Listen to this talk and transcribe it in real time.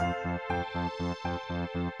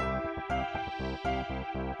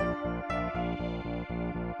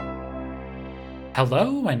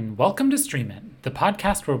Hello and welcome to Stream It, the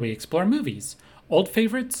podcast where we explore movies, old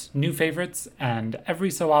favorites, new favorites, and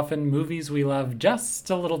every so often movies we love just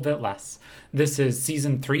a little bit less. This is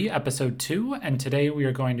Season 3, Episode 2, and today we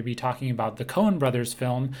are going to be talking about the Coen brothers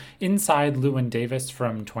film Inside Llewyn Davis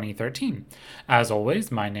from 2013. As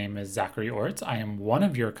always, my name is Zachary Orts. I am one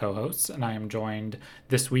of your co-hosts, and I am joined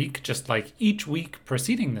this week, just like each week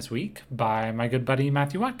preceding this week, by my good buddy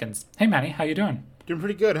Matthew Watkins. Hey Matty, how you doing? Doing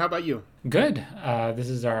pretty good. How about you? Good. This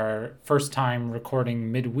is our first time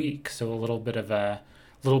recording midweek, so a little bit of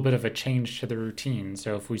a change to the routine.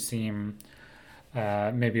 So if we seem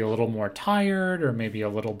maybe a little more tired or maybe a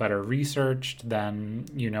little better researched, then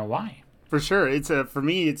you know why. For sure. For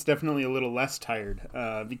me, it's definitely a little less tired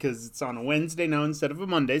because it's on a Wednesday now instead of a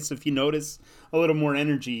Monday. So if you notice a little more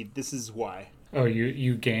energy, this is why. Oh,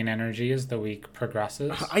 you gain energy as the week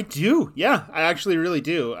progresses? I do. Yeah, I actually really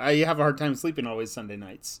do. I have a hard time sleeping always Sunday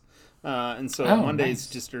nights. And so Mondays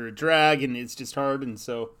just are a drag and it's just hard. And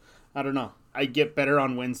so, I don't know. I get better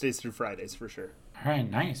on Wednesdays through Fridays for sure. All right,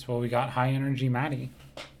 nice. Well, we got high energy Maddie.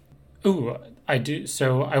 Ooh, I do.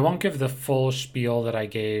 So I won't give the full spiel that I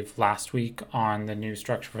gave last week on the new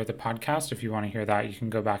structure for the podcast. If you want to hear that, you can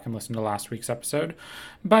go back and listen to last week's episode.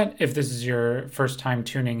 But if this is your first time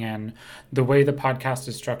tuning in, the way the podcast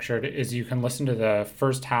is structured is you can listen to the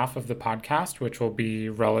first half of the podcast, which will be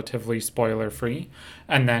relatively spoiler free.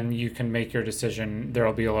 And then you can make your decision. There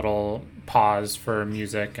will be a little pause for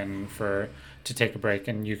music and to take a break.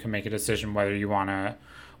 And you can make a decision whether you want to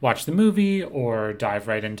watch the movie or dive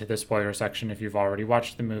right into the spoiler section if you've already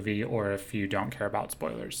watched the movie or if you don't care about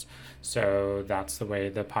spoilers. So that's the way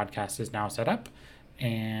the podcast is now set up.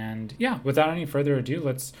 And yeah, without any further ado,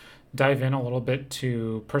 let's dive in a little bit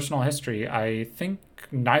to personal history. I think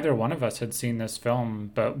neither one of us had seen this film,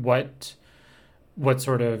 but what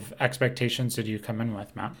sort of expectations did you come in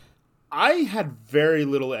with, Matt? I had very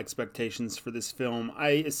little expectations for this film.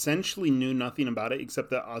 I essentially knew nothing about it except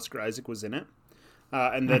that Oscar Isaac was in it.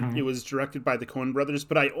 And that it was directed by the Coen brothers.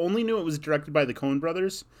 But I only knew it was directed by the Coen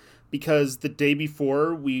brothers because the day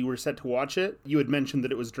before we were set to watch it, you had mentioned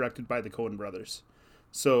that it was directed by the Coen brothers.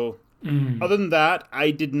 So other than that,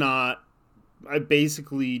 I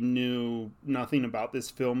basically knew nothing about this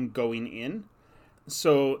film going in.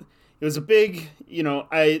 So it was a big,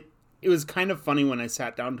 it was kind of funny when I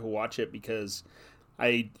sat down to watch it because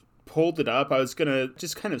I pulled it up. I was going to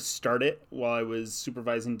just kind of start it while I was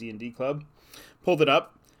supervising D&D Club. Pulled it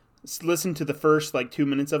up, listened to the first 2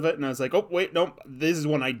 minutes of it, and I was like, oh, wait, nope, this is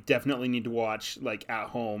one I definitely need to watch at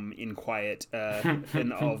home in quiet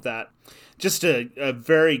and all of that. Just a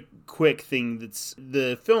very quick thing.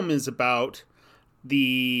 The film is about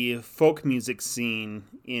the folk music scene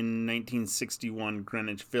in 1961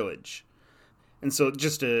 Greenwich Village. And so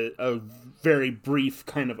just a very brief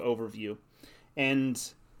kind of overview. And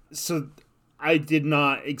so I did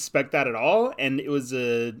not expect that at all, and it was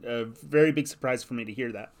a very big surprise for me to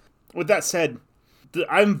hear that. With that said,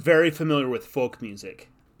 I'm very familiar with folk music.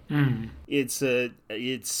 It's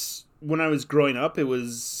when I was growing up, it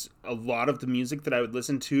was a lot of the music that I would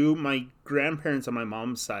listen to. My grandparents on my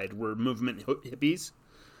mom's side were movement hippies,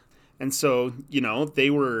 and so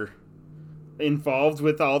they were involved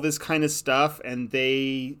with all this kind of stuff, and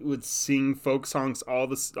they would sing folk songs all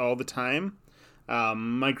the time.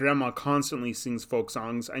 My grandma constantly sings folk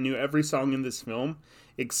songs. I knew every song in this film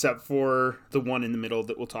except for the one in the middle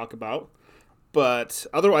that we'll talk about. But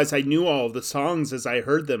otherwise, I knew all of the songs as I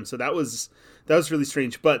heard them. So that was really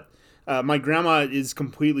strange. But my grandma is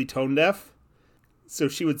completely tone deaf, so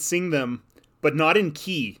she would sing them, but not in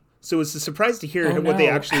key. So it was a surprise to hear what they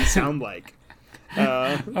actually sound like.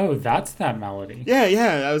 Oh, that's that melody.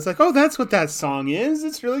 Yeah. I was like, oh, that's what that song is.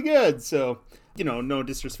 It's really good. So, no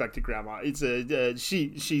disrespect to grandma. It's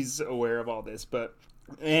she's aware of all this,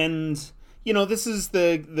 this is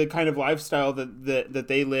the kind of lifestyle that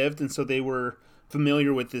they lived, and so they were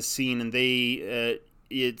familiar with this scene, and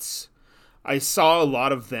I saw a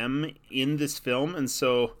lot of them in this film, and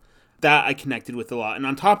so that I connected with a lot. And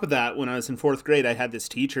on top of that, when I was in 4th grade, I had this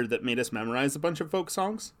teacher that made us memorize a bunch of folk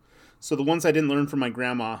songs. So the ones I didn't learn from my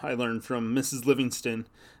grandma, I learned from Mrs. Livingston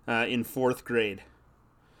in 4th grade.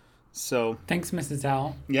 So thanks, Mrs.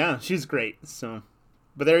 L. Yeah, she's great. So,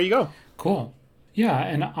 but there you go. Cool. Yeah,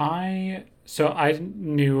 and I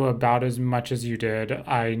knew about as much as you did.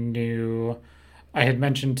 I had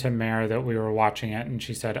mentioned to Mare that we were watching it, and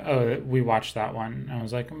she said, oh, we watched that one. And I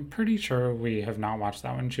was like, I'm pretty sure we have not watched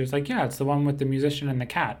that one. She was like, yeah, it's the one with the musician and the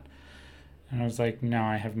cat. And I was like, no,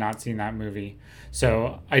 I have not seen that movie.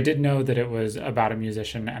 So I did know that it was about a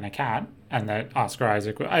musician and a cat, and that Oscar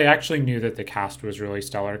Isaac. I actually knew that the cast was really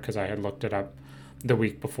stellar because I had looked it up the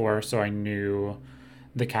week before, so I knew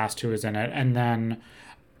the cast who was in it. And then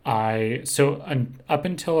up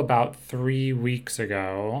until about 3 weeks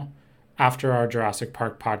ago, after our Jurassic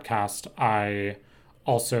Park podcast, I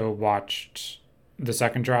also watched the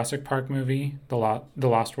second Jurassic Park movie, The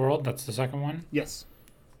Lost World. That's the second one. Yes.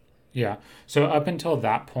 Yeah. So up until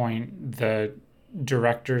that point, the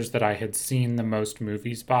directors that I had seen the most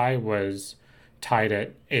movies by was tied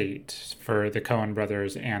at 8 for the Coen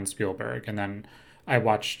brothers and Spielberg. And then I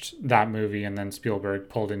watched that movie, and then Spielberg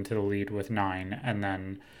pulled into the lead with 9. And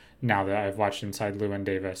then now that I've watched Inside Llewyn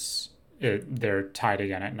Davis, they're tied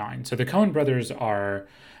again at 9. So the Coen brothers are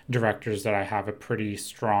directors that I have a pretty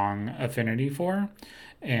strong affinity for,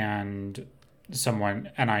 and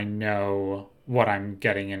I know what I'm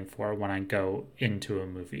getting in for when I go into a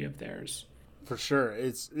movie of theirs. For sure.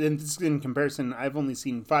 It's in comparison, I've only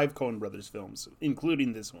seen 5 Coen brothers films,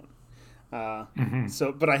 including this one.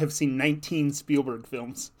 But I have seen 19 Spielberg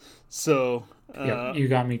films. So yeah, you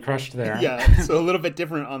got me crushed there. Yeah, so a little bit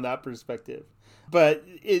different on that perspective. But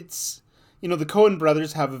it's, the Coen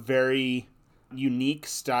brothers have a very unique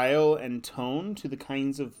style and tone to the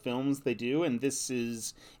kinds of films they do, and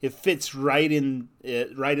it fits right in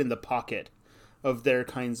the pocket of their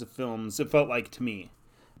kinds of films. It felt like to me.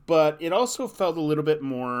 But it also felt a little bit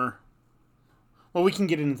more, well, we can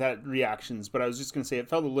get into that reactions, but I was just going to say it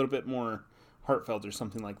felt a little bit more heartfelt or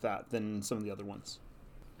something like that than some of the other ones.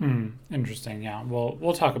 Interesting. Yeah. Well,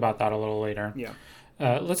 we'll talk about that a little later. Yeah.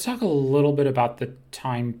 Let's talk a little bit about the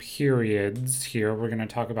time periods here. We're going to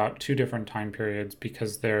talk about 2 different time periods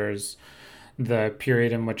because there's the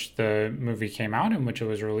period in which the movie came out, in which it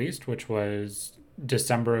was released, which was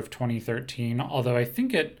December of 2013. Although I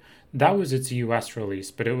think that was its US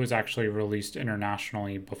release, but it was actually released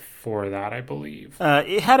internationally before that, I believe.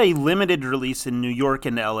 It had a limited release in New York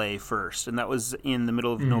and LA first, and that was in the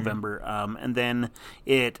middle of November. And then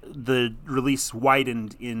the release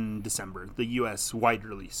widened in December, the US wide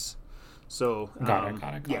release. So got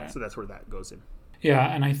it. Yeah, so that's where that goes in. Yeah,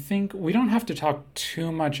 and I think we don't have to talk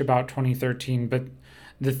too much about 2013, but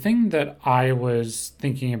the thing that I was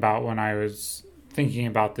thinking about when I was thinking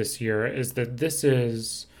about this year is that this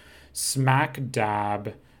is smack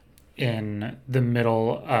dab in the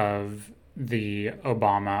middle of the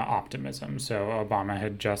Obama optimism. So Obama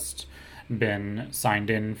had just been signed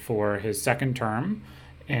in for his second term,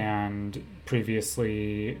 and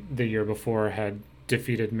previously the year before had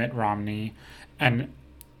defeated Mitt Romney. And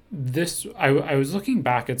I was looking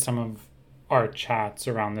back at some of our chats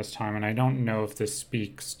around this time, and I don't know if this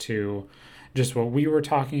speaks to just what we were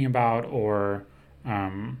talking about, or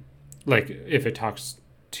if it talks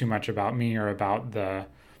too much about me or about the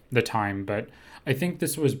time, but I think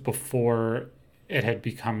this was before it had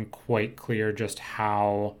become quite clear just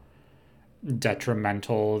how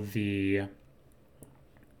detrimental the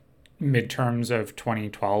midterms of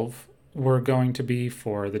 2012 were going to be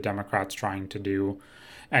for the Democrats trying to do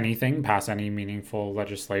anything, pass any meaningful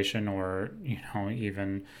legislation, or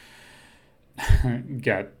even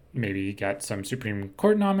get some Supreme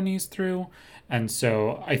Court nominees through. And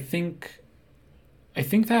so I think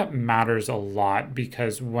that matters a lot,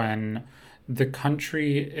 because when the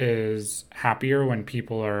country is happier, when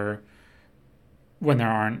there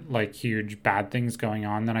aren't huge bad things going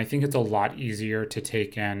on, then I think it's a lot easier to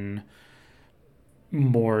take in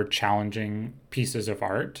more challenging pieces of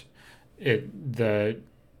art. The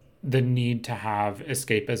need to have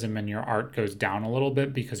escapism in your art goes down a little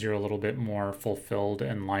bit because you're a little bit more fulfilled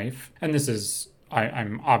in life. And this is,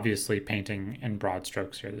 I'm obviously painting in broad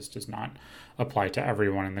strokes here. This does not apply to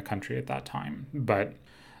everyone in the country at that time. But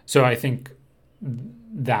so I think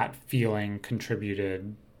that feeling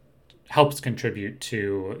helps contribute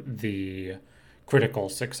to the critical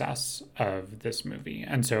success of this movie.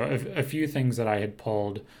 And so a few things that I had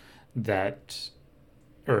pulled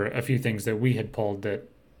a few things that we had pulled that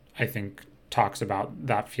I think talks about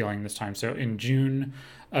that feeling this time. So in June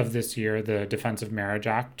of this year, the Defense of Marriage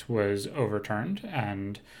Act was overturned,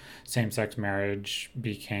 and same-sex marriage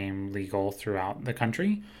became legal throughout the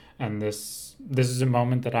country. And this is a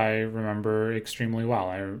moment that I remember extremely well.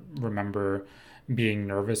 I remember being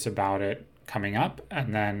nervous about it coming up,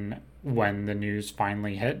 and then when the news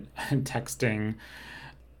finally hit, texting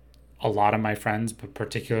a lot of my friends, but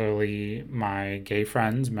particularly my gay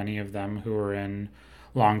friends, many of them who were in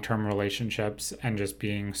long-term relationships, and just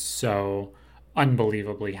being so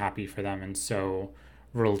unbelievably happy for them and so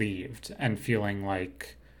relieved, and feeling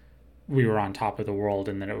like we were on top of the world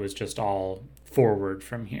and that it was just all forward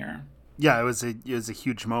from here. Yeah, it was a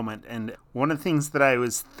huge moment, and one of the things that I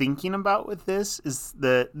was thinking about with this is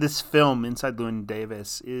that this film, Inside Llewyn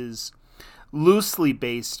Davis, is loosely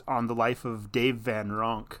based on the life of Dave Van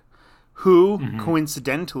Ronk, who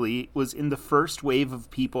coincidentally was in the first wave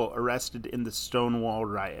of people arrested in the Stonewall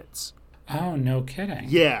riots. Oh, no kidding.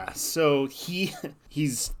 Yeah, so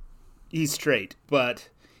he's straight, but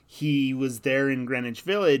he was there in Greenwich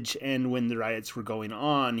Village, and when the riots were going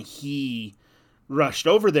on, he rushed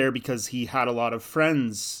over there because he had a lot of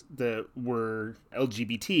friends that were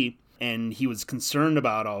LGBT, and he was concerned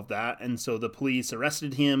about all of that, and so the police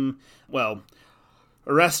arrested him. Well,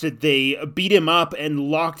 they beat him up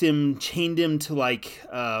and locked him, chained him to like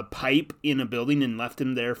a pipe in a building and left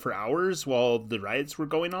him there for hours while the riots were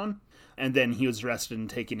going on. And then he was arrested and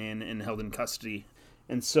taken in and held in custody.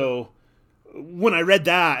 And so when I read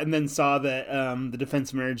that and then saw that the Defense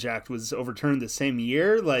of Marriage Act was overturned the same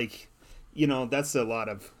year, like, you know, that's a lot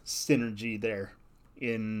of synergy there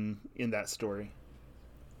in that story.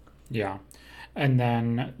 Yeah. And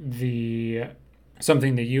then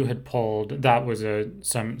something that you had pulled, that was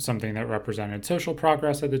something that represented social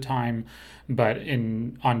progress at the time, but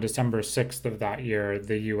on December 6th of that year,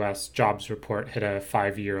 the U.S. jobs report hit a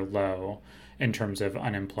 5-year low in terms of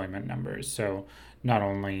unemployment numbers. So not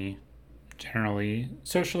only generally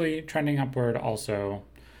socially trending upward, also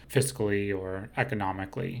fiscally or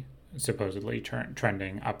economically supposedly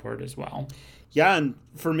trending upward as well. Yeah, and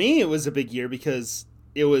for me, it was a big year because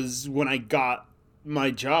it was when I got my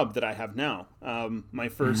job that I have now. My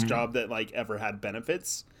first job that like ever had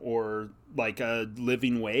benefits or like a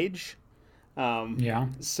living wage.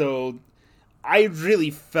 So I really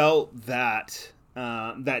felt that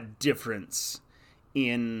difference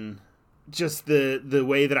in just the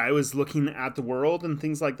way that I was looking at the world and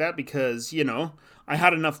things like that, because, you know, I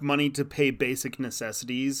had enough money to pay basic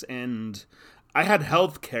necessities and I had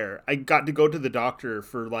health care. I got to go to the doctor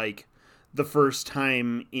for like the first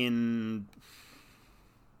time in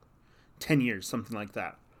 10 years, something like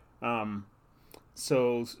that.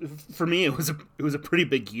 So for me, it was a pretty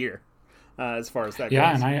big year as far as that goes.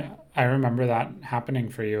 Yeah, and I remember that happening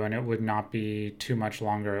for you, and it would not be too much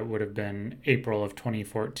longer. It would have been April of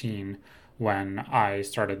 2014 when I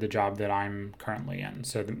started the job that I'm currently in.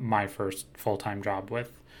 So my first full-time job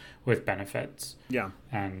with benefits. Yeah.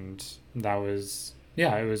 And that was,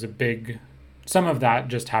 it was a big, some of that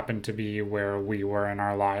just happened to be where we were in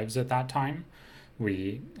our lives at that time.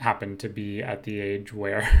 We happened to be at the age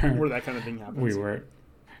where that kind of thing happens. Where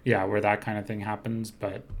that kind of thing happens,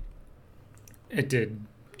 but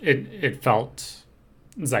it felt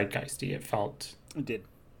zeitgeisty. It did.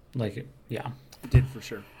 Like it, yeah. It did for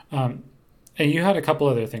sure. And you had a couple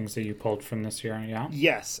other things that you pulled from this year, yeah?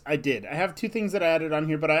 Yes, I did. I have 2 things that I added on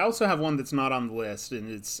here, but I also have one that's not on the list,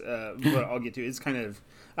 and it's what I'll get to. It's kind of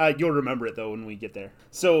you'll remember it though when we get there.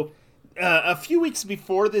 So a few weeks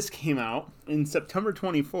before this came out, in September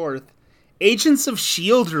 24th, Agents of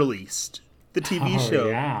S.H.I.E.L.D. released the TV show.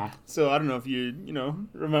 Yeah. So I don't know if you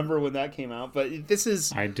remember when that came out, but this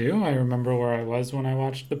is... I do. I remember where I was when I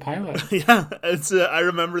watched the pilot. Yeah, I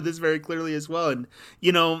remember this very clearly as well. And,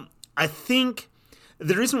 I think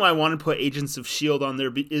the reason why I want to put Agents of S.H.I.E.L.D. on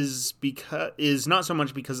there is not so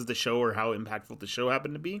much because of the show or how impactful the show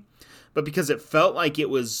happened to be, but because it felt like it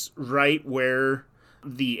was right where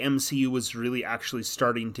the MCU was really actually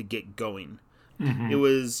starting to get going. It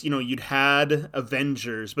was, you'd had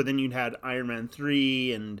Avengers, but then you'd had Iron Man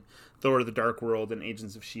 3 and Thor: The Dark World and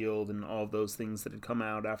Agents of S.H.I.E.L.D. and all of those things that had come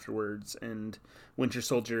out afterwards. And Winter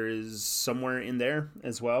Soldier is somewhere in there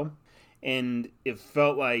as well. And it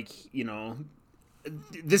felt like,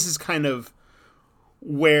 this is kind of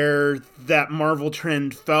where that Marvel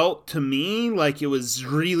trend felt to me like it was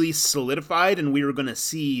really solidified, and we were going to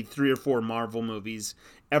see 3 or 4 Marvel movies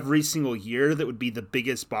every single year that would be the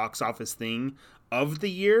biggest box office thing of the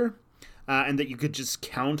year, and that you could just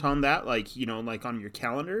count on that, like on your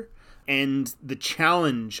calendar. And the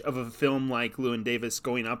challenge of a film like Llewyn Davis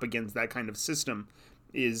going up against that kind of system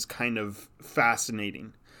is kind of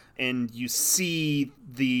fascinating. And you see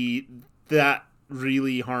that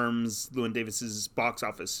really harms Llewyn Davis's box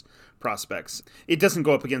office prospects. It doesn't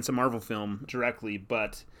go up against a Marvel film directly,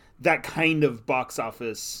 but that kind of box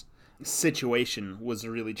office situation was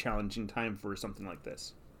a really challenging time for something like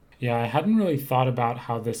this. Yeah, I hadn't really thought about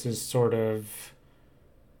how this is sort of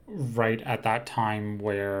right at that time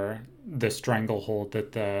where the stranglehold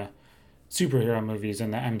that the superhero movies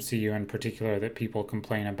and the MCU in particular that people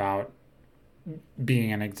complain about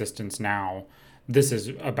being in existence now, this is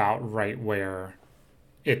about right where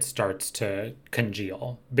it starts to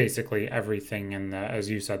congeal. Basically everything in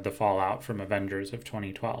as you said, the fallout from Avengers of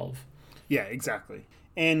 2012. Yeah, exactly.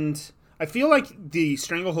 And I feel like the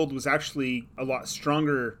Stranglehold was actually a lot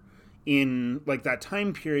stronger in like that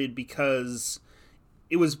time period because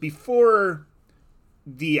it was before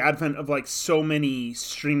the advent of like so many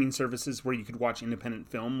streaming services where you could watch independent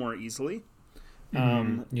film more easily.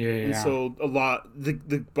 And so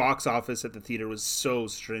the box office at the theater was so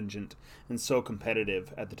stringent and so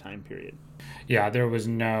competitive at the time period. Yeah, there was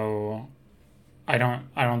no, I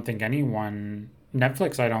don't think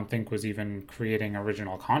Netflix, I don't think was even creating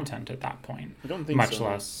original content at that point. I don't think much so.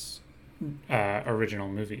 less original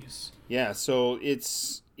movies. Yeah, so you're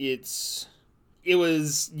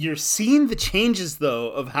seeing the changes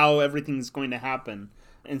though of how everything's going to happen.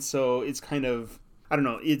 And so it's kind of, I don't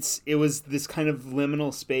know, it was this kind of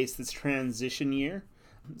liminal space, this transition year.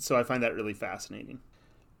 So I find that really fascinating.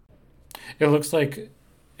 It looks like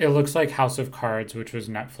House of Cards, which was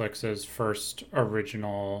Netflix's first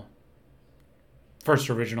original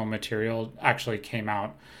material, actually came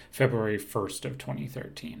out February 1st of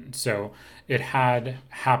 2013. So it had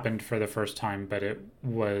happened for the first time, but it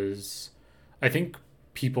was, I think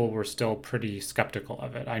people were still pretty skeptical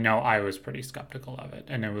of it. I know I was pretty skeptical of it.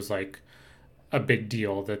 And it was like a big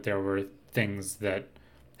deal that there were things that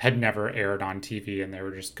had never aired on TV and they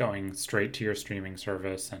were just going straight to your streaming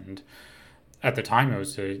service. And at the time, it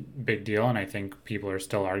was a big deal. And I think people are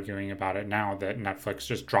still arguing about it now that Netflix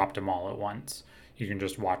just dropped them all at once. You can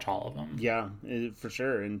just watch all of them. Yeah, for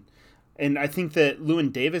sure. And I think that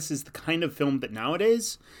Llewyn Davis is the kind of film that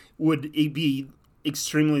nowadays would be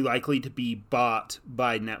extremely likely to be bought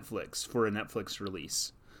by Netflix for a Netflix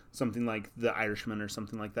release. Something like The Irishman or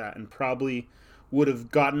something like that. And probably would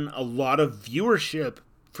have gotten a lot of viewership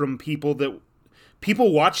from people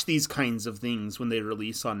watch these kinds of things when they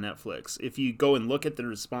release on Netflix. If you go and look at the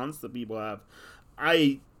response that people have,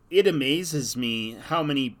 it amazes me how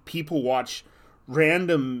many people watch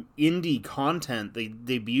random indie content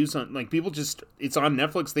they views on, like, people just, it's on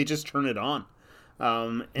Netflix, they just turn it on.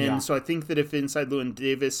 So I think that if Inside Llewyn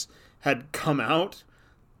Davis had come out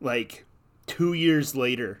like 2 years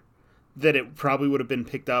later, that it probably would have been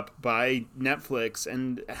picked up by Netflix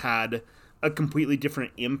and had a completely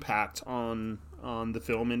different impact on the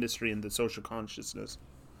film industry and the social consciousness.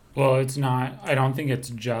 Well, I don't think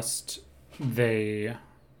it's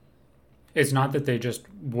not that they just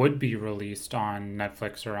would be released on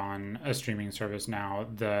Netflix or on a streaming service now.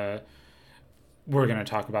 We're going to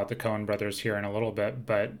talk about the Coen brothers here in a little bit,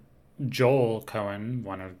 but Joel Coen,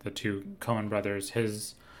 one of the two Coen brothers,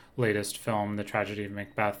 his latest film, The Tragedy of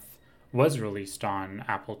Macbeth, was released on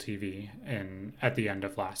Apple TV at the end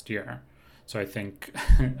of last year. So I think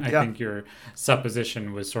think your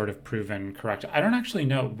supposition was sort of proven correct. I don't actually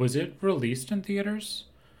know. Was it released in theaters?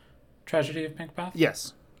 Tragedy of Macbeth?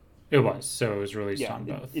 Yes. It was. So it was released on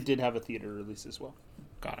both. It did have a theater release as well.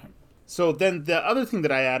 Got it. So then the other thing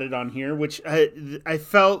that I added on here, which I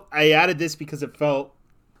felt I added this because it felt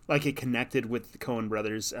like it connected with the Coen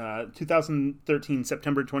brothers. 2013,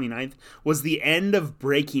 September 29th, was the end of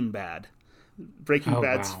Breaking Bad. Breaking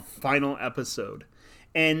Bad's final episode.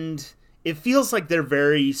 And it feels like they're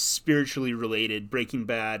very spiritually related, Breaking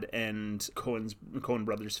Bad and Coen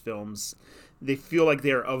brothers films. They feel like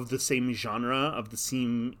they're of the same genre, of the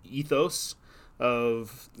same ethos,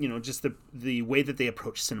 of, just the way that they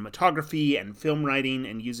approach cinematography and film writing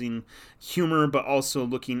and using humor, but also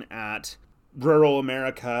looking at rural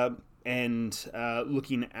America and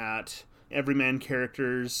looking at everyman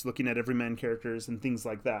characters and things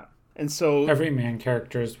like that. And so everyman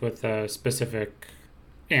characters with a specific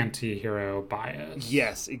anti-hero bias.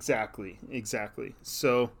 Yes, exactly.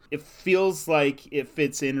 So it feels like it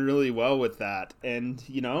fits in really well with that. And,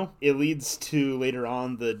 it leads to later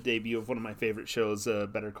on the debut of one of my favorite shows,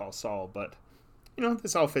 Better Call Saul. But,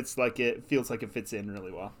 this all feels like it fits in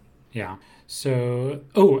really well. Yeah. So,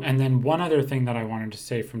 and then one other thing that I wanted to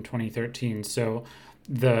say from 2013. So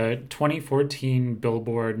the 2014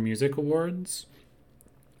 Billboard Music Awards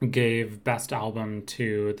gave Best Album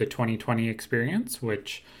to the 2020 Experience,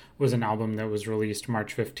 which was an album that was released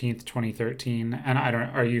March 15th, 2013. And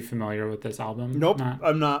are you familiar with this album? Nope,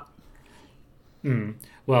 I'm not.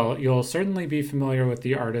 Well, you'll certainly be familiar with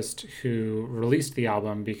the artist who released the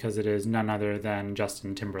album because it is none other than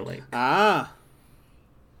Justin Timberlake. Ah.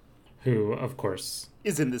 Who, of course,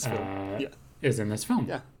 is in this film. Is in this film.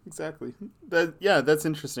 Yeah, exactly. That's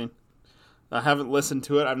interesting. I haven't listened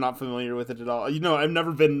to it. I'm not familiar with it at all. I've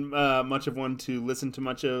never been much of one to listen to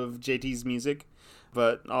much of JT's music,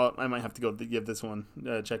 but I might have to go give this one,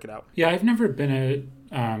 check it out. Yeah, I've never been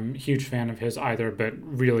a huge fan of his either, but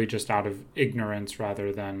really just out of ignorance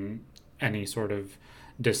rather than any sort of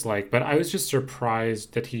dislike. But I was just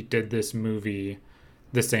surprised that he did this movie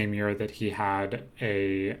the same year that he had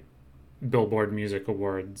a Billboard Music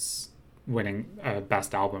Awards winning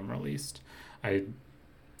best album released. I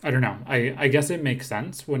I don't know. I guess it makes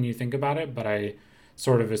sense when you think about it, but I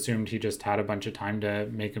sort of assumed he just had a bunch of time to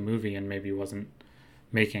make a movie and maybe wasn't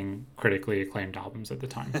making critically acclaimed albums at the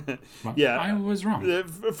time. Well, Yeah, I was wrong.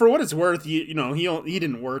 for what it's worth, he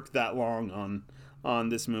didn't work that long on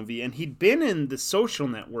this movie, and he'd been in The Social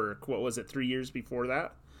Network. What was it, 3 years before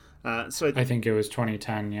that? I think it was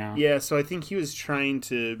 2010, yeah. Yeah, so I think he was trying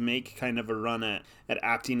to make kind of a run at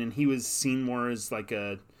acting, and he was seen more as like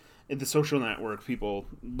The Social Network people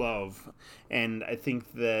love, and I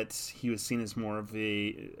think that he was seen as more of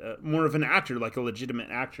an actor, like a legitimate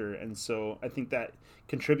actor, and so I think that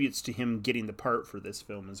contributes to him getting the part for this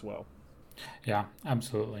film as well. Yeah,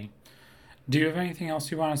 absolutely. Do you have anything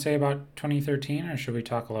else you want to say about 2013, or should we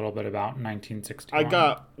talk a little bit about 1961? I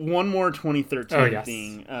got one more 2013 Oh, yes.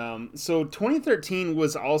 thing. So 2013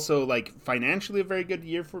 was also like financially a very good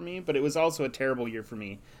year for me, but it was also a terrible year for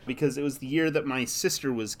me because it was the year that my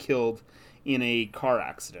sister was killed in a car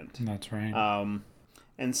accident. That's right.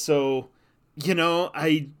 And so,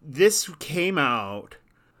 this came out.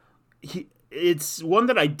 It's one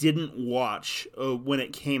that I didn't watch when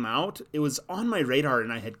it came out. It was on my radar,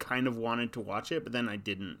 and I had kind of wanted to watch it, but then I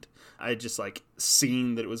didn't. I had just like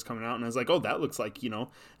seen that it was coming out, and I was like, "Oh, that looks like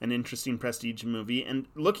an interesting prestige movie." And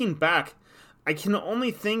looking back, I can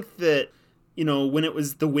only think that when it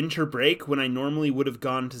was the winter break, when I normally would have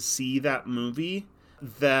gone to see that movie,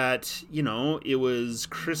 that it was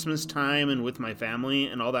Christmas time and with my family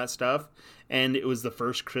and all that stuff, and it was the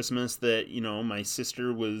first Christmas that my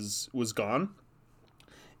sister was gone,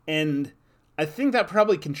 and I think that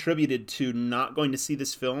probably contributed to not going to see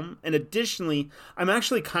this film. And additionally, I'm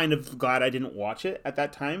actually kind of glad I didn't watch it at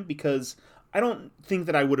that time, because I don't think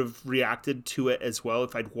that I would have reacted to it as well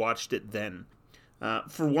if I'd watched it then.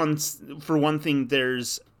 For one thing,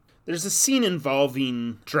 there's a scene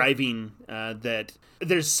involving driving that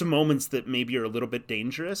there's some moments that maybe are a little bit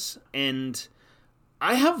dangerous, and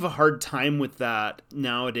I have a hard time with that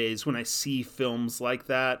nowadays when I see films like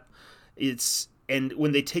that. And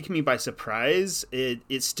when they take me by surprise,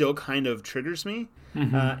 it still kind of triggers me.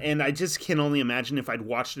 Mm-hmm. And I just can only imagine if I'd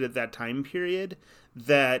watched it at that time period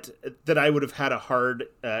that I would have had a hard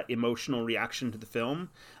emotional reaction to the film.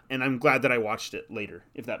 And I'm glad that I watched it later,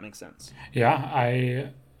 if that makes sense.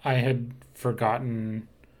 Yeah, I had forgotten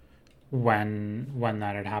when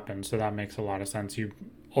that had happened, so that makes a lot of sense. You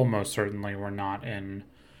almost certainly were not in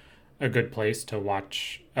a good place to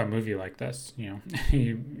watch a movie like this. You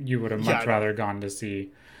would have much rather gone to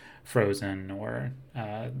see Frozen or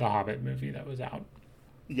the Hobbit movie that was out.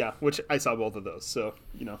 Yeah, which I saw both of those, so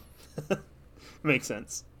makes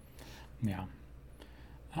sense. Yeah.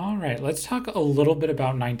 All right, let's talk a little bit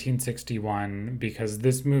about 1961, because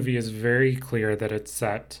this movie is very clear that it's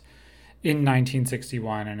set in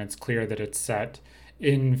 1961, and it's clear that it's set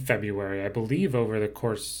in February, I believe, over the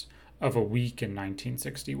course of a week in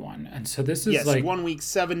 1961. And so this is 1 week,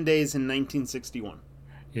 7 days in 1961.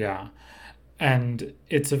 Yeah. And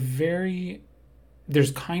it's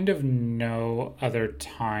there's kind of no other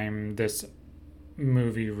time this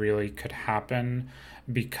movie really could happen,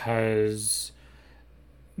 because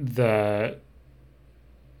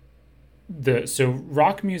so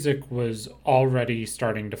rock music was already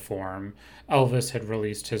starting to form. Elvis had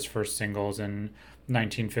released his first singles in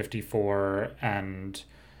 1954, and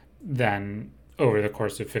then over the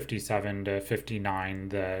course of 57 to 59,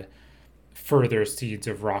 the further seeds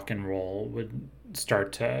of rock and roll would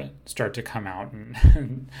start to come out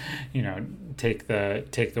and take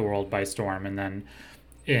the world by storm. And then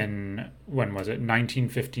in, when was it,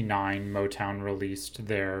 1959, Motown released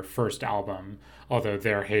their first album, although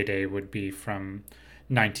their heyday would be from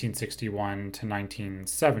 1961 to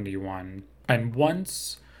 1971. And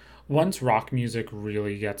once rock music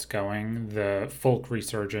really gets going, the folk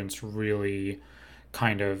resurgence really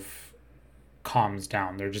kind of calms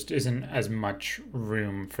down. There just isn't as much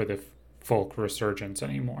room for the folk resurgence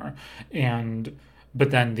anymore.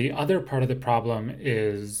 But then the other part of the problem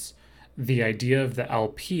is the idea of the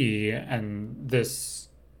LP, and this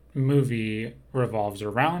movie revolves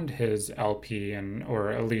around his LP,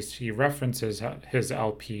 or at least he references his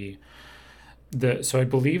LP. So I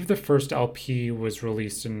believe the first LP was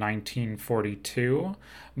released in 1942,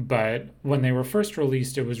 but when they were first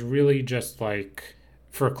released, it was really just like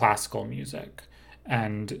for classical music,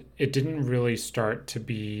 and it didn't really start to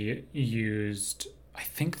be used. I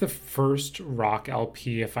think the first rock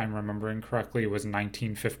LP, if I'm remembering correctly, was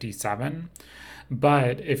 1957.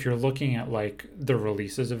 But if you're looking at like the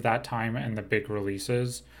releases of that time and the big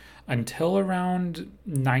releases, until around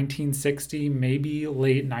 1960, maybe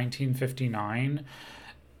late 1959,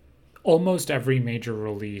 almost every major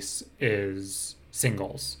release is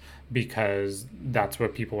singles because that's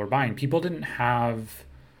what people were buying. People didn't have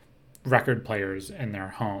record players in their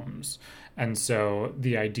homes. And so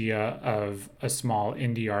the idea of a small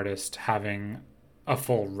indie artist having a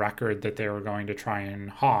full record that they were going to try and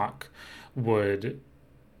hawk wouldn't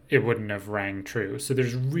have rang true. So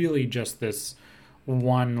there's really just this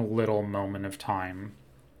one little moment of time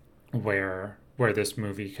where this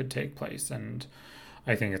movie could take place, and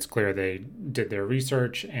I think it's clear they did their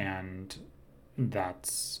research, and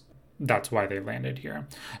that's why they landed here.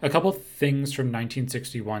 A couple things from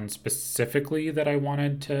 1961 specifically that I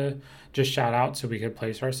wanted to just shout out so we could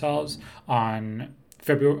place ourselves. On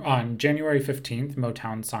January 15th,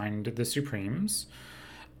 Motown signed the Supremes.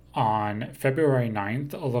 On February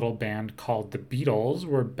 9th, a little band called the Beatles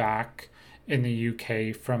were back in the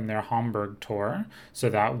UK from their Hamburg tour. So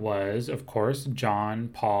that was, of course, John,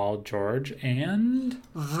 Paul, George, and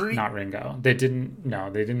not Ringo. They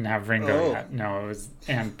didn't have Ringo yet. No, it was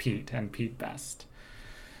and Pete Best.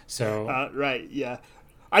 So right, yeah.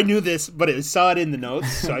 I knew this, but I saw it in the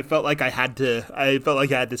notes, so I felt like I had to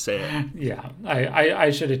say it. Yeah, I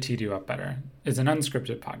should have teed you up better. It's an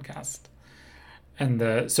unscripted podcast. And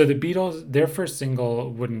the Beatles, their first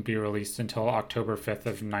single wouldn't be released until October 5th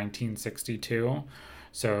of 1962.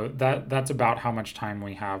 So that's about how much time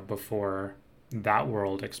we have before that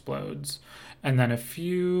world explodes. And then a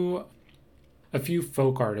few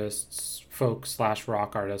folk artists,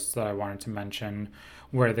 folk/rock artists that I wanted to mention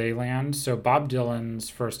where they land. So Bob Dylan's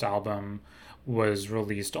first album was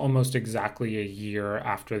released almost exactly a year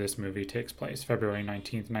after this movie takes place, February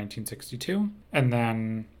 19th, 1962. And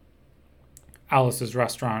then Alice's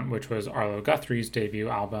Restaurant, which was Arlo Guthrie's debut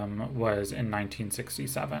album, was in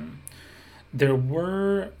 1967. There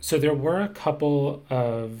were a couple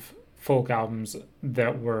of folk albums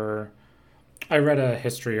that were... I read a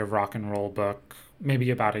history of rock and roll book maybe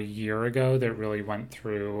about a year ago that really went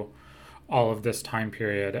through all of this time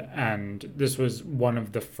period, and this was one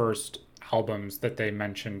of the first albums that they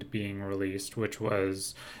mentioned being released, which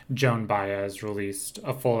was Joan Baez released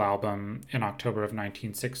a full album in October of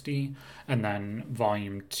 1960 and then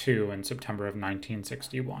volume 2 in September of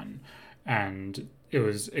 1961, and it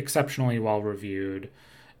was exceptionally well reviewed,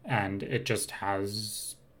 and it just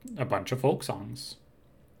has a bunch of folk songs,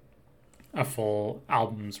 a full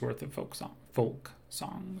album's worth of folk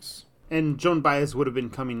songs. And Joan Baez would have been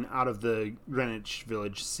coming out of the Greenwich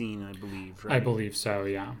Village scene, I believe, right? I believe so,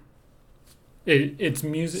 yeah. It's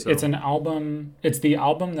music. So. It's an album. It's the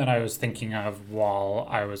album that I was thinking of while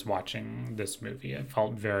I was watching this movie. It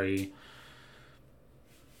felt very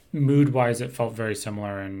mood-wise. It felt very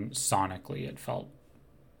similar, and sonically, it felt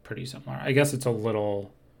pretty similar. I guess it's a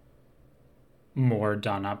little more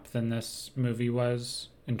done up than this movie was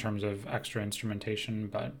in terms of extra instrumentation,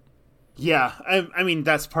 but. Yeah, I mean,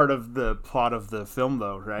 that's part of the plot of the film,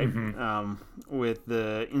 though, right? Mm-hmm. With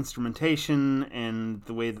the instrumentation and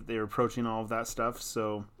the way that they're approaching all of that stuff,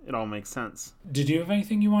 so it all makes sense. Did you have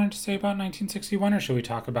anything you wanted to say about 1961, or should we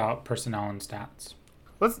talk about personnel and stats?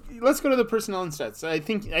 Let's go to the personnel and stats. I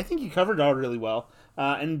think you covered it all really well,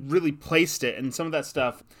 and really placed it, and some of that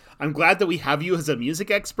stuff. I'm glad that we have you as a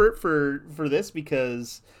music expert for this,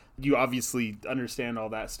 because you obviously understand all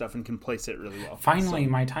that stuff and can place it really well. Finally,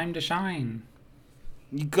 my time to shine.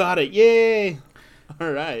 You got it. Yay.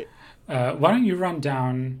 All right. Why don't you run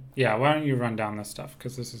down this stuff,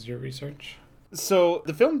 because this is your research. So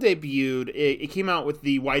the film debuted, it came out with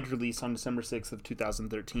the wide release on December 6th of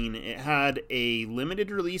 2013. It had a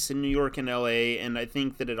limited release in New York and LA, and I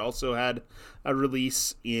think that it also had a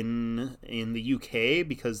release in the UK,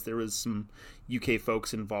 because there was some UK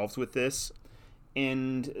folks involved with this.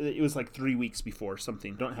 And it was like 3 weeks before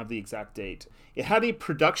something. Don't have the exact date. It had a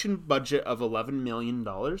production budget of $11 million.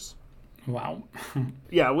 Wow.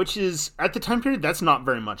 Yeah, which is, at the time period, that's not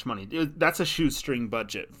very much money. That's a shoestring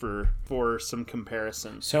budget for some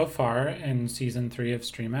comparison. So far in season 3 of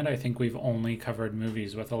Stream It, I think we've only covered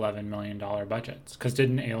movies with $11 million budgets. Because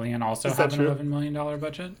didn't Alien also have an $11 million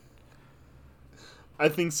budget? I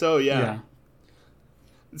think so, yeah.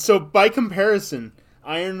 So by comparison,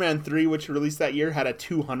 Iron Man 3, which released that year, had a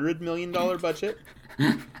 $200 million budget.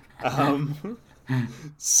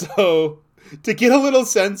 So, to get a little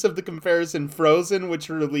sense of the comparison, Frozen, which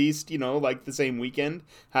released, like the same weekend,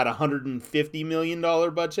 had a $150 million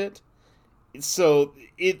budget. So,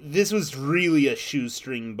 this was really a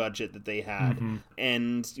shoestring budget that they had. Mm-hmm.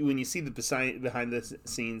 And when you see the behind the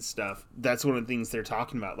scenes stuff, that's one of the things they're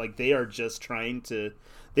talking about. Like, they are just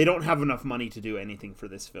they don't have enough money to do anything for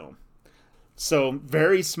this film. So,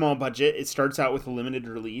 very small budget. It starts out with a limited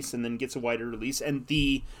release and then gets a wider release. And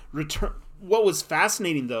the What was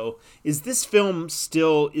fascinating, though, is this film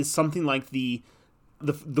still is something like the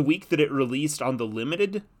week that it released on the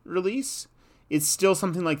limited release, it's still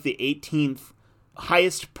something like the 18th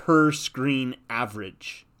highest per screen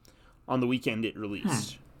average on the weekend it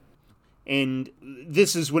released. And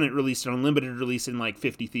this is when it released an unlimited release in like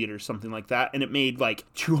 50 theaters, something like that. And it made like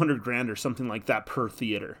 200 grand or something like that per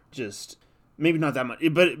theater. Just maybe not that much,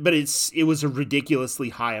 but it was a ridiculously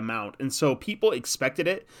high amount. And so people expected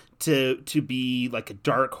it to be like a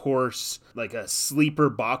dark horse, like a sleeper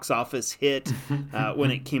box office hit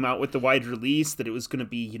when it came out with the wide release, that it was going to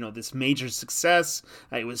be, you know, this major success.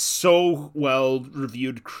 It was so well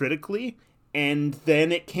reviewed critically. And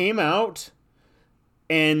then it came out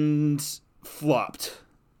and flopped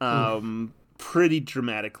pretty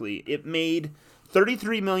dramatically. It made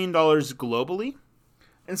 $33 million globally.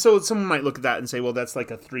 And so someone might look at that and say, well, that's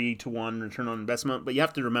like a 3-to-1 return on investment. But you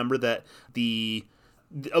have to remember that the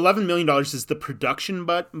 $11 million is the production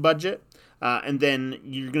budget. And then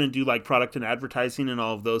you're going to do like product and advertising and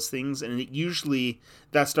all of those things. And usually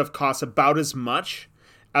that stuff costs about as much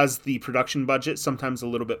as the production budget, sometimes a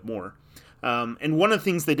little bit more. And one of the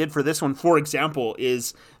things they did for this one, for example,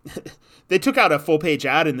 is they took out a full-page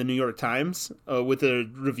ad in the New York Times with a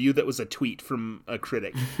review that was a tweet from a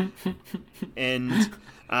critic. And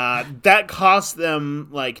that cost them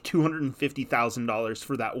like $250,000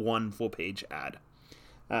 for that one full-page ad.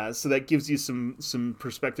 So that gives you some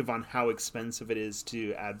perspective on how expensive it is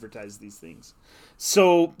to advertise these things.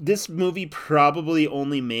 So this movie probably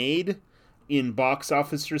only made, in box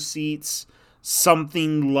office receipts,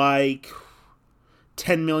 something like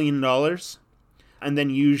 $10 million. And then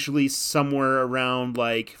usually somewhere around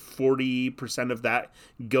like 40% of that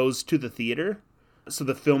goes to the theater. So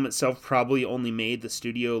the film itself probably only made the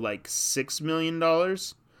studio like $6 million.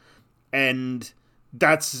 And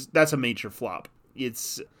that's a major flop.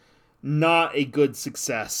 It's not a good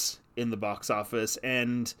success in the box office.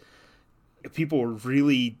 And people were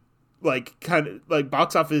really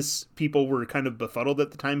box office people were kind of befuddled at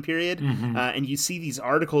the time period. And you see these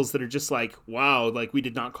articles that are just like, wow, like we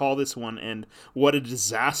did not call this one, and what a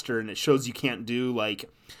disaster. And it shows you can't do like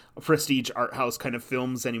prestige art house kind of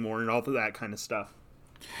films anymore and all of that kind of stuff.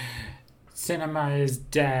 Cinema is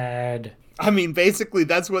dead. I mean, basically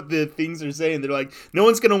that's what the things are saying. They're like, no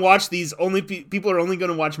one's going to watch these, only people are only going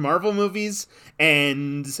to watch Marvel movies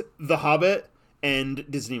and The Hobbit and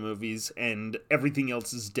Disney movies, and everything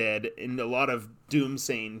else is dead, and a lot of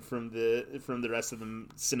doomsaying from the rest of the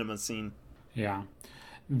cinema scene. Yeah.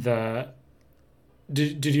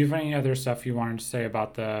 Did you have any other stuff you wanted to say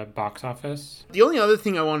about the box office? The only other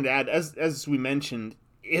thing I wanted to add, as we mentioned,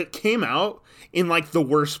 it came out in like the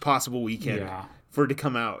worst possible weekend for it to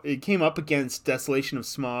come out. It came up against Desolation of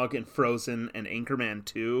Smaug and Frozen and Anchorman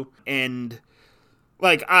 2, and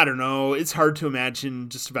like, I don't know, it's hard to imagine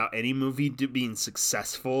just about any movie being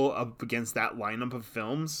successful up against that lineup of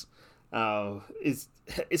films.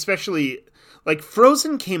 Especially, like,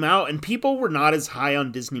 Frozen came out, and people were not as high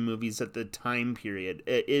on Disney movies at the time period.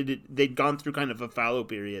 They'd gone through kind of a fallow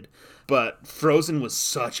period. But Frozen was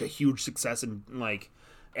such a huge success, and, like,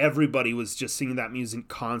 everybody was just singing that music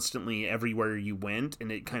constantly everywhere you went,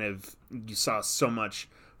 and it kind of, you saw so much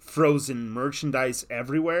Frozen merchandise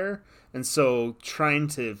everywhere. And so trying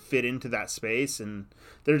to fit into that space, and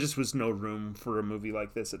there just was no room for a movie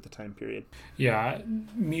like this at the time period. Yeah,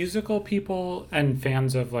 musical people and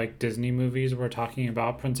fans of like Disney movies were talking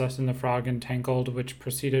about Princess and the Frog and Tangled, which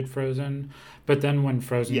preceded Frozen. But then when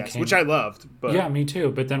Frozen came... which I loved. But... Yeah, me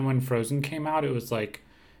too. But then when Frozen came out, it was like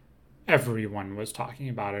everyone was talking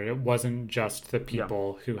about it. It wasn't just the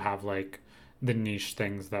people who have like the niche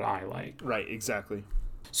things that I like. Right, exactly.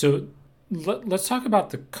 So let's talk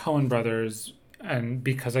about the Coen brothers, and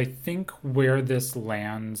because I think where this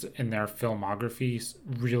lands in their filmography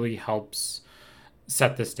really helps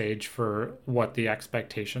set the stage for what the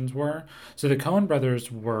expectations were. So the Coen brothers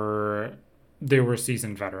were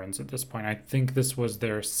seasoned veterans at this point. I think this was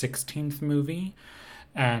their 16th movie,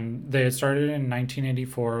 and they had started in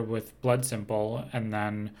 1984 with Blood Simple, and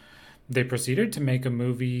then they proceeded to make a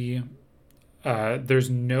movie. There's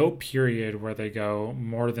no period where they go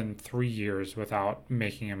more than 3 years without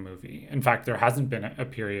making a movie. In fact, there hasn't been a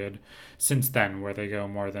period since then where they go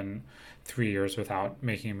more than 3 years without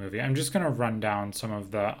making a movie. I'm just going to run down some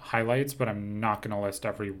of the highlights, but I'm not going to list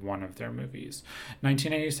every one of their movies.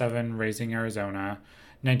 1987, Raising Arizona.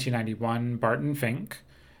 1991, Barton Fink.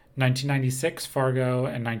 1996, Fargo.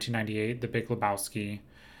 And 1998, The Big Lebowski.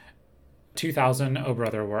 2000, Oh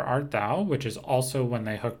Brother, Where Art Thou, which is also when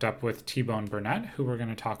they hooked up with T-Bone Burnett, who we're going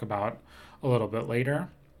to talk about a little bit later.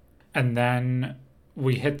 And then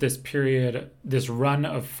we hit this period, this run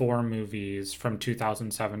of 4 movies from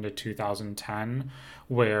 2007 to 2010,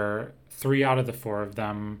 where 3 out of the 4 of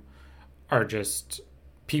them are just,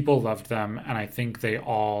 people loved them, and I think they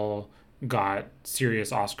all got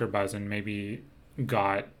serious Oscar buzz, and maybe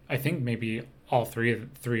got, I think maybe all three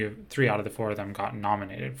out of the 4 of them got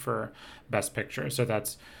nominated for Best Picture. So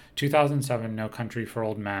that's 2007, No Country for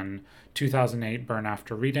Old Men, 2008, Burn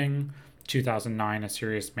After Reading, 2009, A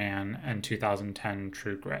Serious Man, and 2010,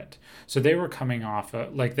 True Grit. So they were coming off,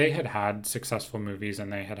 like they had had successful movies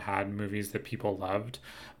and they had had movies that people loved,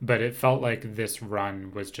 but it felt like this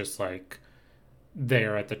run was just like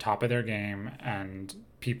they're at the top of their game and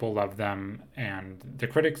people love them and the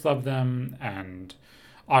critics love them and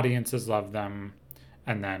audiences love them.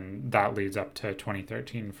 And then that leads up to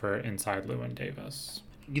 2013 for Inside Llewyn Davis.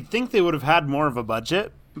 You'd think they would have had more of a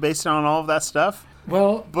budget based on all of that stuff.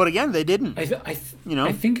 Well, but again, they didn't. I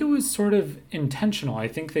think it was sort of intentional. I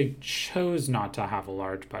think they chose not to have a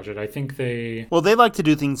large budget. I think they like to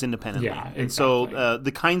do things independently. Yeah, exactly. And so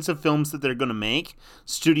the kinds of films that they're going to make,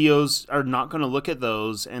 studios are not going to look at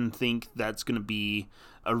those and think that's going to be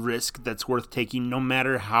a risk that's worth taking, no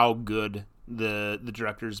matter how good the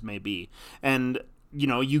directors may be. And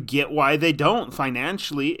you get why they don't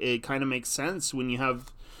financially. It kind of makes sense when you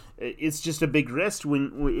have. It's just a big risk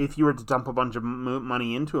if you were to dump a bunch of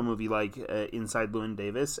money into a movie like Inside Llewyn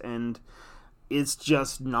Davis, and it's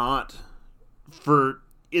just not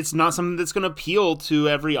it's not something that's going to appeal to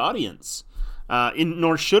every audience,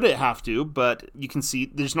 nor should it have to. But you can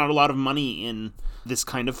see there's not a lot of money in this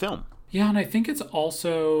kind of film. Yeah, and I think it's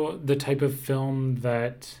also the type of film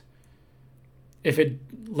that if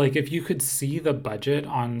you could see the budget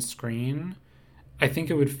on screen, I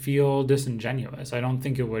think it would feel disingenuous. I don't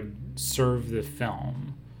think it would serve the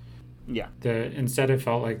film. Yeah. Instead, it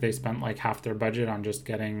felt like they spent like half their budget on just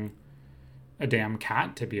getting a damn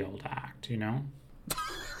cat to be able to act, Yeah.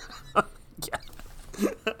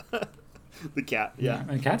 The cat, yeah.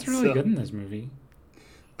 The cat's really good in this movie.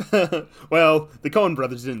 Well, the Coen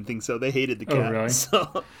brothers didn't think so. They hated the cat. Oh, really?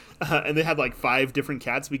 So, and they had like 5 different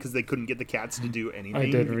cats because they couldn't get the cats to do anything. I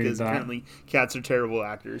did read because that. Apparently cats are terrible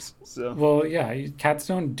actors. So. Well, yeah, cats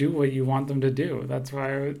don't do what you want them to do. That's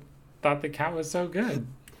why I thought the cat was so good.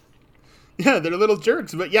 Yeah, they're little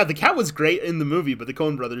jerks. But yeah, the cat was great in the movie, but the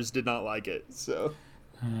Coen brothers did not like it. So.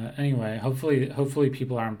 Anyway, hopefully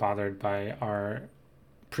people aren't bothered by our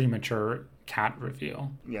premature cat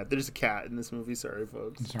reveal. Yeah, there's a cat in this movie. Sorry,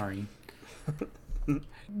 folks. Sorry. Do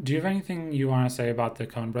you have anything you want to say about the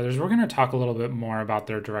Coen brothers? We're going to talk a little bit more about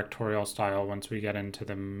their directorial style once we get into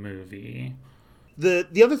the movie.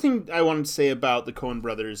 The other thing I wanted to say about the Coen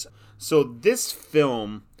brothers, so this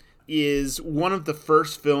film is one of the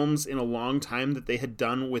first films in a long time that they had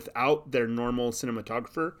done without their normal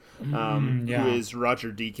cinematographer, who is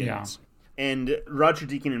Roger Deakins. Yeah. And Roger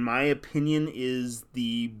Deakins, in my opinion, is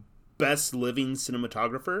the best living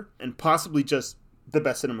cinematographer and possibly just the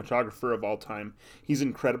best cinematographer of all time. He's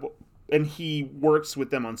incredible. And he works with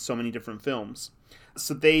them on so many different films.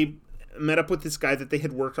 So they met up with this guy that they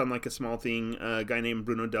had worked on like a small thing, a guy named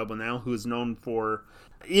Bruno Delbonnel, who is known for,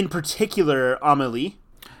 in particular, Amélie.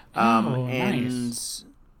 Nice.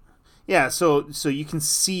 Yeah, so you can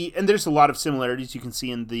see, and there's a lot of similarities you can see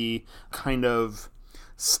in the kind of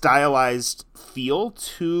stylized feel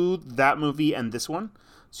to that movie and this one.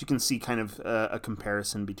 So you can see kind of a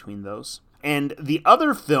comparison between those. And the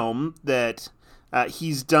other film that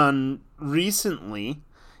he's done recently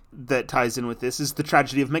that ties in with this is The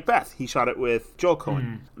Tragedy of Macbeth. He shot it with Joel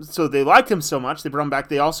Coen. So they liked him so much, they brought him back.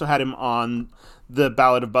 They also had him on The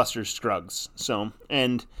Ballad of Buster Scruggs.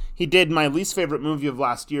 And he did my least favorite movie of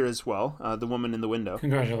last year as well, The Woman in the Window.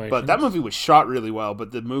 Congratulations. But that movie was shot really well,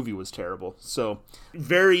 but the movie was terrible. So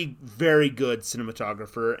very, very good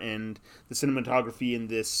cinematographer, and the cinematography in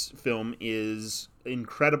this film is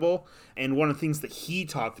incredible. And one of the things that he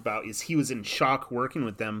talked about is he was in shock working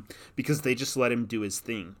with them because they just let him do his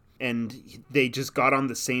thing. And they just got on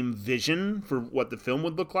the same vision for what the film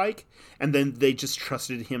would look like, and then they just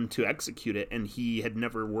trusted him to execute it, and he had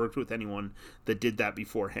never worked with anyone that did that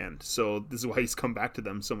beforehand. So this is why he's come back to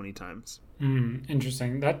them so many times.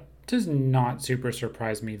 Interesting. That does not super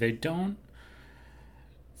surprise me. They don't,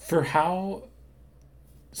 for how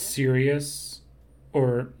serious,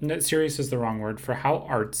 or serious is the wrong word, for how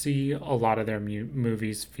artsy a lot of their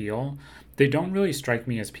movies feel, they don't really strike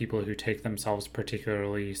me as people who take themselves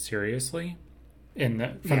particularly seriously from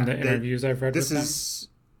the interviews I've read with them.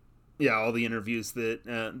 Yeah, all the interviews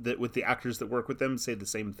that with the actors that work with them say the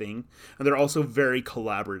same thing, and they're also very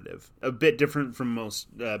collaborative. A bit different from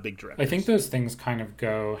most big directors. I think those things kind of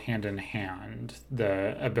go hand in hand,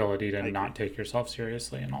 the ability to not take yourself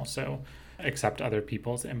seriously and also accept other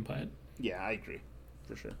people's input. Yeah, I agree,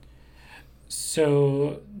 for sure.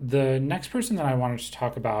 So the next person that I wanted to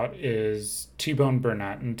talk about is T-Bone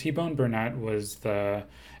Burnett. And T-Bone Burnett was the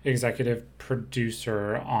executive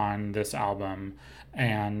producer on this album.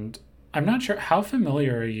 And I'm not sure, how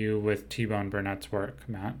familiar are you with T-Bone Burnett's work,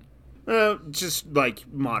 Matt? Just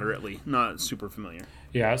like moderately, not super familiar.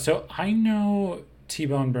 Yeah, so I know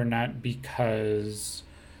T-Bone Burnett because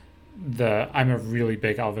I'm a really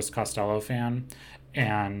big Elvis Costello fan,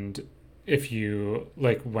 and if you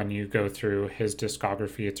like when you go through his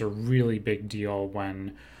discography, it's a really big deal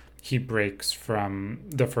when he breaks from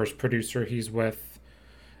the first producer he's with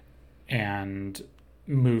and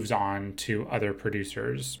moves on to other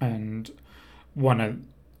producers. And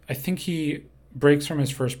I think he breaks from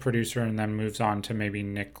his first producer and then moves on to maybe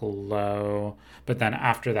Nick Lowe. But then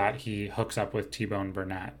after that, he hooks up with T-Bone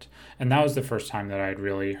Burnett. And that was the first time that I'd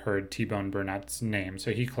really heard T-Bone Burnett's name.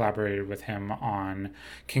 So he collaborated with him on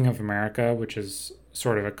King of America, which is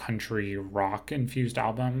sort of a country rock infused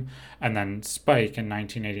album. And then Spike in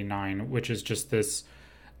 1989, which is just this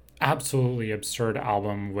absolutely absurd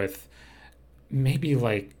album with maybe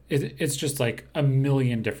like it's just like a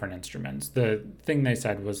million different instruments. The thing they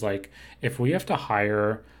said was like, if we have to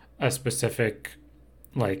hire a specific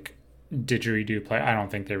like didgeridoo player, I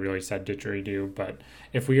don't think they really said didgeridoo, but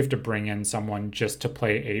if we have to bring in someone just to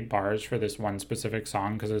play 8 bars for this one specific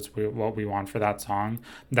song because it's what we want for that song,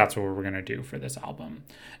 that's what we're going to do for this album.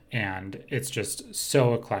 And it's just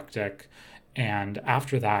so eclectic. And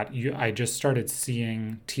after that, I just started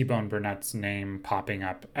seeing T-Bone Burnett's name popping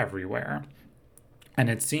up everywhere. And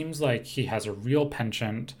it seems like he has a real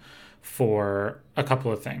penchant for a couple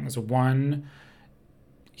of things. One,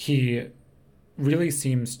 he really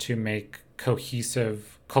seems to make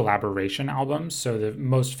cohesive collaboration albums. So the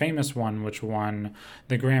most famous one, which won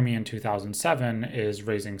the Grammy in 2007, is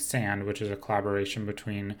Raising Sand, which is a collaboration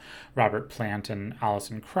between Robert Plant and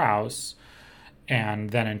Alison Krauss.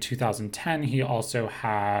 And then in 2010, he also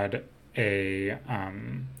had a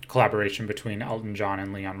collaboration between Elton John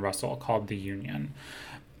and Leon Russell called The Union.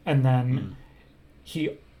 And then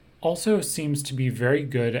he also seems to be very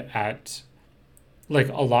good at, like,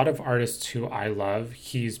 a lot of artists who I love,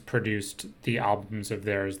 he's produced the albums of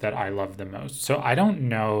theirs that I love the most. So I don't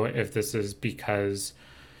know if this is because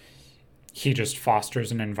he just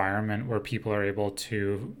fosters an environment where people are able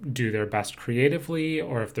to do their best creatively,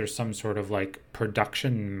 or if there's some sort of like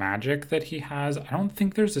production magic that he has. I don't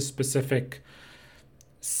think there's a specific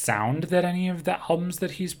sound that any of the albums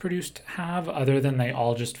that he's produced have, other than they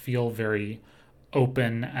all just feel very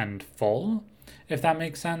open and full, if that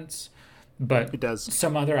makes sense. But it does.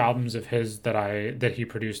 Some other albums of his that he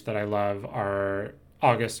produced that I love are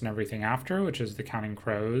August and Everything After, which is the Counting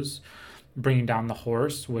Crows, Bringing Down the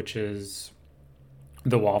Horse, which is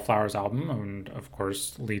the Wallflowers album, and of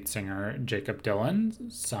course lead singer Jakob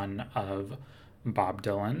Dylan, son of Bob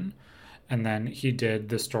Dylan. And then he did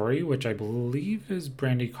The Story, which I believe is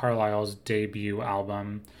Brandi Carlile's debut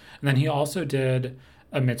album. And then he also did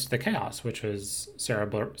Amidst the Chaos, which was Sarah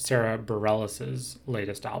Bareilles'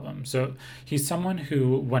 latest album. So he's someone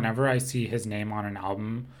who, whenever I see his name on an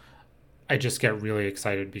album, I just get really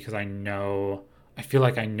excited because I feel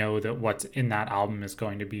like I know that what's in that album is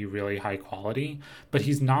going to be really high quality. But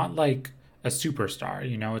he's not like a superstar,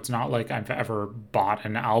 you know? It's not like I've ever bought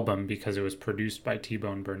an album because it was produced by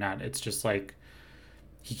T-Bone Burnett. It's just like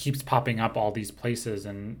he keeps popping up all these places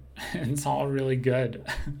and it's all really good.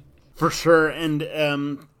 For sure.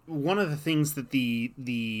 And one of the things that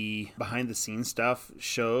the behind the scenes stuff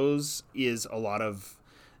shows is a lot of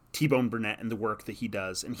T-Bone Burnett and the work that he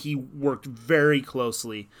does. And he worked very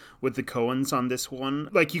closely with the Coens on this one.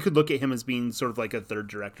 Like, you could look at him as being sort of like a third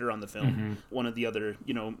director on the film, one of the other,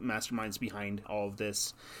 masterminds behind all of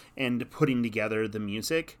this and putting together the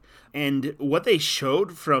music. And what they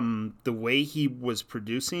showed from the way he was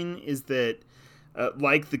producing is that,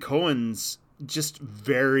 like the Coens, just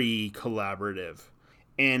very collaborative.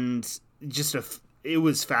 And just it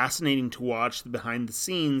was fascinating to watch the behind the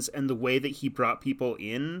scenes and the way that he brought people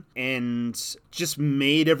in and just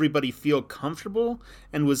made everybody feel comfortable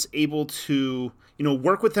and was able to,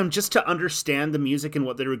 work with them just to understand the music and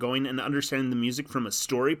what they were going and understand the music from a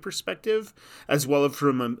story perspective, as well as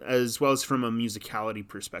from a musicality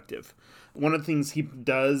perspective. One of the things he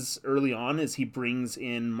does early on is he brings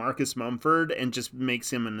in Marcus Mumford and just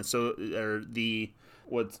makes him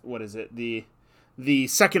the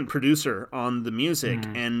second producer on the music.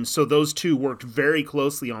 And so those two worked very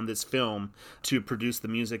closely on this film to produce the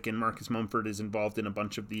music, and Marcus Mumford is involved in a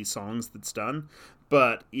bunch of these songs that's done.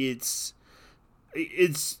 But it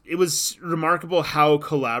was remarkable how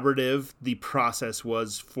collaborative the process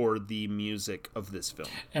was for the music of this film.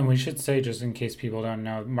 And we should say, just in case people don't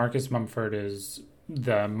know, Marcus Mumford is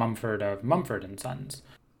the Mumford of Mumford and Sons.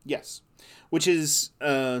 Yes, which is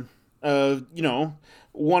one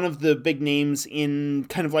of the big names in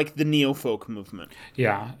kind of like the neo-folk movement.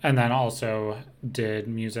 Yeah, and then also did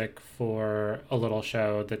music for a little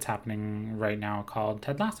show that's happening right now called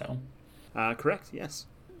Ted Lasso. Correct, yes.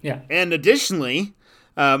 Yeah. And additionally,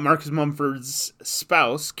 Marcus Mumford's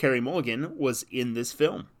spouse, Carey Mulligan, was in this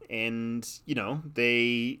film. And,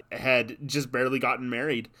 they had just barely gotten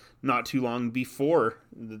married not too long before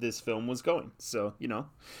this film was going. So,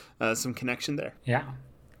 some connection there. Yeah.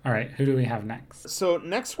 All right, who do we have next? So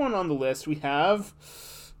next one on the list, we have,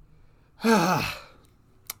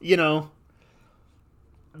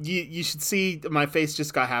 you should see my face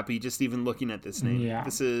just got happy just even looking at this name. Yeah.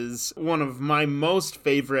 This is one of my most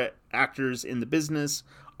favorite actors in the business,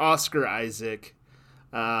 Oscar Isaac.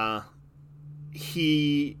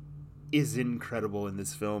 He is incredible in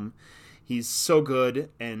this film. He's so good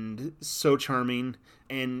and so charming,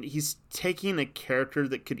 and he's taking a character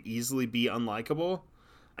that could easily be unlikable,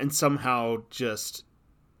 and somehow just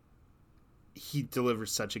he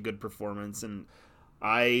delivers such a good performance, and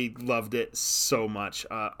I loved it so much.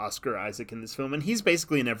 Oscar Isaac in this film, and he's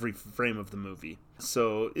basically in every frame of the movie.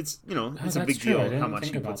 So it's it's a big deal how much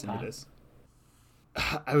he puts into this.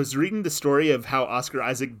 I was reading the story of how Oscar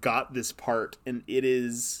Isaac got this part, and it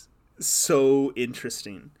is so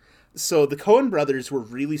interesting. So the Coen brothers were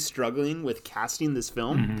really struggling with casting this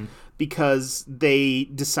film because they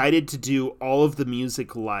decided to do all of the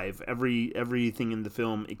music live, everything in the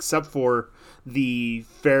film, except for the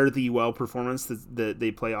Fare Thee Well performance that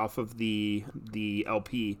they play off of the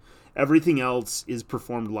LP. Everything else is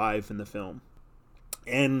performed live in the film.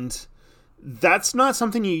 And that's not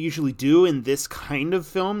something you usually do in this kind of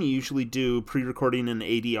film. You usually do pre-recording and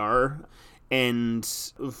ADR and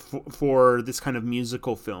for this kind of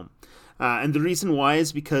musical film. And the reason why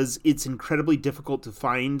is because it's incredibly difficult to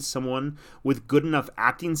find someone with good enough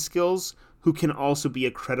acting skills who can also be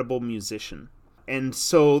a credible musician. And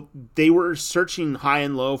so they were searching high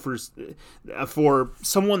and low for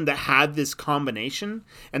someone that had this combination,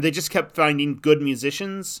 and they just kept finding good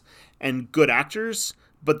musicians and good actors,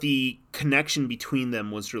 but the connection between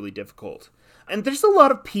them was really difficult. And there's a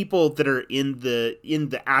lot of people that are in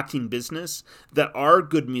the acting business that are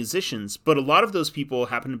good musicians, but a lot of those people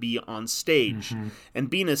happen to be on stage. And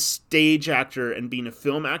being a stage actor and being a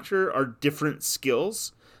film actor are different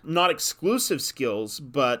skills. Not exclusive skills,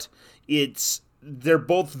 but they're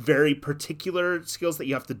both very particular skills that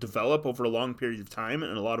you have to develop over a long period of time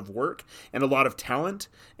and a lot of work and a lot of talent.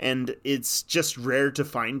 And it's just rare to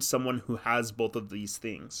find someone who has both of these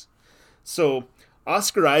things. So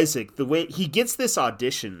Oscar Isaac, the way he gets this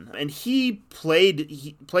audition, and he played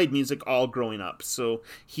music all growing up. So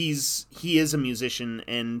he is a musician,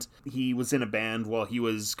 and he was in a band while he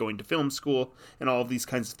was going to film school and all of these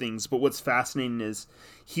kinds of things. But what's fascinating is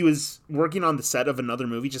he was working on the set of another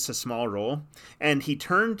movie, just a small role, and he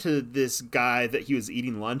turned to this guy that he was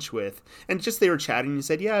eating lunch with, and just they were chatting. He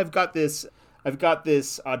said, "Yeah, I've got this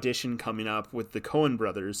audition coming up with the Coen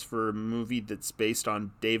brothers for a movie that's based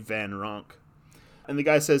on Dave Van Ronk." And the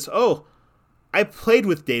guy says, "Oh, I played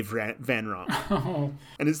with Dave Van Ronk." Oh.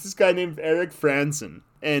 And it's this guy named Eric Franzen,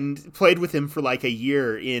 and played with him for like a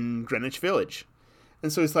year in Greenwich Village.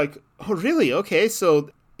 And so he's like, "Oh, really? Okay."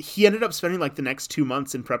 So he ended up spending like the next 2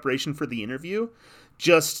 months in preparation for the interview,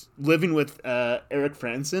 just living with Eric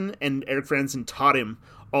Franzen, and Eric Franzen taught him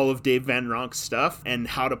all of Dave Van Ronk's stuff and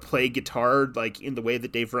how to play guitar like in the way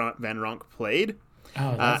that Dave Van Ronk played.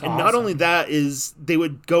 Oh, that's and awesome. not only that, is they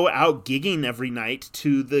would go out gigging every night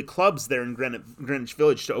to the clubs there in Greenwich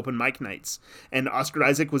Village to open mic nights. And Oscar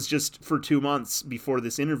Isaac was just for 2 months before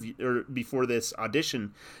this interview or before this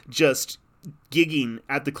audition, just gigging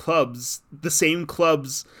at the clubs, the same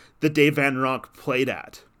clubs that Dave Van Ronk played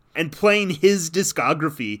at, and playing his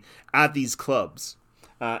discography at these clubs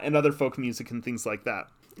and other folk music and things like that.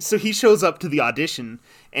 So he shows up to the audition,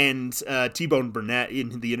 and T-Bone Burnett,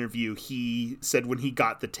 in the interview, he said when he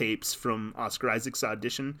got the tapes from Oscar Isaac's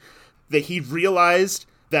audition that he realized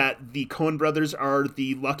that the Coen brothers are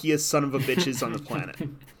the luckiest son of a bitches on the planet.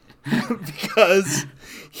 Because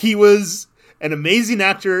he was an amazing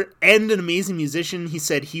actor and an amazing musician. He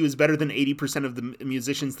said he was better than 80% of the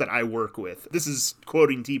musicians that I work with. This is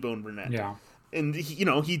quoting T-Bone Burnett. Yeah. And,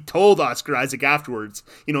 he told Oscar Isaac afterwards,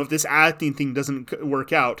 if this acting thing doesn't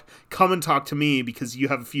work out, come and talk to me because you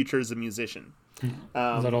have a future as a musician.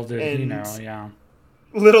 Little did he know, yeah.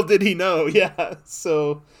 Little did he know, yeah.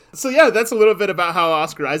 So yeah, that's a little bit about how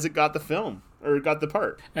Oscar Isaac got the film, or got the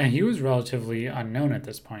part. And he was relatively unknown at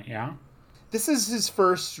this point, yeah? This is his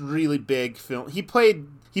first really big film. He played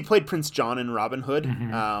Prince John in Robin Hood,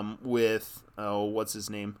 with, what's his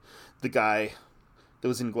name? The guy that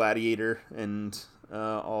was in Gladiator and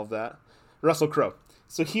all of that. Russell Crowe.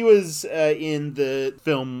 So he was in the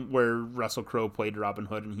film where Russell Crowe played Robin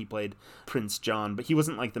Hood and he played Prince John, but he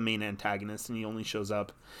wasn't like the main antagonist, and he only shows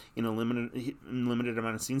up in a limited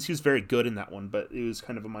amount of scenes. He was very good in that one, but it was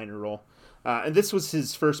kind of a minor role. And this was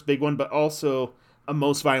his first big one, but also A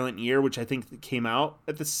Most Violent Year, which I think came out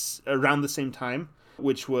at around the same time,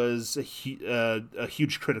 which was a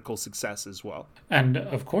huge critical success as well. And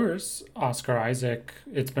of course, Oscar Isaac,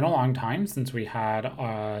 it's been a long time since we had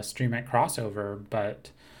a Stream It crossover, but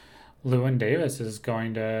Llewyn Davis is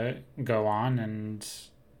going to go on and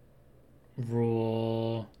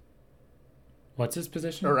rule, what's his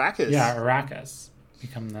position? Arrakis. Yeah, Arrakis.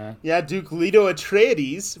 Become the... Yeah, Duke Leto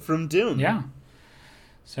Atreides from Dune. Yeah.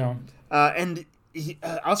 So... and...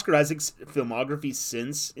 Oscar Isaac's filmography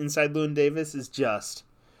since Inside Llewyn Davis is just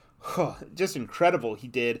incredible. He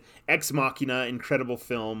did Ex Machina, incredible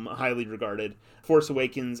film, highly regarded. Force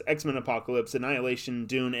Awakens, X-Men Apocalypse, Annihilation,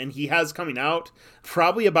 Dune, and he has coming out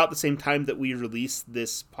probably about the same time that we release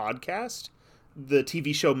this podcast, the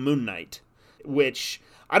TV show Moon Knight, which,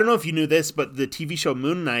 I don't know if you knew this, but the TV show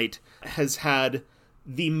Moon Knight has had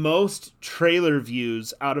the most trailer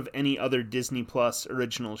views out of any other Disney Plus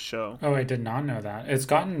original show. Oh, I did not know that. It's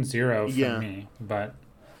gotten 0 from me, but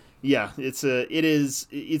yeah, it's a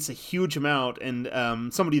huge amount.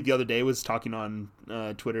 And somebody the other day was talking on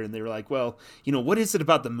Twitter, and they were like, "Well, what is it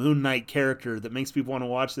about the Moon Knight character that makes people want to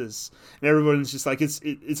watch this?" And everyone's just like,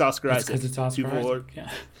 "It's Oscar Isaac." Because it's Oscar Isaac.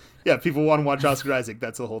 Yeah, people want to watch Oscar Isaac.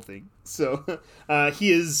 That's the whole thing. So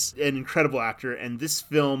he is an incredible actor, and this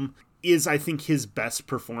film is, I think, his best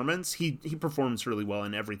performance. He performs really well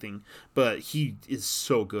in everything, but he is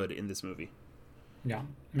so good in this movie. Yeah,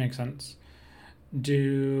 makes sense.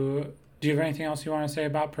 Do you have anything else you want to say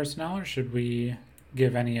about personnel, or should we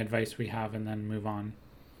give any advice we have and then move on?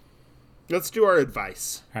 Let's do our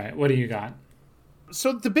advice. All right, what do you got?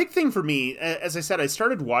 So the big thing for me, as I said, I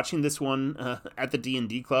started watching this one at the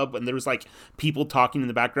D&D club, and there was like people talking in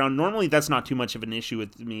the background. Normally, that's not too much of an issue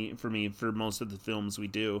for most of the films we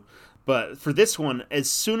do, but for this one, as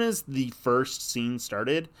soon as the first scene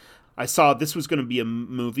started, I saw this was going to be a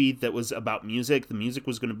movie that was about music. The music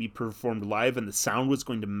was going to be performed live, and the sound was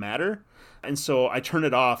going to matter. And so I turned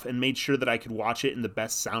it off and made sure that I could watch it in the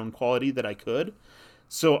best sound quality that I could.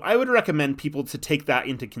 So I would recommend people to take that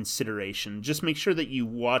into consideration. Just make sure that you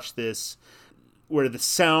watch this where the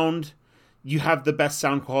sound, you have the best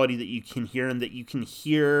sound quality that you can hear, and that you can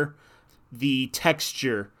hear the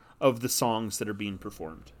texture of the songs that are being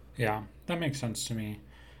performed. Yeah, that makes sense to me.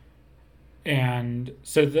 And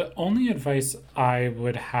so the only advice I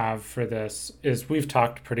would have for this is, we've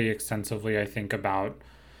talked pretty extensively, I think, about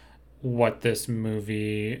what this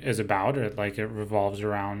movie is about. It revolves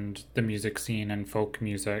around the music scene and folk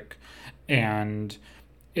music. And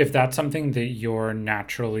if that's something that you're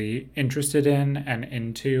naturally interested in and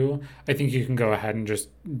into, I think you can go ahead and just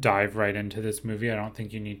dive right into this movie. I don't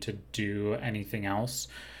think you need to do anything else.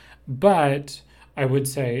 But I would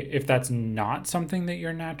say, if that's not something that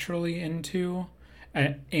you're naturally into,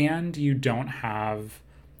 and you don't have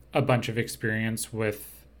a bunch of experience with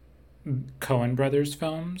Coen Brothers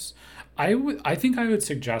films, I think I would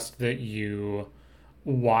suggest that you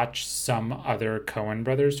watch some other Coen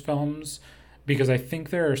Brothers films, because I think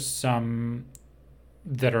there are some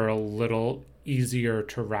that are a little easier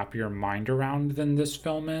to wrap your mind around than this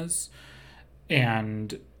film is.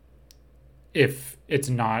 And if it's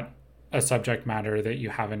not a subject matter that you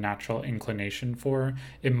have a natural inclination for,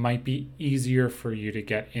 it might be easier for you to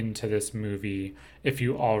get into this movie if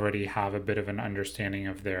you already have a bit of an understanding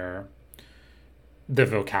of the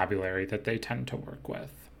vocabulary that they tend to work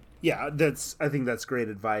with. Yeah, I think that's great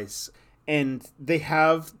advice. And they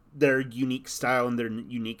have their unique style and their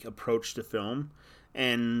unique approach to film.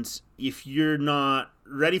 And if you're not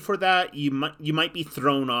ready for that, you might be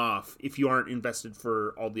thrown off if you aren't invested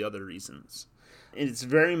for all the other reasons. And it's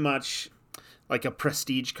very much like a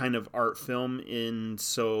prestige kind of art film, and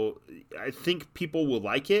so I think people will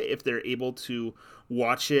like it if they're able to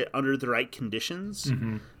watch it under the right conditions.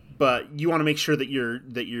 Mm-hmm. But you want to make sure that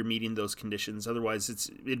you're meeting those conditions. Otherwise,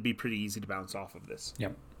 it'd be pretty easy to bounce off of this.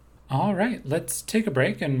 Yep. All right, let's take a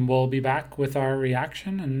break and we'll be back with our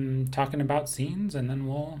reaction and talking about scenes, and then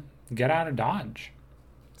we'll get out of Dodge.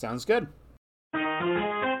 Sounds good.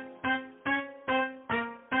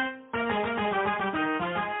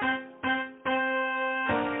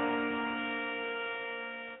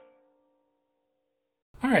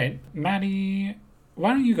 All right, Maddie,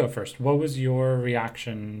 why don't you go first? What was your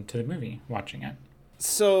reaction to the movie watching it?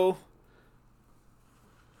 So,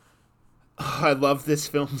 I love this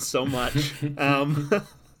film so much.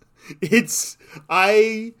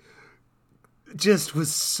 I just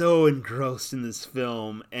was so engrossed in this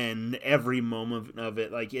film, and every moment of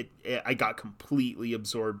it, I got completely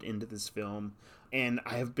absorbed into this film. And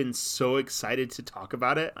I have been so excited to talk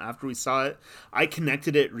about it after we saw it. I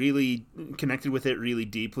connected with it really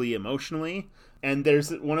deeply emotionally. And there's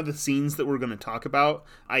one of the scenes that we're going to talk about.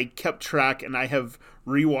 I kept track, and I have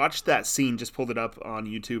rewatched that scene, just pulled it up on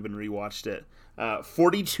YouTube and rewatched it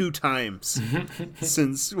 42 times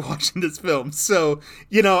since watching this film. So,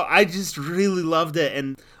 I just really loved it.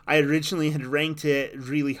 And I originally had ranked it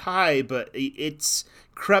really high, but it's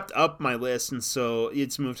crept up my list, and so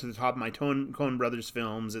it's moved to the top of my Coen Brothers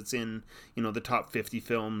films. It's in, the top 50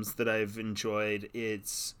 films that I've enjoyed. I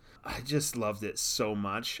just loved it so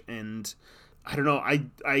much, and I don't know, I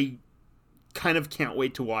kind of can't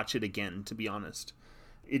wait to watch it again, to be honest.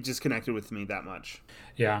 It just connected with me that much.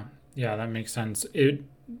 Yeah, that makes sense.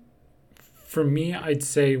 For me, I'd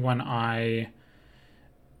say when I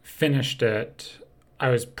finished it, I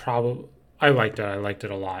liked it. I liked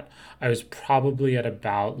it a lot. I was probably at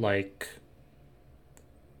about like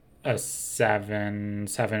a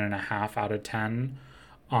 7.5 out of 10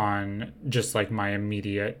 on just like my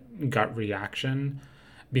immediate gut reaction,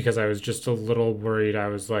 because I was just a little worried. I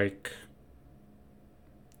was like,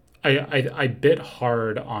 I bit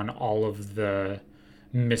hard on all of the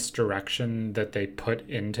misdirection that they put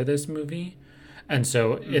into this movie. And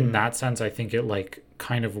so in that sense, I think it like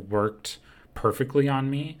kind of worked perfectly on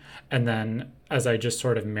me. And then as I just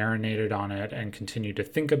sort of marinated on it and continued to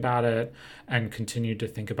think about it and continued to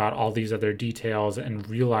think about all these other details and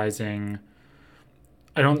realizing,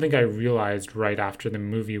 I don't think I realized right after the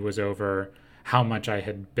movie was over how much I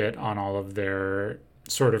had bit on all of their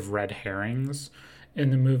sort of red herrings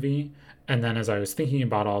in the movie. And then as I was thinking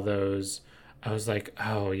about all those, I was like,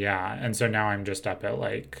 oh yeah. And so now I'm just up at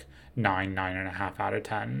like 9.5 out of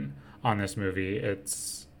 10 on this movie.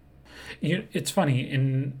 It's funny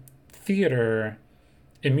in theater,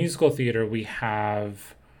 in musical theater, you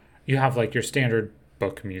have like your standard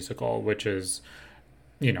book musical, which is,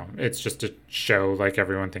 it's just a show like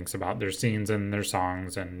everyone thinks about their scenes and their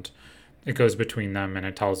songs, and it goes between them and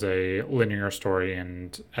it tells a linear story,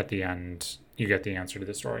 and at the end you get the answer to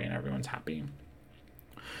the story and everyone's happy.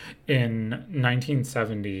 In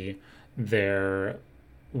 1970, there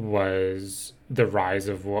was the rise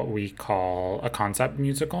of what we call a concept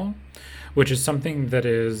musical, which is something that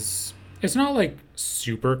it's not like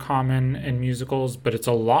super common in musicals, but it's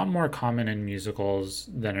a lot more common in musicals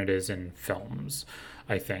than it is in films,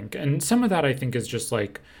 I think. And some of that, I think, is just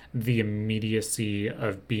like the immediacy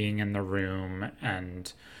of being in the room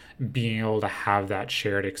and being able to have that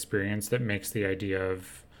shared experience that makes the idea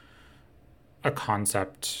of a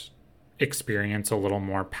concept experience a little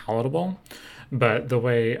more palatable. But the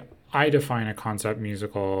way I define a concept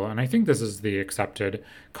musical, and I think this is the accepted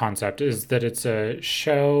concept, is that it's a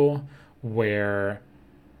show where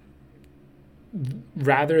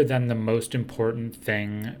rather than the most important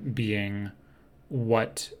thing being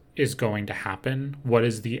what is going to happen, what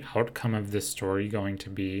is the outcome of this story going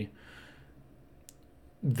to be,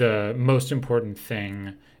 the most important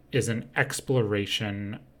thing is an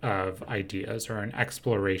exploration of ideas or an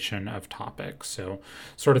exploration of topics. So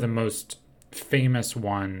sort of the most famous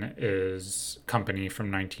one is Company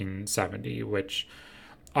from 1970, which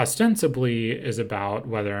ostensibly is about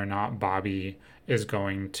whether or not Bobby is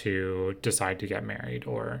going to decide to get married,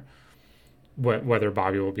 or whether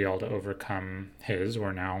Bobby will be able to overcome his,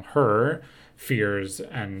 or now her, fears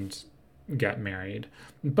and get married.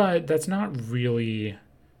 But that's not really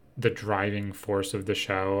the driving force of the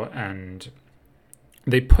show, and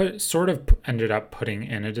they ended up putting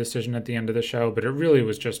in a decision at the end of the show, but it really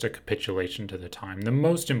was just a capitulation to the time. The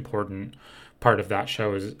most important part of that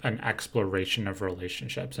show is an exploration of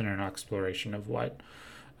relationships and an exploration of what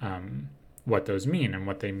those mean and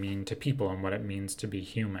what they mean to people and what it means to be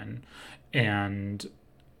human. And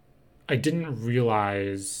I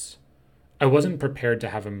wasn't prepared to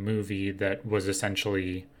have a movie that was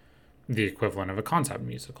essentially the equivalent of a concept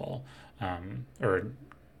musical, I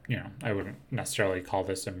wouldn't necessarily call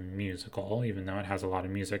this a musical, even though it has a lot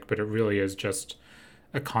of music, but it really is just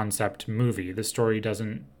a concept movie. The story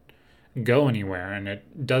doesn't go anywhere, and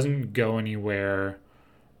it doesn't go anywhere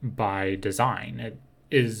by design. It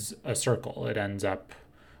is a circle. It ends up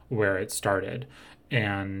where it started.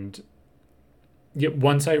 And yet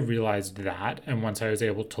once I realized that, and once I was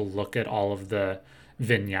able to look at all of the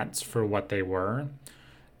vignettes for what they were,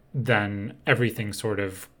 then everything sort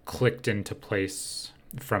of clicked into place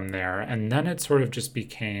from there. And then it sort of just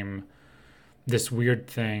became this weird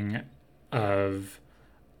thing of,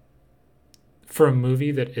 for a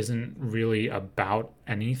movie that isn't really about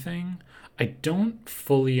anything, I don't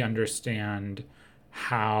fully understand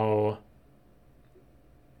how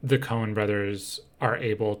the Coen brothers are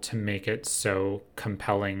able to make it so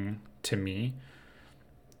compelling to me.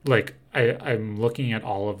 Like, I'm looking at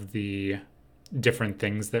all of the different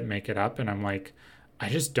things that make it up, and I'm like, I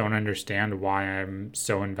just don't understand why I'm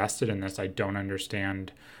so invested in this. I don't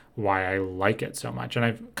understand why I like it so much. And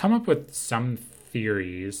I've come up with some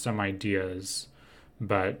theories, some ideas,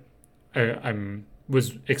 but I'm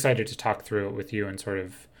was excited to talk through it with you and sort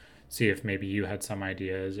of see if maybe you had some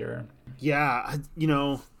ideas or... Yeah,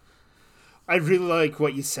 I really like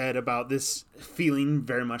what you said about this feeling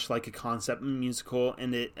very much like a concept musical,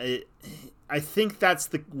 and I think that's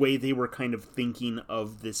the way they were kind of thinking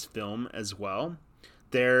of this film as well.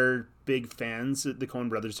 They're big fans, the Coen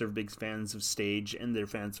brothers are big fans of stage, and they're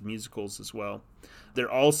fans of musicals as well.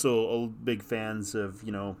 They're also big fans of,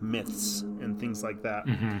 myths and things like that.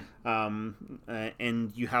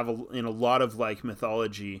 And you have in a lot of like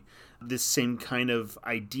mythology, this same kind of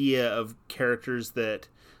idea of characters that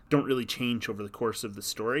don't really change over the course of the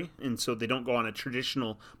story. And so they don't go on a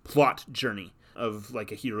traditional plot journey of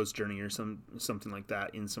like a hero's journey or something like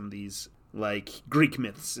that in some of these like Greek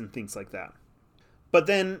myths and things like that. But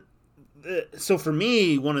then, so for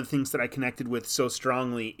me, one of the things that I connected with so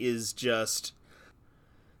strongly is just,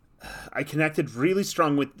 I connected really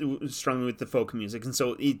strongly with the folk music. And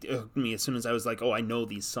so it hooked me as soon as I was like, oh, I know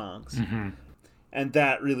these songs. And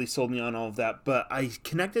that really sold me on all of that. But I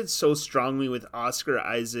connected so strongly with Oscar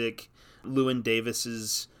Isaac, Llewyn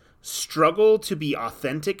Davis's struggle to be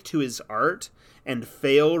authentic to his art and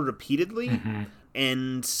fail repeatedly.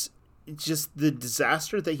 And just the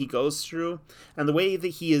disaster that he goes through, and the way that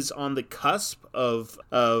he is on the cusp of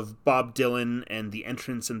Bob Dylan and the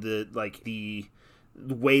entrance and the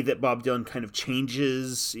way that Bob Dylan kind of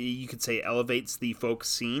changes, you could say elevates the folk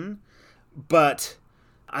scene. But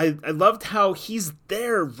I loved how he's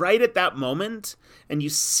there right at that moment, and you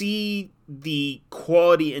see the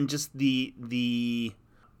quality and just the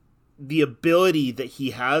ability that he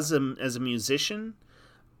has as a musician,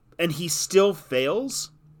 and he still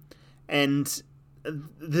fails. And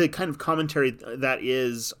the kind of commentary that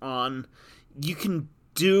is on, you can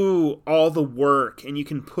do all the work and you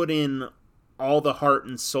can put in all the heart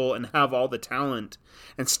and soul and have all the talent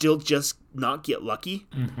and still just not get lucky.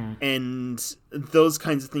 And those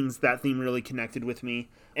kinds of things, that theme really connected with me.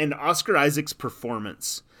 And Oscar Isaac's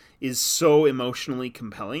performance is so emotionally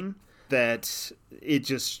compelling that it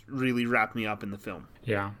just really wrapped me up in the film.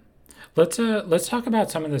 Yeah. Let's talk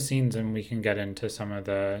about some of the scenes, and we can get into some of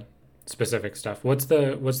the specific stuff. What's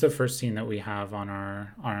the first scene that we have on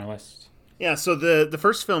our list? Yeah, so the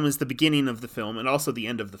first film is the beginning of the film and also the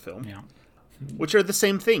end of the film. Yeah. Which are the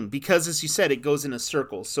same thing, because as you said, it goes in a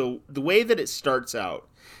circle. So the way that it starts out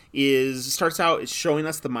is showing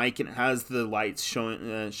us the mic, and it has the lights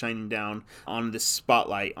shining down on this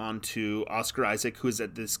spotlight onto Oscar Isaac, who's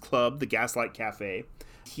at this club, the Gaslight Cafe.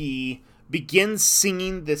 He begins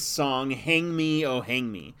singing this song, Hang Me, Oh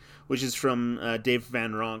Hang Me, which is from Dave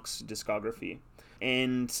Van Ronk's discography.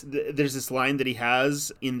 And there's this line that he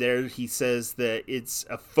has in there. He says that it's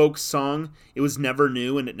a folk song. It was never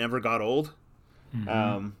new and it never got old.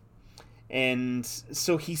 And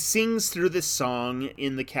so he sings through this song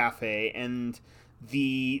in the cafe, and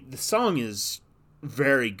the song is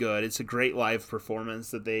very good. It's a great live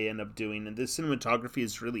performance that they end up doing, and the cinematography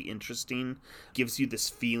is really interesting. Gives you this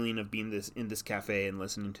feeling of being in this cafe and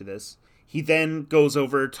listening to this. He then goes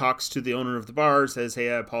over, talks to the owner of the bar, says,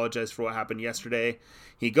 hey, I apologize for what happened yesterday.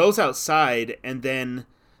 He goes outside, and then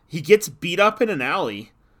he gets beat up in an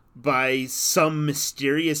alley by some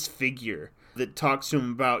mysterious figure that talks to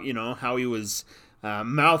him about, how he was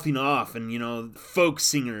mouthing off and, folk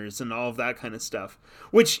singers and all of that kind of stuff.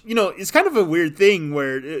 Which, is kind of a weird thing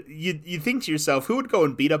where you think to yourself, who would go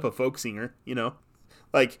and beat up a folk singer,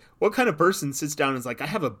 Like, what kind of person sits down and is like, I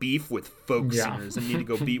have a beef with folk singers and need to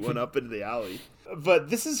go beat one up into the alley? But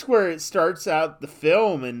this is where it starts out the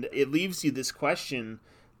film, and it leaves you this question,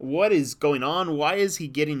 what is going on? Why is he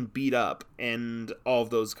getting beat up? And all of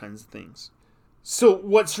those kinds of things. So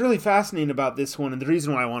what's really fascinating about this one, and the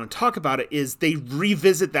reason why I want to talk about it, is they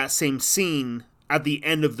revisit that same scene at the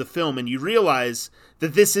end of the film, and you realize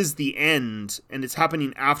that this is the end, and it's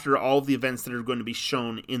happening after all of the events that are going to be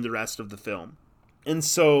shown in the rest of the film. And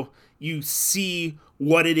so you see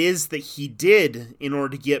what it is that he did in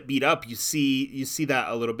order to get beat up. You see that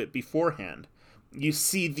a little bit beforehand. You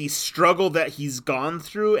see the struggle that he's gone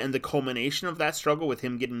through and the culmination of that struggle with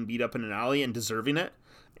him getting beat up in an alley and deserving it.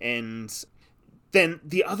 And then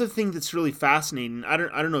the other thing that's really fascinating, I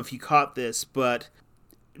don't know if you caught this, but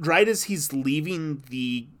right as he's leaving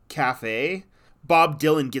the cafe, Bob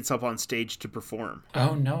Dylan gets up on stage to perform.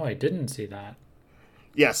 Oh, no, I didn't see that.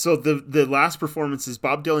 Yeah, so the last performance is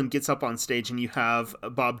Bob Dylan gets up on stage, and you have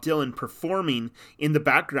Bob Dylan performing in the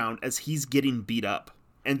background as he's getting beat up.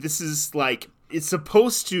 And this is like, it's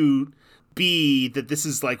supposed to be that this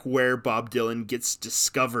is like where Bob Dylan gets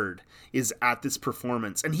discovered, is at this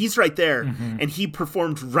performance. And he's right there, and he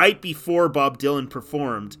performed right before Bob Dylan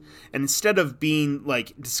performed. And instead of being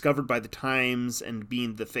like discovered by the Times and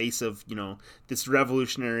being the face of, you know, this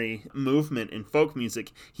revolutionary movement in folk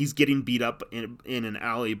music, he's getting beat up in an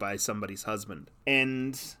alley by somebody's husband.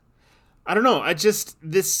 And I don't know,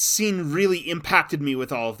 this scene really impacted me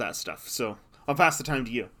with all of that stuff. So I'll pass the time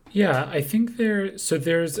to you. Yeah, I think there's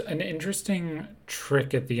an interesting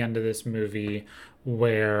trick at the end of this movie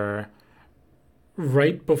where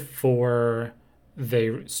right before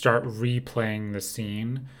they start replaying the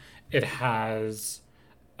scene, it has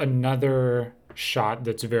another shot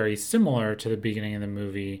that's very similar to the beginning of the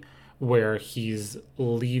movie where he's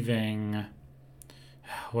leaving,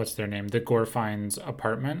 what's their name? The Gorfines'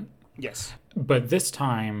 apartment. Yes. But this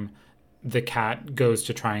time the cat goes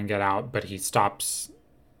to try and get out, but he stops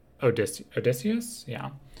Odysseus?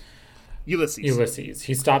 Yeah. Ulysses.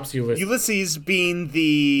 He stops Ulysses. Ulysses being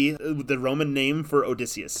the Roman name for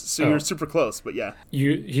Odysseus. So you're super close, but yeah.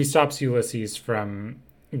 He stops Ulysses from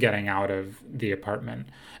getting out of the apartment.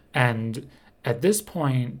 And at this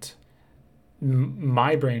point,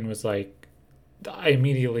 my brain was like, I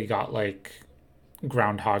immediately got like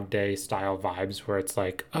Groundhog Day style vibes where it's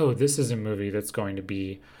like, oh, this is a movie that's going to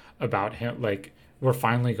be about him. Like, we're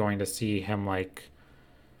finally going to see him like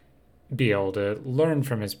be able to learn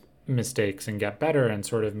from his mistakes and get better and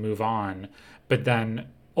sort of move on. But then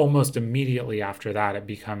almost immediately after that, it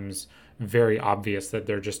becomes very obvious that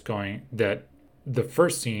that the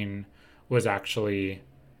first scene was actually,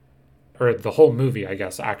 or the whole movie, I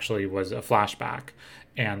guess, actually was a flashback,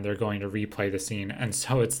 and they're going to replay the scene. And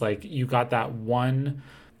so it's like you got that one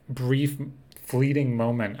brief fleeting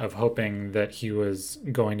moment of hoping that he was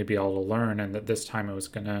going to be able to learn and that this time it was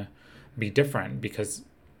going to be different, because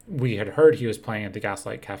we had heard he was playing at the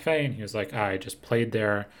Gaslight Cafe and he was like, I just played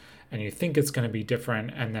there, and you think it's going to be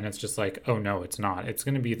different, and then it's just like, oh no, it's not. It's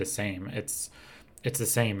going to be the same. It's the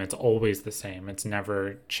same. It's always the same. It's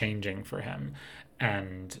never changing for him.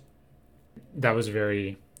 And that was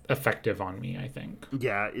very effective on me, I think.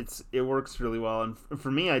 Yeah, it works really well. And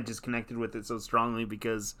for me, I just connected with it so strongly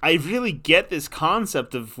because I really get this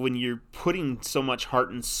concept of when you're putting so much heart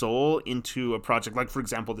and soul into a project, like, for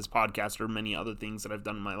example, this podcast or many other things that I've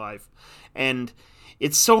done in my life. And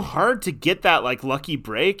it's so hard to get that like lucky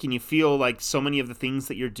break, and you feel like so many of the things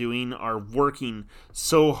that you're doing are working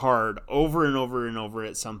so hard over and over and over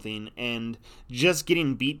at something, and just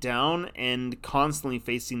getting beat down and constantly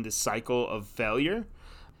facing this cycle of failure.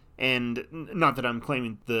 And not that I'm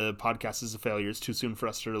claiming the podcast is a failure. It's too soon for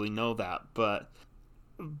us to really know that. But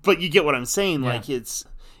you get what I'm saying. Yeah. Like,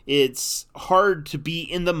 it's hard to be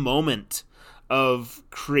in the moment of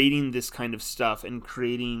creating this kind of stuff and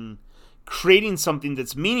creating something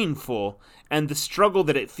that's meaningful, and the struggle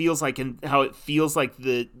that it feels like, and how it feels like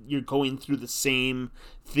you're going through the same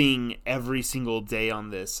thing every single day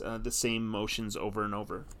on this, the same motions over and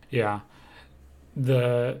over. Yeah.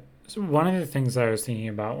 So one of the things I was thinking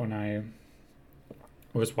about when I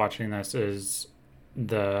was watching this is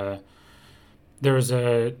there was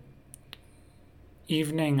a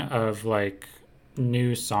evening of like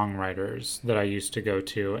new songwriters that I used to go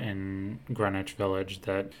to in Greenwich Village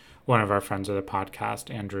that one of our friends of the podcast,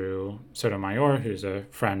 Andrew Sotomayor, who's a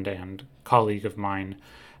friend and colleague of mine,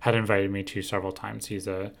 had invited me to several times. He's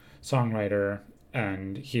a songwriter,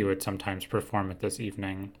 and he would sometimes perform at this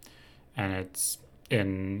evening, and it's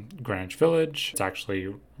in Greenwich Village. It's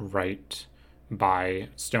actually right by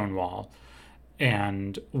Stonewall.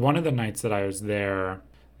 And one of the nights that I was there,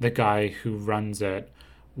 the guy who runs it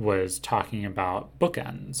was talking about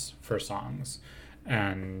bookends for songs.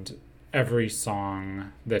 And every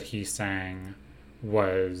song that he sang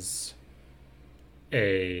was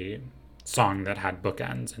a song that had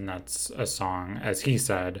bookends, and that's a song, as he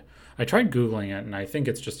said. I tried Googling it, and I think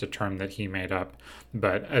it's just a term that he made up.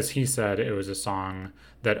 But as he said, it was a song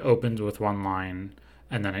that opens with one line,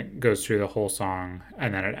 and then it goes through the whole song,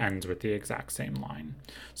 and then it ends with the exact same line.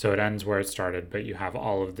 So it ends where it started, but you have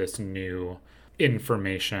all of this new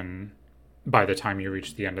information by the time you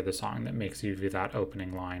reach the end of the song that makes you view that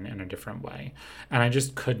opening line in a different way. And I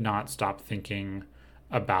just could not stop thinking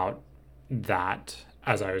about that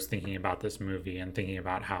as I was thinking about this movie and thinking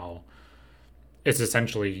about how it's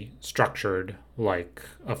essentially structured like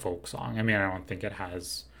a folk song. I mean, I don't think it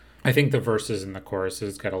has. I think the verses and the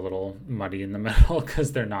choruses get a little muddy in the middle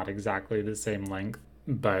because they're not exactly the same length,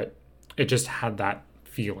 but it just had that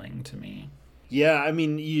feeling to me. Yeah, I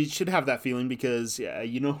mean, you should have that feeling because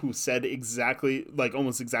you know who said exactly, like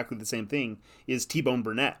almost exactly the same thing is T-Bone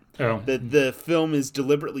Burnett. Oh. That the film is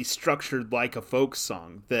deliberately structured like a folk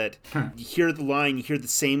song. That you hear the line, you hear the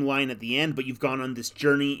same line at the end, but you've gone on this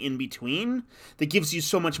journey in between that gives you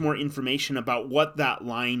so much more information about what that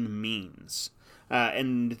line means.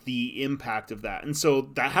 And the impact of that. And so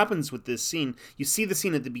that happens with this scene. You see the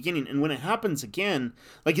scene at the beginning, and when it happens again,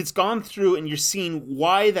 like it's gone through and you're seeing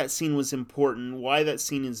why that scene was important, why that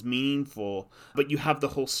scene is meaningful, but you have the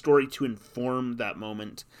whole story to inform that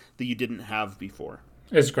moment that you didn't have before.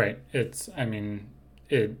 It's great. I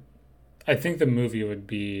think the movie would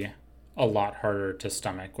be a lot harder to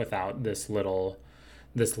stomach without this little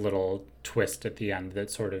twist at the end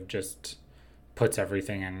that sort of just puts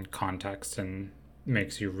everything in context and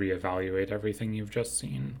makes you reevaluate everything you've just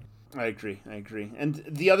seen. I agree. And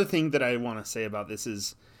the other thing that I want to say about this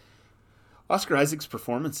is Oscar Isaac's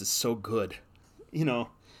performance is so good. You know,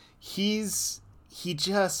 he plays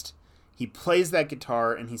that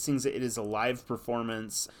guitar and he sings it. It is a live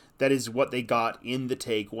performance. That is what they got in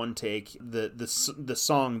the one take, the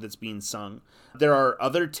song that's being sung. There are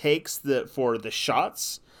other takes that for the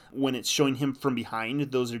shots when it's showing him from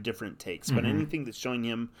behind, those are different takes. But anything that's showing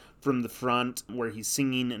him from the front where he's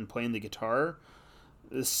singing and playing the guitar,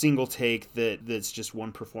 a single take that's just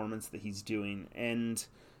one performance that he's doing. And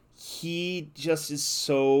he just is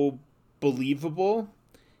so believable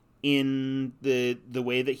in the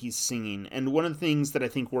way that he's singing. And one of the things that I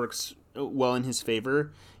think works well in his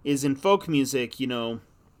favor is in folk music, you know,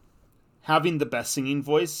 having the best singing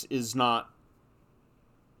voice is not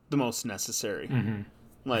the most necessary.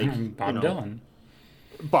 Like Bob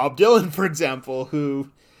Dylan, for example,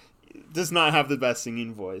 who does not have the best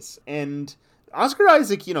singing voice. And Oscar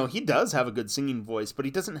Isaac, you know, he does have a good singing voice, but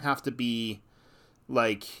he doesn't have to be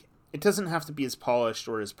it doesn't have to be as polished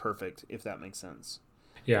or as perfect, if that makes sense.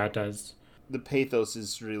 Yeah, it does. The pathos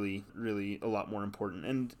is really, really a lot more important.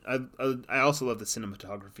 And I also love the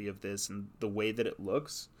cinematography of this and the way that it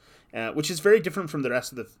looks, which is very different from the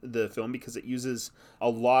rest of the film because it uses a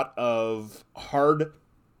lot of hard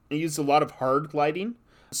lighting.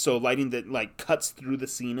 So lighting that like cuts through the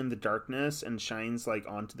scene in the darkness and shines like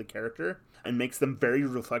onto the character and makes them very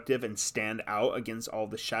reflective and stand out against all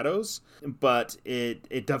the shadows. But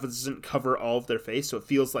it doesn't cover all of their face, so it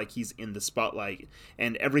feels like he's in the spotlight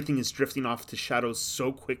and everything is drifting off to shadows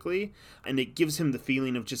so quickly. And it gives him the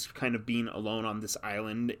feeling of just kind of being alone on this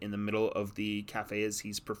island in the middle of the cafe as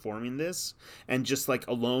he's performing this. And just like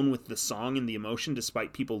alone with the song and the emotion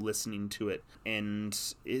despite people listening to it. And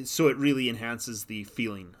so it really enhances the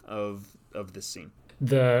feeling of this scene.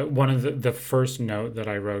 One of the first note that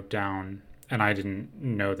I wrote down, and I didn't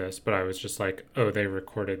know this, but I was just like, oh, they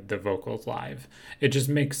recorded the vocals live. It just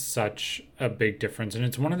makes such a big difference. And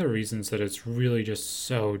it's one of the reasons that it's really just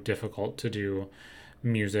so difficult to do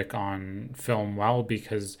music on film well,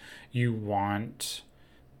 because you want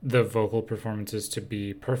the vocal performances to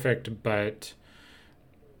be perfect, but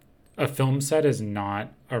a film set is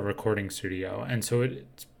not a recording studio. And so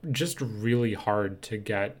it's just really hard to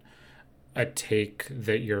get a take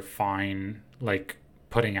that you're fine, like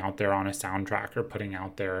putting out there on a soundtrack or putting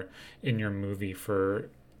out there in your movie for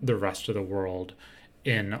the rest of the world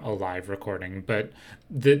in a live recording. But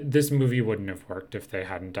this movie wouldn't have worked if they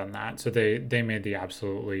hadn't done that. So they made the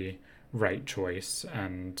absolutely right choice,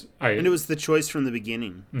 and it was the choice from the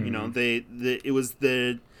beginning. You know, they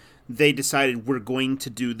decided we're going to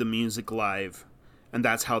do the music live, and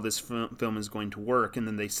that's how this film is going to work. And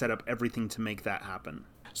then they set up everything to make that happen.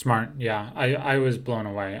 Smart. Yeah, I was blown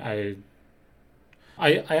away.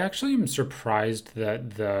 I actually am surprised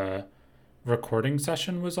that the recording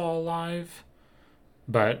session was all live,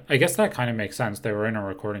 but I guess that kind of makes sense. They were in a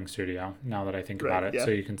recording studio, now that I think about it, yeah.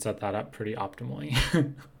 So you can set that up pretty optimally.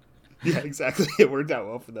 Yeah, exactly. It worked out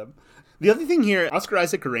well for them. The other thing here, Oscar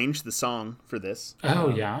Isaac arranged the song for this. Oh,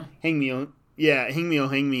 yeah? Hang Me Yeah, Hang Me, Oh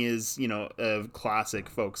Hang Me is, a classic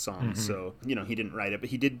folk song. So, he didn't write it,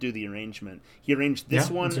 but he did do the arrangement. He arranged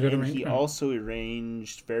this one, it's a good and he arrangement. also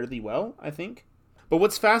arranged Fare Thee Well, I think. But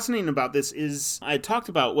what's fascinating about this is I talked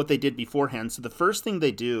about what they did beforehand. So the first thing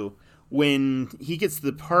they do when he gets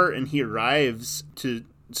the part and he arrives to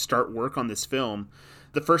start work on this film,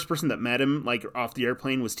 the first person that met him, like off the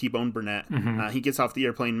airplane, was T-Bone Burnett. He gets off the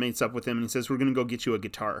airplane, meets up with him, and he says, "We're going to go get you a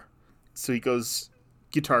guitar." So he goes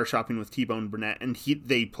guitar shopping with T-Bone Burnett, and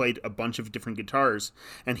they played a bunch of different guitars,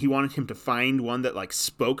 and he wanted him to find one that like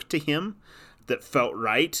spoke to him, that felt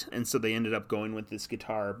right, and so they ended up going with this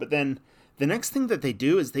guitar. But then the next thing that they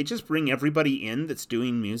do is they just bring everybody in that's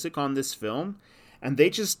doing music on this film, and they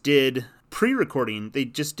just did pre-recording. They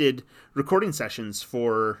just did recording sessions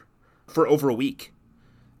for over a week,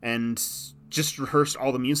 and just rehearsed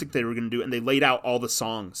all the music they were going to do, and they laid out all the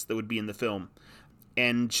songs that would be in the film,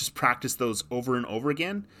 and just practiced those over and over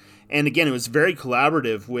again. And again, it was very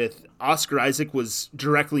collaborative. With Oscar Isaac was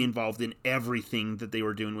directly involved in everything that they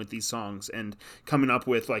were doing with these songs, and coming up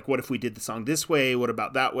with like, what if we did the song this way? What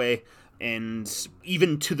about that way? And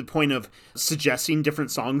even to the point of suggesting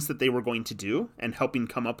different songs that they were going to do, and helping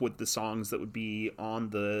come up with the songs that would be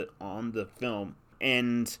on the film.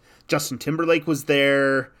 And Justin Timberlake was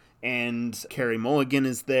there, and Carey Mulligan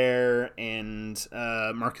is there, and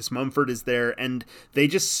Marcus Mumford is there, and they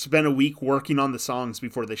just spent a week working on the songs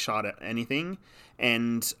before they shot anything.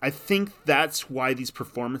 And I think that's why these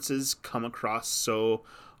performances come across so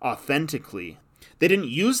authentically. They didn't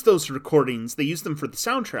use those recordings, they used them for the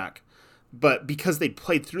soundtrack, but because they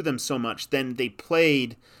played through them so much, then they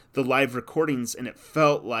played the live recordings, and it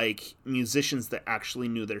felt like musicians that actually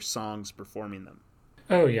knew their songs performing them.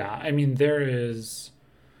 Oh, yeah. I mean, there is...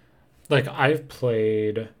 Like, I've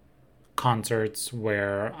played concerts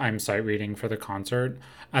where I'm sight reading for the concert,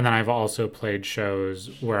 and then I've also played shows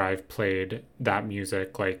where I've played that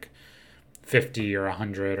music like 50 or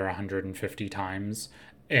 100 or 150 times,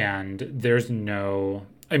 and there's no...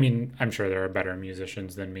 I mean, I'm sure there are better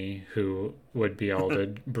musicians than me who would be able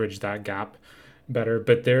to bridge that gap better,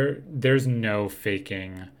 but there's no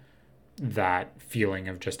faking that feeling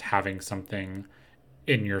of just having something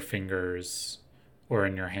in your fingers or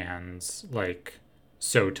in your hands, like,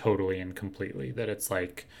 so totally and completely that it's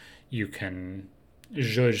like you can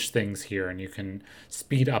zhuzh things here, and you can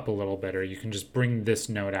speed up a little bit, or you can just bring this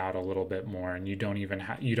note out a little bit more, and you don't even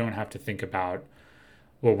you don't have to think about,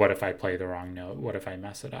 well, what if I play the wrong note? What if I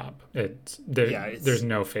mess it up? There's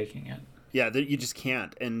no faking it. Yeah, you just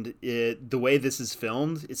can't. And the way this is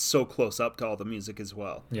filmed, it's so close up to all the music as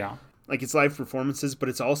well. Yeah. Like, it's live performances, but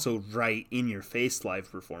it's also right in your face live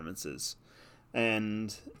performances.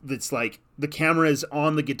 And it's like the camera is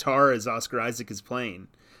on the guitar as Oscar Isaac is playing.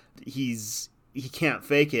 He can't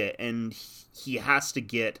fake it, and he has to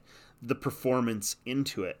get the performance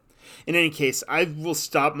into it. In any case, I will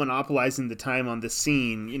stop monopolizing the time on this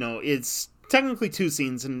scene. It's technically two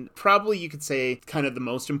scenes, and probably you could say kind of the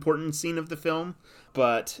most important scene of the film.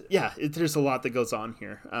 But yeah, there's a lot that goes on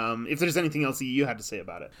here. If there's anything else you had to say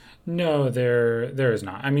about it. No, there is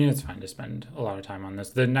not. I mean, it's fine to spend a lot of time on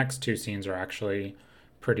this. The next two scenes are actually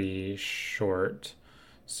pretty short.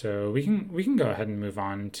 So we can go ahead and move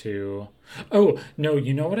on to... Oh, no,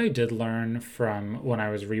 you know what I did learn from when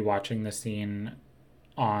I was rewatching the scene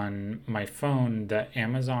on my phone? That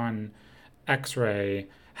Amazon X-Ray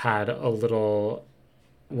had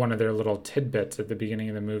one of their little tidbits at the beginning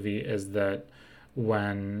of the movie is that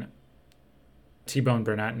when T-Bone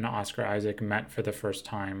Burnett and Oscar Isaac met for the first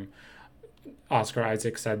time, Oscar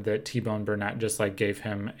Isaac said that T-Bone Burnett just like gave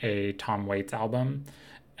him a Tom Waits album,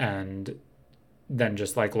 and then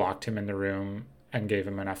just like locked him in the room and gave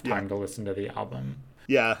him enough time to listen to the album.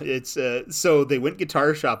 Yeah, it's so they went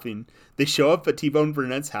guitar shopping. They show up at T-Bone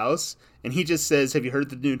Burnett's house, and he just says, "Have you heard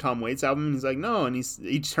the new Tom Waits album?" And he's like, "No," and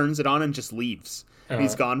he turns it on and just leaves.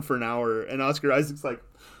 He's gone for an hour, and Oscar Isaac's like,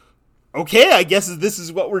 "Okay, I guess this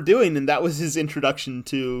is what we're doing." And that was his introduction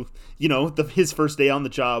to, his first day on the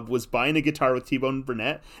job was buying a guitar with T-Bone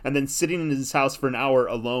Burnett and then sitting in his house for an hour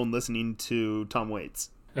alone listening to Tom Waits.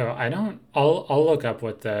 Oh, I don't. I'll look up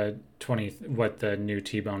what the new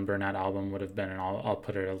T-Bone Burnett album would have been, and I'll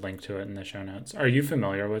put a link to it in the show notes. Are you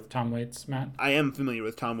familiar with Tom Waits, Matt? I am familiar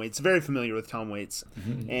with Tom Waits, very familiar with Tom Waits,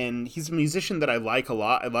 and he's a musician that I like a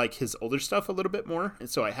lot. I like his older stuff a little bit more, and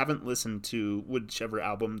so I haven't listened to whichever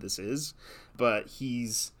album this is, but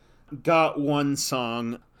he's got one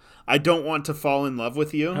song, "I Don't Want to Fall in Love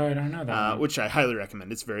with You." Oh, I don't know that one. Which I highly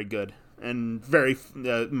recommend. It's very good. And very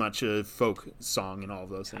much a folk song and all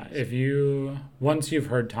of those things. Once you've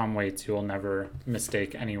heard Tom Waits, you will never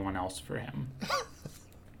mistake anyone else for him.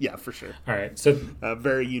 Yeah, for sure. All right. So A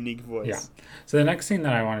very unique voice. yeah. So the next scene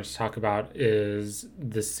that I wanted to talk about is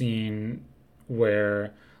the scene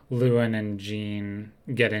where Lewin and Jean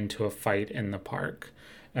get into a fight in the park.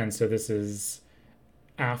 And so this is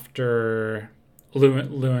after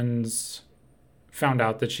Lewin's found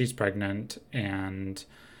out that she's pregnant and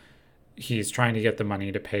he's trying to get the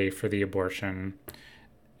money to pay for the abortion.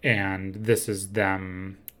 And this is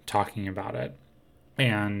them talking about it.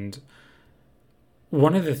 And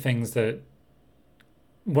one of the things that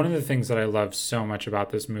I love so much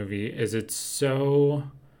about this movie is it's so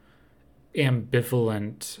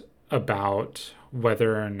ambivalent about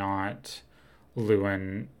whether or not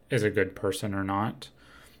Lewin is a good person or not.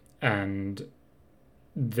 And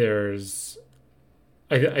I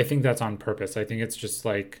think that's on purpose. I think it's just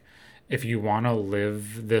like, if you want to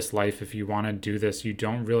live this life, if you want to do this, you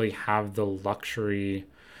don't really have the luxury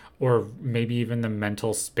or maybe even the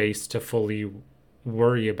mental space to fully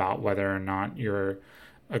worry about whether or not you're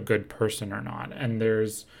a good person or not. And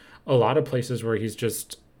there's a lot of places where he's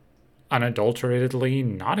just unadulteratedly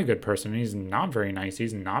not a good person. He's not very nice.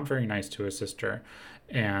 He's not very nice to his sister.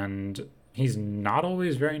 And he's not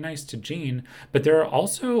always very nice to Jean. But there are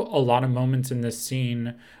also a lot of moments in this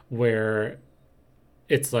scene where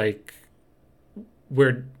it's like,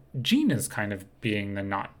 where Jean is kind of being the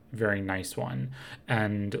not very nice one.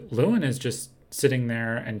 And Lewin is just sitting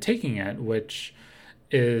there and taking it, which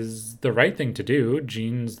is the right thing to do.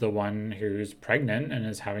 Jean's the one who's pregnant and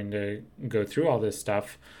is having to go through all this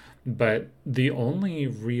stuff. But the only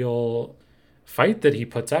real fight that he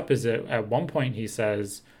puts up is that at one point he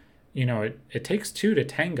says, you know, it takes two to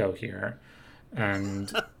tango here.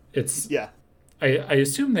 And it's, Yeah. I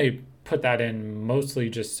assume they put that in mostly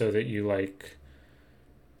just so that you like,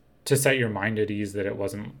 to set your mind at ease that it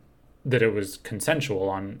was consensual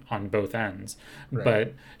on both ends. Right.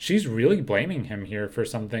 But she's really blaming him here for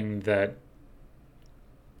something that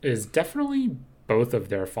is definitely both of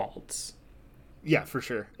their faults. Yeah, for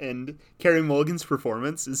sure. And Carey Mulligan's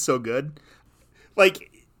performance is so good.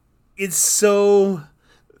 Like, it's so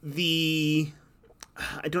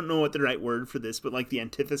I don't know what the right word for this, but like the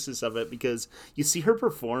antithesis of it, because you see her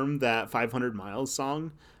perform that 500 Miles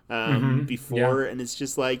song before, and it's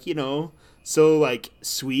just like, you know, so like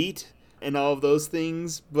sweet and all of those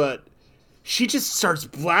things, but she just starts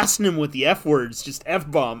blasting him with the F words, just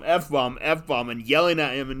F-bomb, F-bomb, F-bomb, and yelling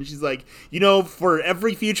at him. And she's like, you know, for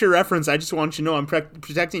every future reference, I just want you to know I'm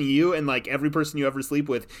protecting you and like every person you ever sleep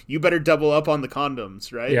with. You better double up on the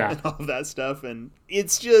condoms, right? Yeah. And all of that stuff. And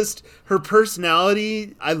it's just her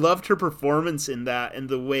personality. I loved her performance in that and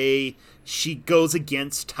the way she goes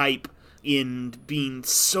against type in being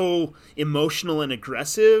so emotional and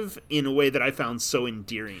aggressive in a way that I found so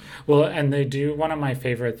endearing. Well, and they do one of my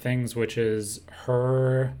favorite things, which is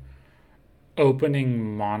her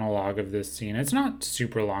opening monologue of this scene. It's not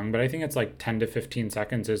super long, but I think it's like 10 to 15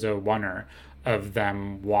 seconds is a oneer of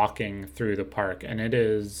them walking through the park. And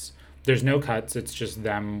there's no cuts. It's just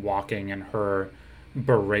them walking and her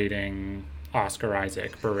berating Oscar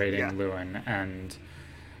Isaac, berating Lewin. And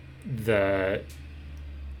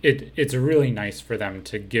it's really nice for them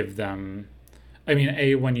to give them, I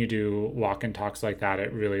mean, when you do walk and talks like that,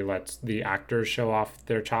 it really lets the actors show off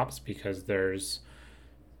their chops because there's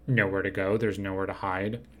nowhere to go, there's nowhere to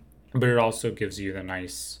hide. But it also gives you the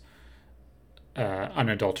nice,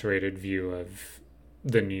 unadulterated view of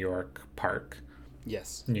the New York park.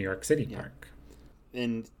 Yes. New York City park.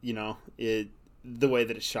 And, you know, the way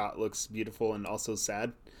that it's shot looks beautiful and also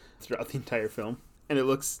sad throughout the entire film. And it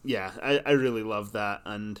looks, I really love that.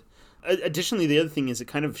 And additionally, the other thing is it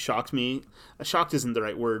kind of shocked me. Shocked isn't the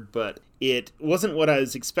right word, but it wasn't what I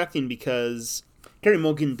was expecting because Carey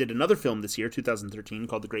Mulligan did another film this year, 2013,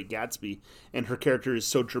 called The Great Gatsby. And her character is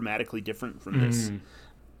so dramatically different from this.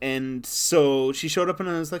 And so she showed up and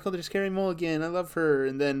I was like, oh, there's Carey Mulligan. I love her.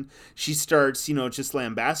 And then she starts, you know, just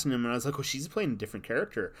lambasting him. And I was like, oh, she's playing a different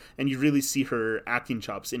character. And you really see her acting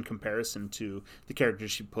chops in comparison to the character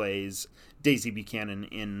she plays, Daisy Buchanan,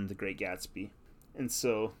 in The Great Gatsby. And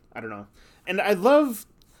so, I don't know. And I love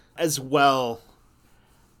as well,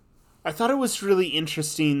 I thought it was really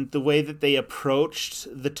interesting the way that they approached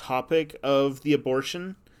the topic of the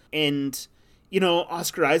abortion. And you know,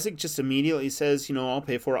 Oscar Isaac just immediately says, you know, I'll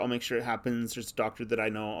pay for it. I'll make sure it happens. There's a doctor that I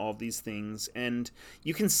know, all of these things. And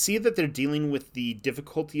you can see that they're dealing with the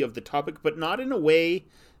difficulty of the topic, but not in a way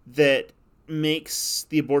that makes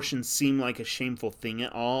the abortion seem like a shameful thing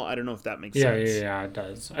at all. I don't know if that makes sense. Yeah, it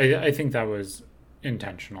does. I think that was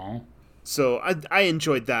intentional. So I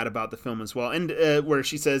enjoyed that about the film as well. And where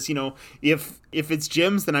she says, you know, if it's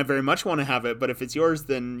Jim's, then I very much want to have it. But if it's yours,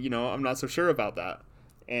 then, you know, I'm not so sure about that.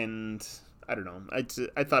 And I don't know.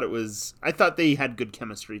 I thought they had good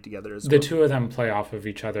chemistry together as The well. two of them play off of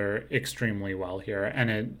each other extremely well here,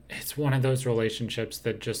 and it's one of those relationships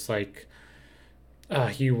that just like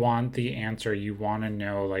you want the answer, you want to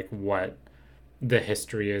know like what the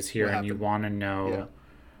history is here, What and you happened? want to Yeah. know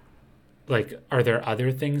like are there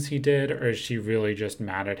other things he did, or is she really just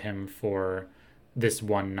mad at him for this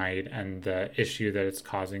one night and the issue that it's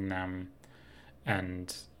causing them,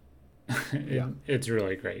 and Yeah. it's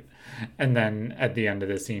really great. And then at the end of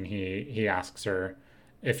the scene, he asks her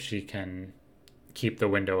if she can keep the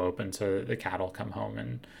window open so that the cat will come home,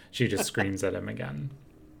 and she just screams at him again.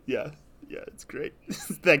 Yeah. Yeah, it's great.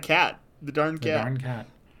 That cat, the darn The cat. darn cat.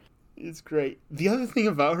 It's great. The other thing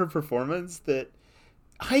about her performance that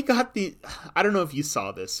I don't know if you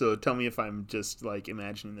saw this, so tell me if I'm just like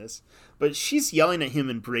imagining this, but she's yelling at him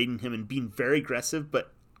and berating him and being very aggressive,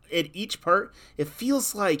 but at each part, it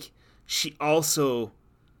feels like she also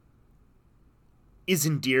is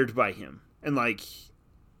endeared by him. And like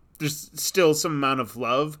there's still some amount of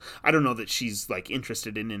love. I don't know that she's like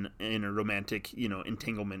interested in a romantic,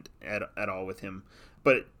 entanglement at all with him.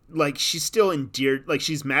 But like she's still endeared, like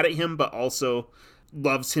she's mad at him but also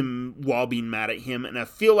loves him while being mad at him, and I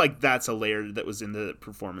feel like that's a layer that was in the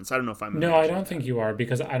performance. I don't know if I'm No, I imagining don't think you are,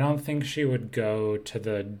 because I don't think she would go to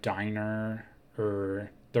the diner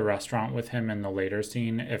or the restaurant with him in the later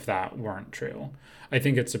scene if that weren't true. I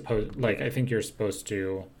think it's supposed that. like Yeah. I think you're supposed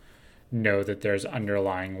to know that there's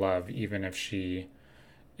underlying love even if she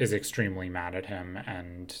is extremely mad at him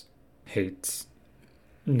and hates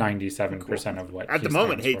Cool. 97% of what At he the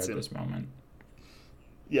moment stands for hates at him. this moment.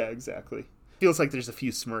 Yeah, exactly. Feels like there's a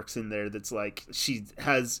few smirks in there that's like she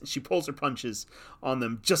pulls her punches on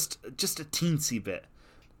them just a teensy bit.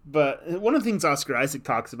 But one of the things Oscar Isaac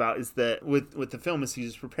talks about is that with the film as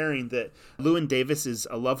he's preparing, that Llewyn Davis is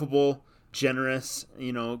a lovable, generous,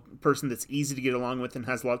 person that's easy to get along with and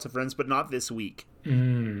has lots of friends, but not this week.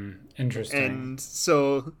 Interesting. And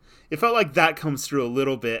so it felt like that comes through a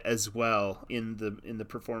little bit as well in the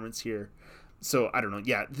performance here. So I don't know.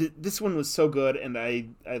 Yeah, this one was so good, and I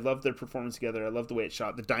loved their performance together. I loved the way it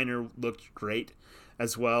shot. The diner looked great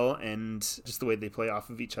as well, and just the way they play off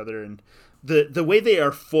of each other, and the way they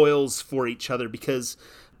are foils for each other, because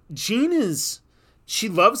Jean she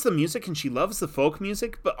loves the music and she loves the folk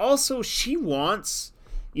music, but also she wants,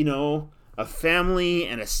 a family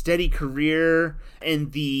and a steady career,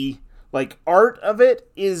 and the like art of it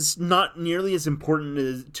is not nearly as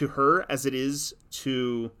important to her as it is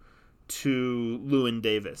to Llewyn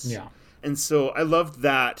Davis. Yeah. And so I loved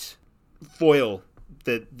that foil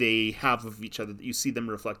that they have of each other, that you see them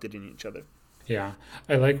reflected in each other. Yeah,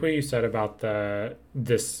 I like what you said about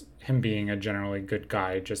this him being a generally good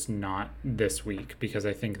guy, just not this week, because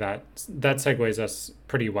I think that segues us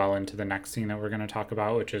pretty well into the next scene that we're going to talk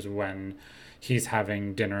about, which is when he's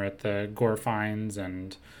having dinner at the Gorfines,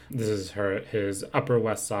 and this is his Upper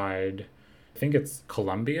West Side, I think it's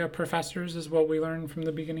Columbia professors, is what we learn from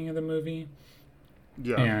the beginning of the movie.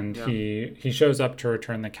 Yeah. And Yeah. he shows up to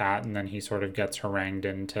return the cat, and then he sort of gets harangued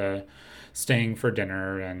into staying for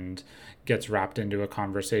dinner and gets wrapped into a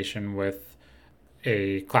conversation with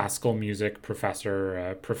a classical music professor,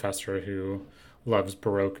 a professor who loves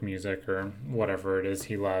Baroque music or whatever it is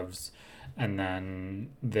he loves. And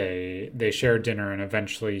then they share dinner, and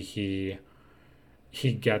eventually he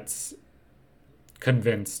gets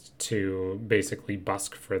convinced to basically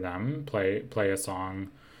busk for them, play a song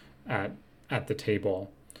at the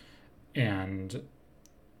table, and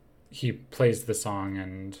he plays the song,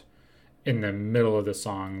 and in the middle of the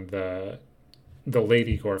song, the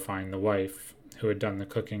lady Gorfine, the wife who had done the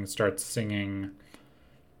cooking, starts singing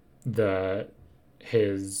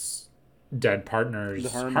his dead partner's The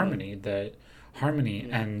harmony,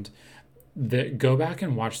 Yeah. and go back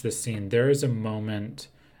and watch this scene. There is a moment,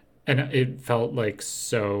 and it felt like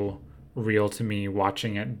so real to me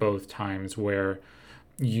watching it both times, where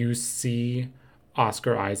you see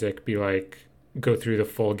Oscar Isaac go through the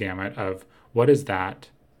full gamut of, what is that?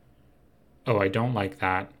 Oh, I don't like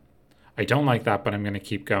that. I don't like that, but I'm going to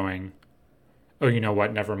keep going. Oh, you know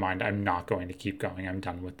what? Never mind. I'm not going to keep going. I'm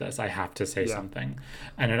done with this. I have to say Yeah. something.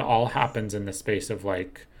 And it all happens in the space of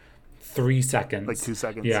 3 seconds. Like 2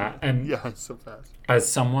 seconds. Yeah. And Yeah, it's so fast.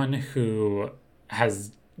 as someone who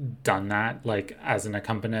has done that, as an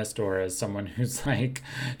accompanist, or as someone who's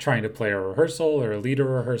trying to play a rehearsal or lead a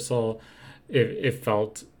rehearsal, it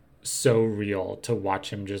felt so real to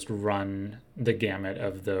watch him just run the gamut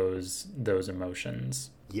of those emotions.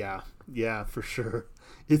 Yeah, for sure.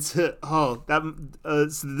 It's so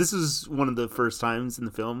this was one of the first times in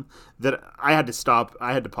the film that I had to stop.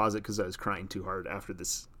 I had to pause it because I was crying too hard after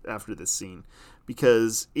this scene,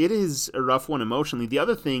 because it is a rough one emotionally. The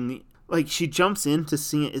other thing, like, she jumps in to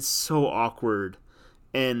sing it, it's so awkward,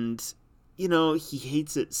 and he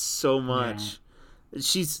hates it so much. Yeah.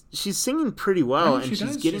 She's singing pretty well, and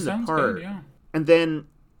she's getting the part. Good, yeah. And then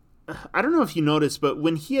I don't know if you noticed, but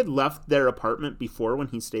when he had left their apartment before, when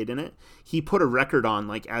he stayed in it, he put a record on,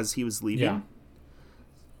 like, as he was leaving. Yeah.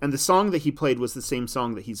 And the song that he played was the same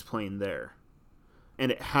song that he's playing there. And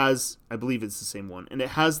it has, I believe it's the same one, and it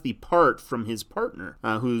has the part from his partner,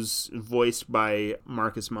 who's voiced by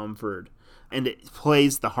Marcus Mumford. And it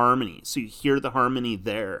plays the harmony, so you hear the harmony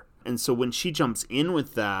there. And so when she jumps in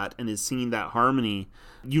with that and is singing that harmony,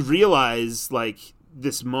 you realize, like,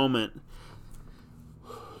 this moment,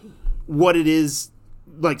 what it is,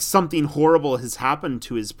 like, something horrible has happened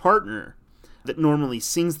to his partner that normally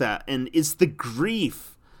sings that, and it's the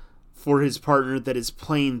grief for his partner that is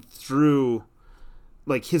playing through,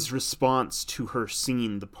 like, his response to her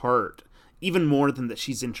singing the part, even more than that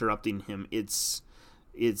she's interrupting him. It's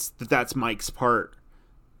that's Mike's part,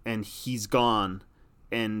 and he's gone,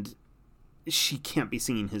 and she can't be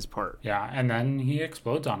singing his part. Yeah, and then he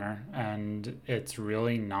explodes on her, and it's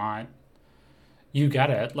really not... You get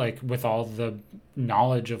it, like, with all the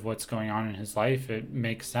knowledge of what's going on in his life, it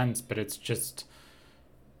makes sense, but it's just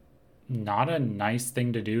not a nice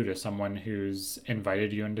thing to do to someone who's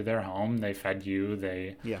invited you into their home. They fed you,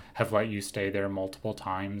 they have let you stay there multiple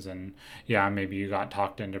times, and maybe you got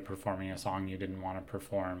talked into performing a song you didn't want to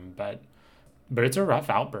perform, but it's a rough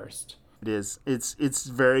outburst. It is. It's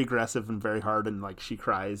very aggressive and very hard, and, like, she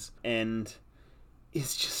cries, and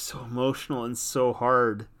it's just so emotional and so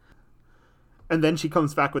hard. And then she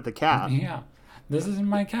comes back with the cat. Yeah. This isn't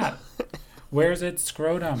my cat. Where's its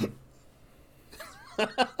scrotum?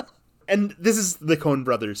 And this is the Coen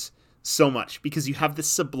brothers so much, because you have this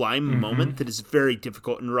sublime moment that is very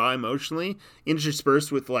difficult and raw emotionally, interspersed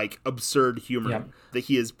with, like, absurd humor that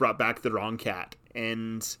he has brought back the wrong cat.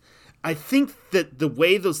 And I think that the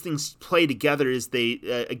way those things play together is they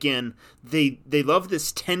love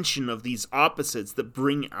this tension of these opposites that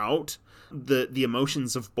bring out the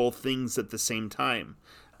emotions of both things at the same time.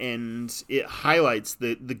 And it highlights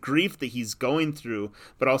the grief that he's going through,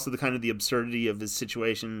 but also the kind of the absurdity of his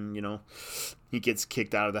situation. He gets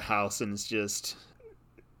kicked out of the house, and it's just...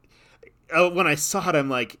 when I saw it, I'm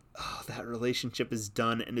like, oh, that relationship is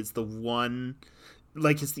done, and it's the one...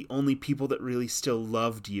 Like, it's the only people that really still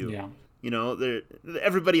loved you. Yeah.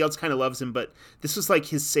 Everybody else kind of loves him, but this was, like,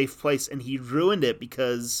 his safe place, and he ruined it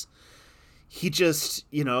because he just,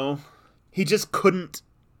 he just couldn't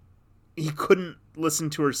listen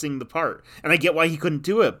to her sing the part. And I get why he couldn't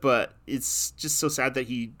do it, but it's just so sad that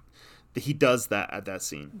he does that at that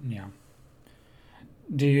scene. Yeah.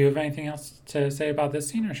 Do you have anything else to say about this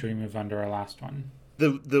scene, or should we move on to our last one?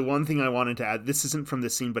 The one thing I wanted to add, this isn't from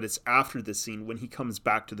this scene, but it's after this scene when he comes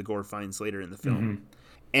back to the Gorfines later in the film. Mm-hmm.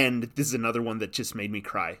 And this is another one that just made me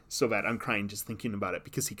cry so bad. I'm crying just thinking about it,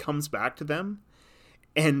 because he comes back to them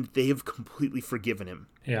and they have completely forgiven him.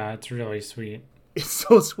 Yeah, it's really sweet. It's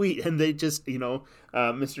so sweet. And they just, Mr.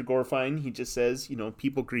 Gorfine, he just says,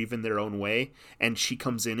 people grieve in their own way. And she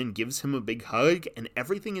comes in and gives him a big hug, and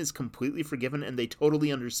everything is completely forgiven, and they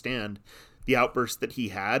totally understand the outburst that he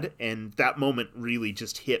had. And that moment really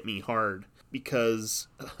just hit me hard, because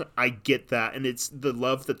I get that. And it's the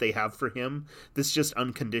love that they have for him. This just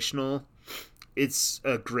unconditional. It's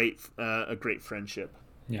a great friendship.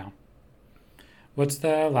 Yeah. What's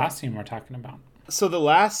the last scene we're talking about? So the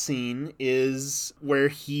last scene is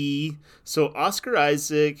where Oscar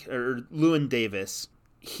Isaac, or Llewyn Davis,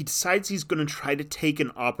 he decides he's going to try to take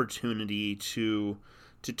an opportunity to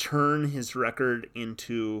turn his record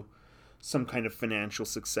into some kind of financial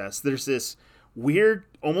success. There's this weird,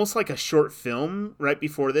 almost like a short film right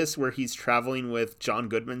before this, where he's traveling with John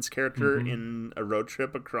Goodman's character in a road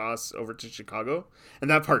trip across over to Chicago. And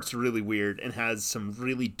that part's really weird and has some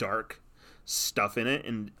really dark stuff in it.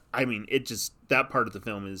 And I mean, that part of the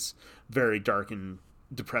film is very dark and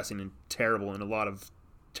depressing and terrible, and a lot of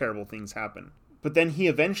terrible things happen. But then he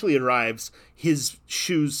eventually arrives, his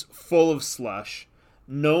shoes full of slush,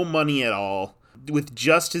 no money at all, with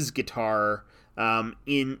just his guitar,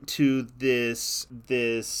 into this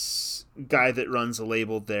guy that runs a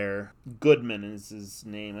label there. Goodman is his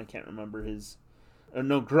name. I can't remember his...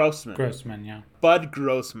 Grossman. Grossman, yeah. Bud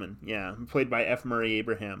Grossman, yeah, played by F. Murray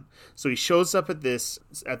Abraham. So he shows up at this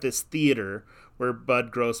theater where Bud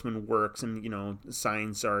Grossman works, and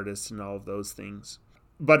signs artists and all of those things.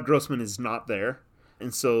 Bud Grossman is not there,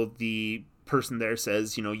 and so the person there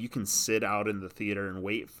says, you can sit out in the theater and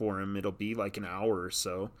wait for him. It'll be like an hour or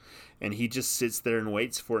so. And he just sits there and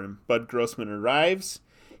waits for him. Bud Grossman arrives.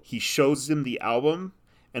 He shows him the album.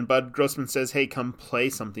 And Bud Grossman says, hey, come play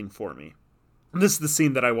something for me. And this is the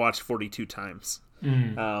scene that I watched 42 times.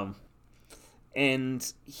 And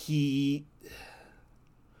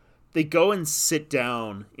they go and sit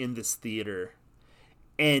down in this theater.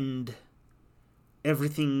 And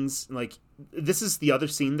everything's like, this is the other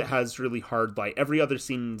scene that has really hard light. Every other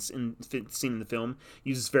scene in the film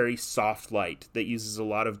uses very soft light that uses a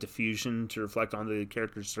lot of diffusion to reflect onto the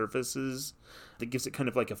character's surfaces. That gives it kind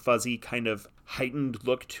of like a fuzzy, kind of heightened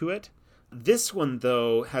look to it. This one,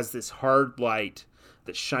 though, has this hard light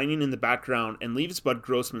that's shining in the background and leaves Bud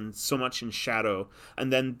Grossman so much in shadow.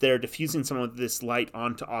 And then they're diffusing some of this light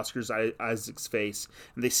onto Oscar Isaac's face.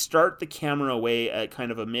 And they start the camera away at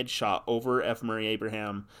kind of a mid-shot over F. Murray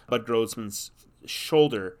Abraham, Bud Grossman's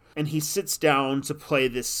shoulder. And he sits down to play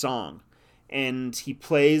this song. And he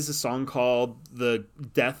plays a song called The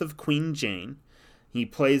Death of Queen Jane. He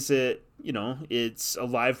plays it, it's a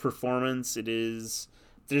live performance.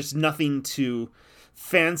 There's nothing to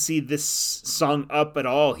fancy this song up at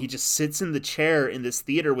all. He just sits in the chair in this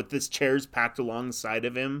theater with this chairs packed alongside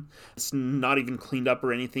of him. It's not even cleaned up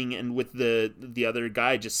or anything, and with the other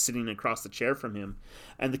guy just sitting across the chair from him.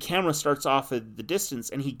 And the camera starts off at the distance,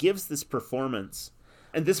 and he gives this performance.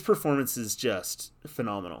 And this performance is just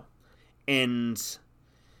phenomenal. And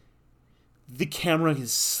the camera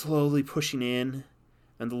is slowly pushing in,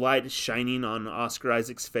 and the light is shining on Oscar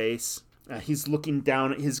Isaac's face. He's looking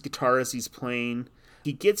down at his guitar as he's playing.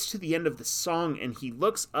 He gets to the end of the song and he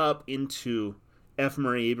looks up into F.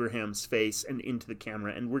 Murray Abraham's face and into the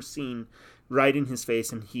camera. And we're seeing right in his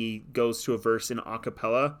face, and he goes to a verse in a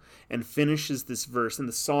cappella and finishes this verse. And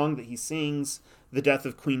the song that he sings, The Death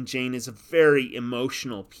of Queen Jane, is a very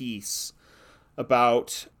emotional piece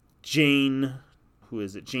about Jane,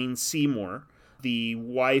 Jane Seymour, the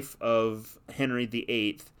wife of Henry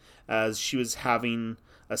VIII, as she was having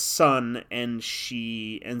a son and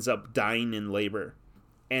she ends up dying in labor.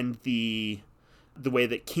 And the way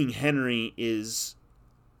that King Henry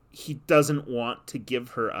he doesn't want to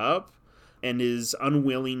give her up and is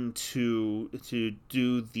unwilling to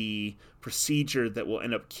do the procedure that will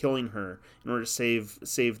end up killing her in order to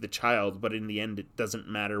save the child. But in the end, it doesn't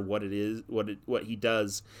matter what it is, what he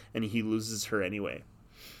does, and he loses her anyway.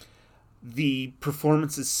 The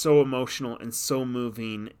performance is so emotional and so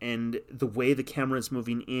moving, and the way the camera is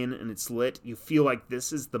moving in and it's lit, you feel like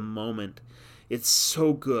this is the moment. It's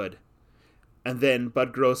so good. And then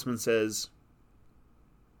Bud Grossman says,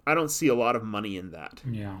 I don't see a lot of money in that.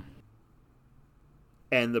 Yeah.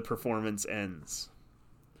 And the performance ends.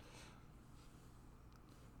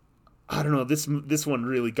 I don't know, this one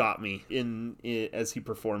really got me as he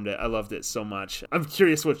performed it. I loved it so much. I'm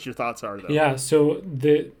curious what your thoughts are, though. Yeah, so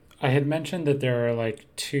I had mentioned that there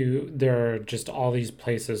are just all these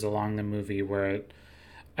places along the movie where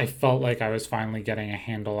I felt like I was finally getting a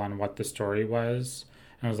handle on what the story was.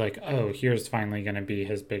 And I was like, oh, here's finally going to be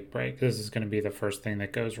his big break. This is going to be the first thing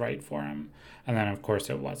that goes right for him. And then, of course,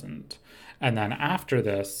 it wasn't. And then after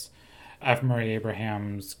this, F. Murray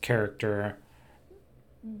Abraham's character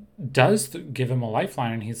does give him a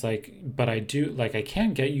lifeline. And he's like, but I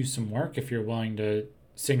can get you some work if you're willing to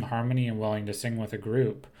sing harmony and willing to sing with a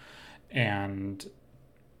group. And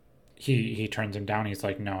he turns him down. He's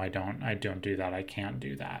like, no, I don't do that. I can't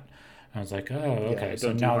do that. I was like, oh, okay. Yeah,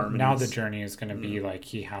 so now the journey is going to be like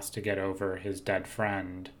he has to get over his dead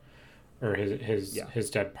friend or his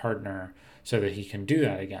dead partner so that he can do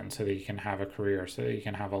that again, so that he can have a career, so that he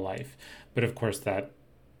can have a life. But of course, that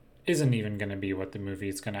isn't even going to be what the movie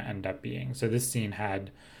is going to end up being. So this scene had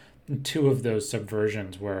two of those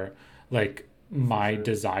subversions where, like, my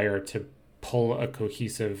desire to pull a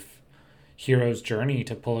cohesive hero's journey,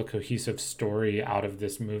 to pull a cohesive story out of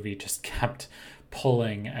this movie just kept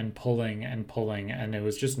pulling and pulling and pulling, and it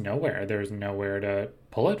was just nowhere. There's nowhere to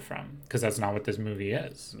pull it from, because that's not what this movie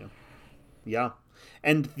is. Yeah.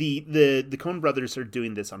 And the Coen brothers are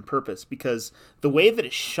doing this on purpose, because the way that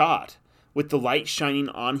it's shot, with the light shining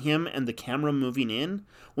on him and the camera moving in,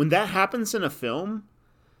 when that happens in a film,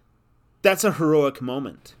 that's a heroic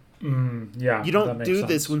moment. Yeah, you don't do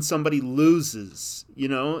this when somebody loses, you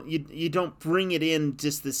don't bring it in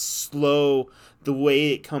just this slow, the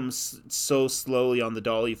way it comes so slowly on the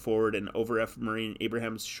dolly forward and over F. Murray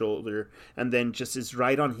Abraham's shoulder, and then just is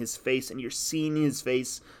right on his face, and you're seeing his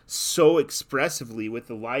face so expressively with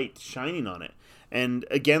the light shining on it. And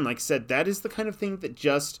again, like I said, that is the kind of thing that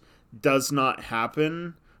just does not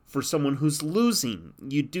happen for someone who's losing.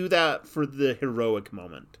 You do that for the heroic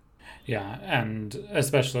moment. Yeah, and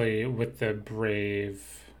especially with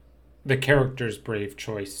the character's brave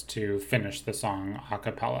choice to finish the song a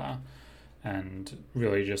cappella and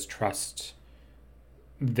really just trust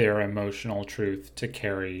their emotional truth to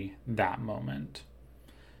carry that moment.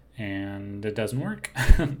 And it doesn't work.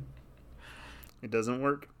 It doesn't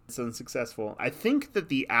work. It's unsuccessful. I think that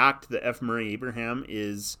the act that F. Murray Abraham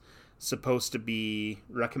is supposed to be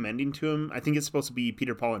recommending to him, I think it's supposed to be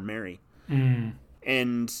Peter, Paul, and Mary. Mm.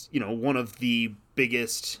 And, one of the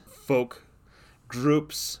biggest folk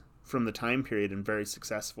groups from the time period and very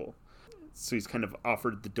successful. So he's kind of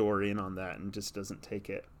offered the door in on that and just doesn't take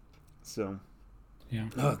it. So, yeah.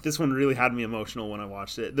 This one really had me emotional when I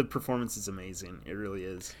watched it. The performance is amazing. It really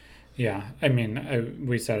is. Yeah, I mean,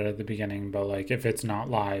 we said it at the beginning, but like if it's not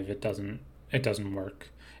live, it doesn't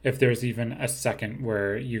work. If there's even a second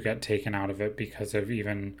where you get taken out of it because of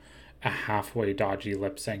even a halfway dodgy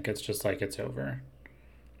lip sync, it's just like it's over.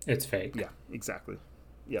 It's fake. Yeah, exactly.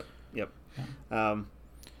 Yep. Yeah.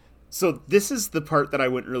 So this is the part that I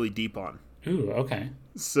went really deep on. Ooh, okay.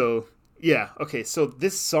 So, yeah, okay. So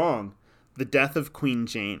this song, The Death of Queen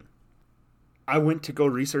Jane, I went to go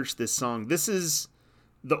research this song. This is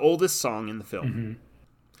the oldest song in the film. Mm-hmm.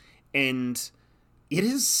 And it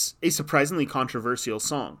is a surprisingly controversial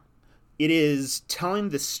song. It is telling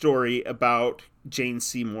the story about Jane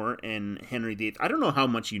Seymour and Henry VIII. I don't know how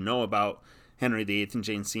much you know about Henry VIII and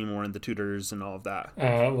Jane Seymour and the Tudors and all of that.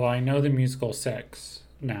 Well, I know the musical Six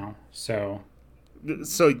now, so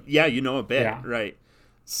yeah, you know a bit, yeah. Right?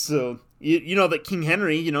 So you know that King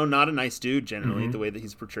Henry, not a nice dude generally, Mm-hmm. the way that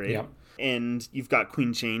he's portrayed. Yep. And you've got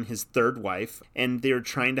Queen Jane, his third wife, and they were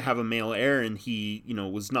trying to have a male heir, and he,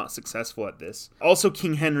 was not successful at this. Also,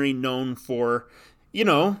 King Henry, known for,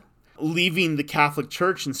 leaving the Catholic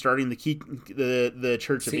Church and starting the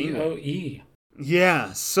Church of England. COE.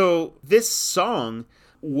 Yeah. So this song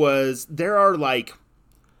there are like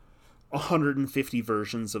 150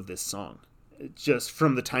 versions of this song, just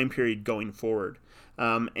from the time period going forward.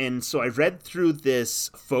 And so I read through this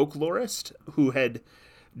folklorist who had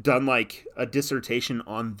done like a dissertation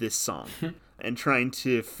on this song and trying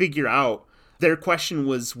to figure out, their question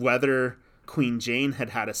was whether Queen Jane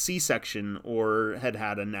had had a C-section or had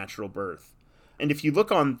had a natural birth. And if you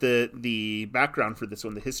look on the background for this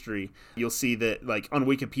one, the history, you'll see that, like, on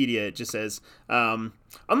Wikipedia, it just says,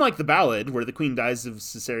 unlike the ballad, where the queen dies of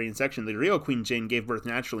cesarean section, the real Queen Jane gave birth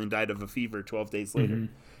naturally and died of a fever 12 days later.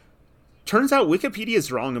 Mm-hmm. Turns out Wikipedia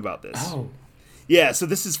is wrong about this. Oh. Yeah, so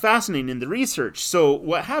this is fascinating in the research. So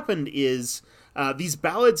what happened is these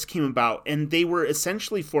ballads came about, and they were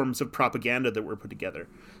essentially forms of propaganda that were put together.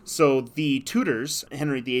 So the Tudors,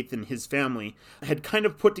 Henry VIII and his family, had kind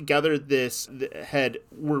of put together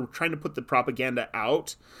were trying to put the propaganda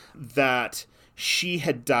out that she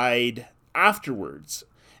had died afterwards,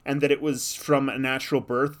 and that it was from a natural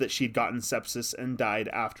birth, that she'd gotten sepsis and died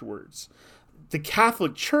afterwards. The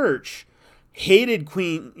Catholic Church hated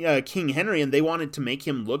King Henry, and they wanted to make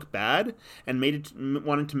him look bad and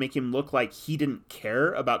wanted to make him look like he didn't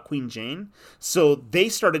care about Queen Jane. So they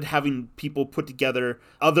started having people put together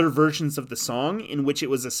other versions of the song in which it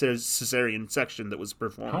was a cesarean section that was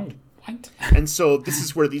performed. Oh, what? And so this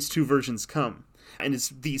is where these two versions come. And it's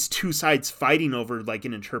these two sides fighting over like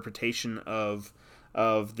an interpretation of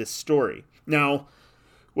this story. Now,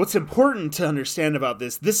 what's important to understand about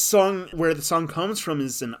this song, where the song comes from,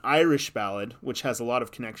 is an Irish ballad, which has a lot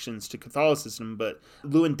of connections to Catholicism, but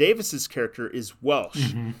Llewyn Davis's character is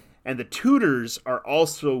Welsh, mm-hmm. and the Tudors are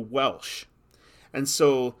also Welsh. And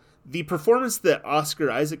so the performance that Oscar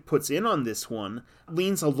Isaac puts in on this one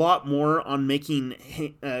leans a lot more on making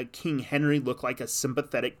King Henry look like a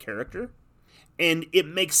sympathetic character. And it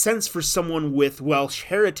makes sense for someone with Welsh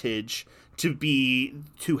heritage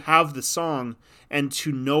to have the song and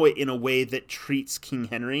to know it in a way that treats King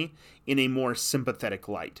Henry in a more sympathetic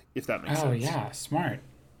light, if that makes sense. Oh, yeah, smart.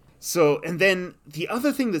 So, and then the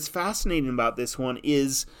other thing that's fascinating about this one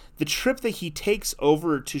is the trip that he takes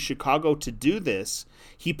over to Chicago to do this.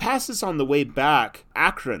 He passes on the way back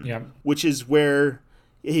Akron, yep. which is where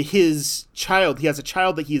he has a child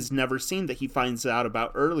that he has never seen, that he finds out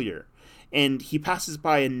about earlier. And he passes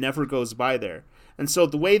by and never goes by there. And so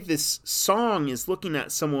the way this song is looking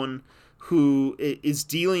at someone who is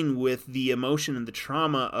dealing with the emotion and the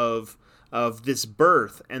trauma of this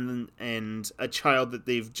birth and a child that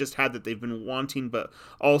they've just had, that they've been wanting, but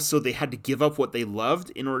also they had to give up what they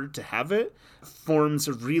loved in order to have it, forms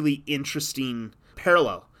a really interesting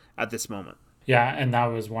parallel at this moment. Yeah, and that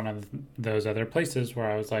was one of those other places where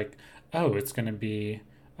I was like, oh, it's going to be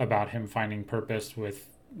about him finding purpose with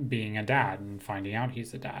being a dad and finding out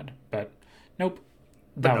he's a dad. But nope,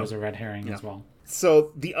 that was a red herring as well.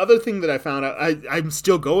 So the other thing that I found out, I'm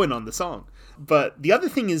still going on the song, but the other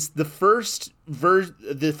thing is the first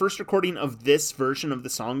recording of this version of the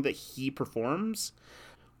song that he performs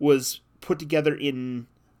was put together in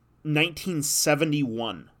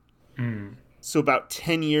 1971. So about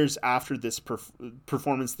 10 years after this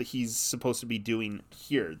performance that he's supposed to be doing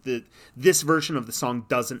here. This version of the song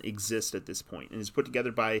doesn't exist at this point, and is put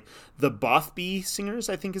together by the Bothby Singers,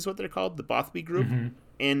 I think is what they're called, the Bothby Group,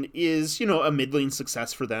 and is, a middling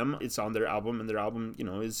success for them. It's on their album, and their album,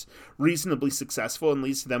 is reasonably successful and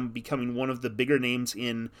leads to them becoming one of the bigger names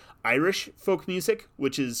in Irish folk music,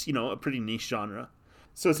 which is, a pretty niche genre.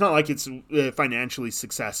 So it's not like it's financially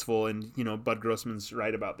successful, and, Bud Grossman's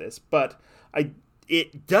right about this. But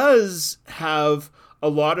it does have a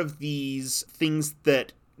lot of these things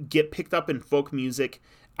that get picked up in folk music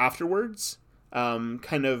afterwards. Some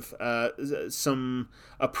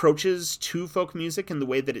approaches to folk music and the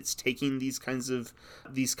way that it's taking these kinds of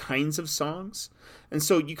songs. And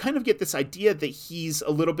so you kind of get this idea that he's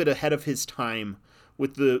a little bit ahead of his time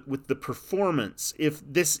with the performance. If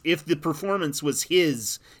the performance was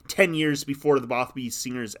his 10 years before the Bothby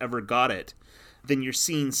Singers ever got it, then you're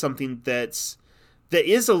seeing something that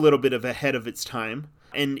is a little bit of ahead of its time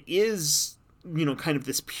and is, kind of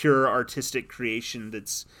this pure artistic creation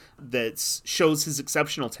that shows his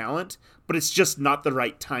exceptional talent, but it's just not the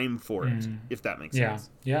right time for it, if that makes sense.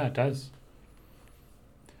 Yeah, it does.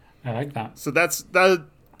 I like that. So that's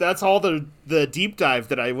all the deep dive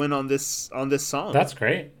that I went on this song. That's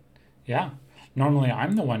great. Yeah. Normally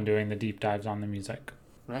I'm the one doing the deep dives on the music.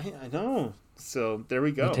 Right? I know. So there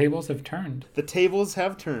we go. The tables have turned. The tables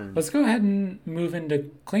have turned. Let's go ahead and move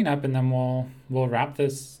into cleanup, and then we'll wrap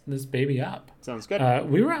this baby up. Sounds good.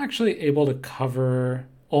 We were actually able to cover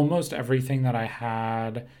almost everything that I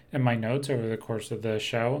had in my notes over the course of the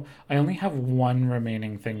show. I only have one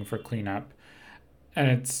remaining thing for cleanup,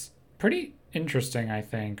 and it's pretty interesting, I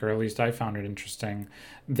think, or at least I found it interesting.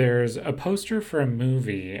 There's a poster for a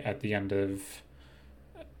movie at the end of,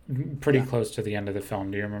 close to the end of the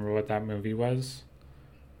film. Do you remember what that movie was?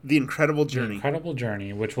 The Incredible Journey. The Incredible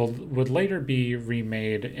Journey, which would later be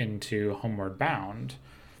remade into Homeward Bound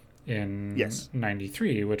in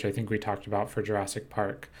 93, which I think we talked about for Jurassic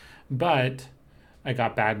Park. But I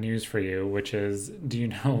got bad news for you, which is, do you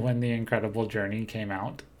know when The Incredible Journey came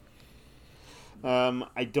out?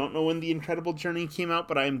 I don't know when The Incredible Journey came out,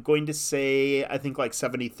 but I'm going to say, I think like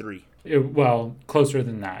 73. Well, closer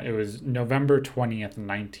than that. It was November 20th,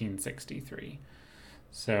 1963.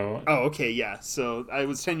 So. Oh, okay, yeah. So I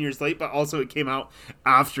was 10 years late, but also it came out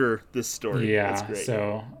after this story. Yeah, that's great.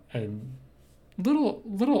 So a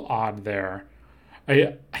little odd there.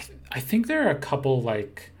 I think there are a couple,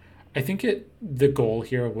 like, I think the goal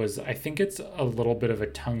here was, I think it's a little bit of a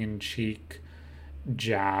tongue-in-cheek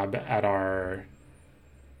jab at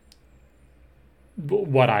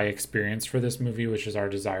what I experienced for this movie, which is our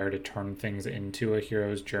desire to turn things into a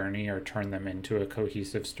hero's journey or turn them into a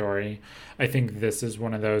cohesive story. I think this is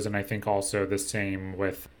one of those, and I think also the same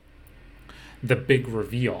with the big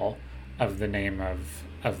reveal of the name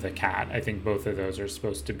of the cat. I think both of those are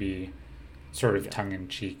supposed to be sort of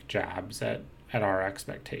tongue-in-cheek jabs at our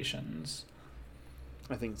expectations.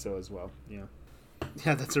 I think so as well, yeah.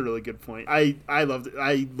 Yeah, that's a really good point. I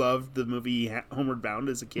loved the movie Homeward Bound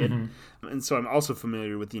as a kid, and so I'm also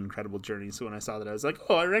familiar with The Incredible Journey. So when I saw that, I was like,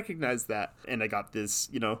 oh, I recognize that. And I got this,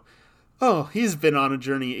 oh, he's been on a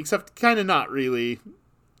journey, except kind of not really,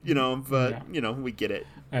 but, we get it.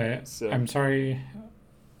 I'm sorry.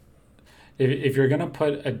 If you're going to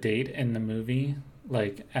put a date in the movie,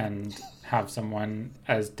 and have someone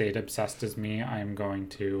as date obsessed as me, I'm going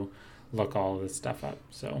to look all this stuff up.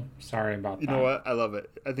 So sorry about that. You know what? I love it.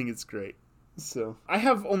 I think it's great. So I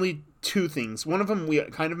have only two things. One of them we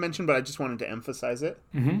kind of mentioned, but I just wanted to emphasize it.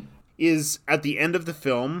 Is at the end of the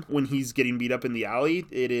film when he's getting beat up in the alley.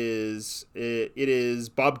 It is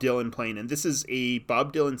Bob Dylan playing, and this is a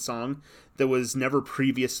Bob Dylan song that was never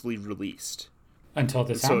previously released until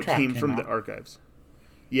the soundtrack so it came from out. The archives.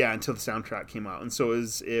 Yeah, until the soundtrack came out. And so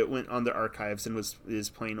it went on the archives and is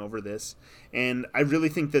playing over this. And I really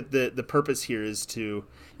think that the purpose here is to,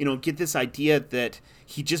 get this idea that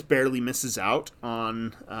he just barely misses out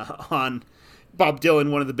on Bob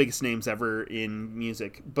Dylan, one of the biggest names ever in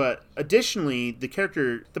music. But additionally, the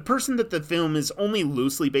person that the film is only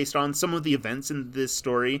loosely based on, some of the events in this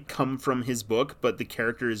story come from his book, but the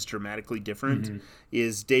character is dramatically different,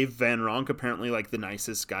 is Dave Van Ronk, apparently like the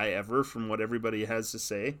nicest guy ever from what everybody has to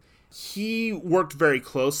say. He worked very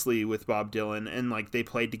closely with Bob Dylan, and they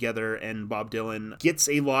played together, and Bob Dylan gets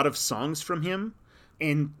a lot of songs from him.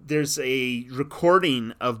 And there's a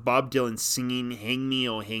recording of Bob Dylan singing Hang Me,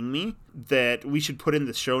 Oh Hang Me that we should put in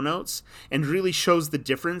the show notes, and really shows the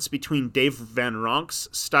difference between Dave Van Ronk's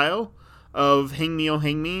style of Hang Me, Oh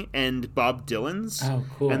Hang Me and Bob Dylan's. Oh,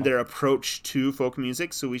 cool. And their approach to folk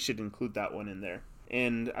music. So we should include that one in there.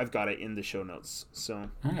 And I've got it in the show notes. So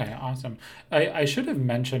Okay, awesome. I should have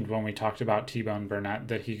mentioned when we talked about T-Bone Burnett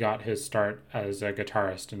that he got his start as a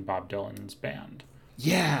guitarist in Bob Dylan's band.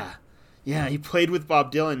 yeah, he played with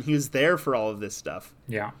Bob Dylan. He was there for all of this stuff.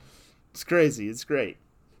 Yeah. It's crazy. It's great.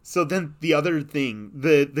 So then the other thing,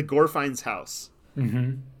 the Gorfines house,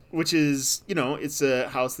 which is, it's a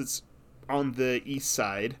house that's on the east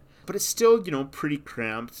side, but it's still, pretty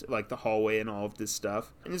cramped, like the hallway and all of this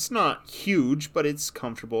stuff. And it's not huge, but it's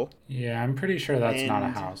comfortable. Yeah, I'm pretty sure that's not a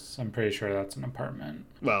house. I'm pretty sure that's an apartment.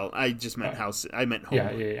 Well, I just meant house. I meant home.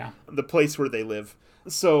 Yeah. The place where they live.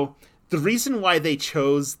 So the reason why they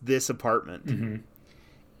chose this apartment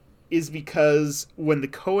is because when the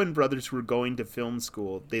Coen brothers were going to film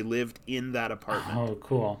school, they lived in that apartment. Oh,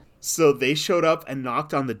 cool. So they showed up and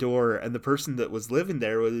knocked on the door, and the person that was living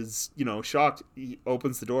there was, shocked. He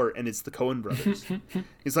opens the door, and it's the Coen brothers.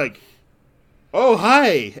 He's like, "Oh,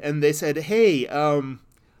 hi." And they said, "Hey,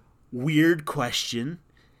 weird question.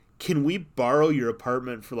 Can we borrow your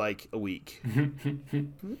apartment for like a week?"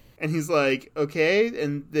 And he's like, "Okay."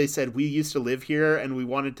 And they said, "We used to live here and we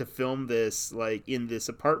wanted to film this like in this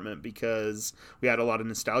apartment because we had a lot of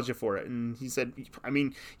nostalgia for it." And he said, "I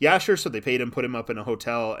mean, yeah, sure." So they paid him, put him up in a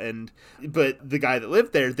hotel, but the guy that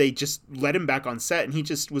lived there, they just let him back on set, and he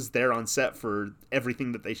just was there on set for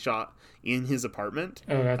everything that they shot in his apartment.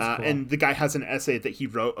 Oh, that's cool. And the guy has an essay that he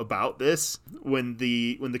wrote about this when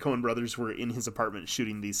the Coen brothers were in his apartment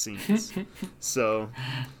shooting these scenes. so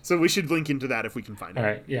we should link into that if we can find it. All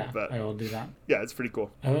right, yeah, But, I will do that. Yeah, it's pretty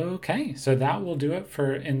cool. Okay, so that will do it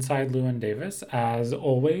for Inside Llewyn Davis. As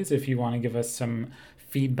always, if you want to give us some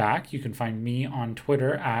feedback, you can find me on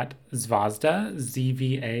Twitter at Zvazda,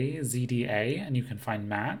 ZVAZDA, and you can find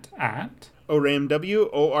Matt at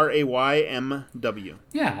ORAYMW, ORAYMW.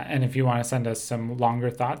 Yeah, and if you want to send us some longer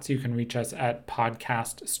thoughts, you can reach us at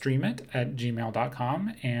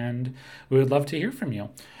podcaststreamit@gmail.com, and we would love to hear from you.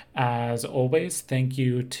 As always, thank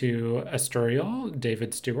you to Asturial,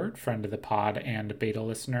 David Stewart, friend of the pod and beta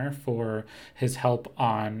listener, for his help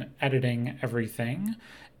on editing everything.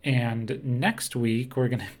 And next week, we're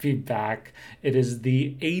going to be back. It is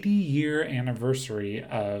the 80-year anniversary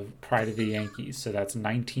of Pride of the Yankees. So that's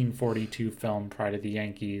 1942 film Pride of the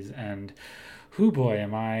Yankees. And whoo boy,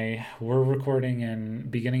 we're recording in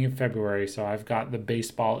beginning of February. So I've got the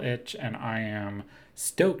baseball itch, and I am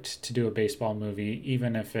stoked to do a baseball movie,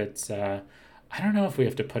 even if it's, I don't know if we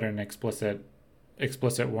have to put an explicit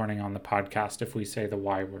warning on the podcast if we say the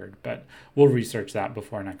Y word, but we'll research that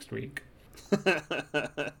before next week.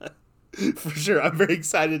 For sure, I'm very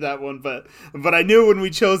excited that one, but I knew when we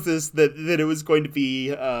chose this that it was going to be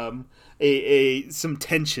some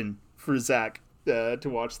tension for Zach to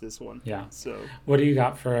watch this one. Yeah. So what do you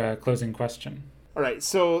got for a closing question? All right,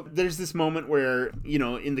 so there's this moment where,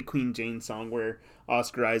 in the Queen Jane song where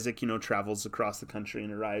Oscar Isaac, travels across the country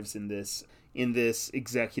and arrives in this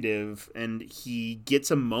executive, and he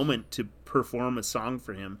gets a moment to perform a song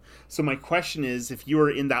for him. So my question is, if you were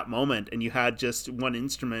in that moment and you had just one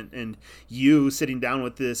instrument and you sitting down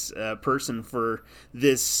with this person for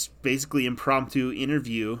this basically impromptu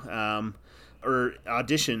interview or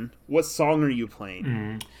audition, what song are you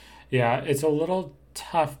playing? Yeah, it's a little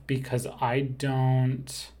tough because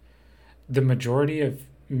the majority of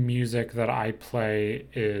music that I play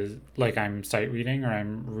is like I'm sight reading or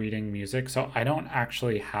I'm reading music, so I don't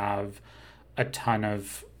actually have a ton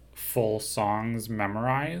of full songs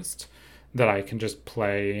memorized that I can just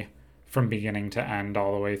play from beginning to end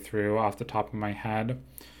all the way through off the top of my head.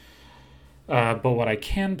 But what I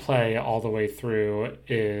can play all the way through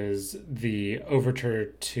is the overture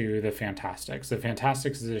to The Fantasticks. The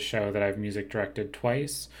Fantasticks is a show that I've music directed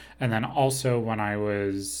twice, and then also when I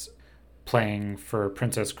was playing for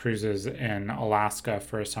Princess Cruises in Alaska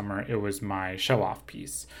for a summer, it was my show-off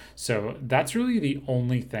piece. So that's really the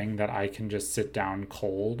only thing that I can just sit down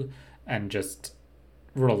cold and just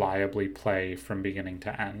reliably play from beginning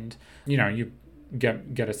to end. You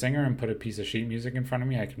get a singer and put a piece of sheet music in front of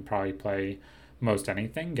me, I can probably play most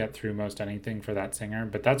anything, get through most anything for that singer.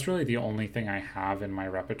 But that's really the only thing I have in my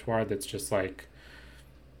repertoire that's just like,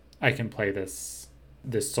 I can play this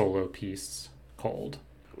solo piece cold.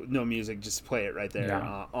 No music, just play it right there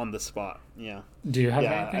on the spot. Yeah. Do you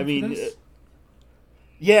have anything for this?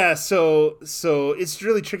 Yeah, so it's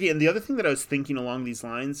really tricky. And the other thing that I was thinking along these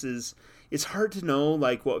lines is it's hard to know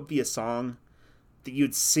like what would be a song that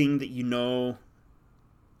you'd sing that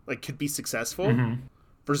like could be successful Mm-hmm.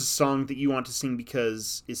 versus a song that you want to sing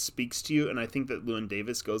because it speaks to you. And I think that Llewyn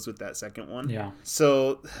Davis goes with that second one. Yeah.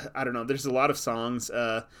 So I don't know. There's a lot of songs.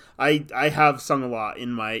 I have sung a lot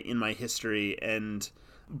in my history,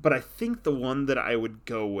 but I think the one that I would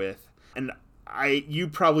go with, and you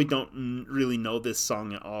probably don't really know this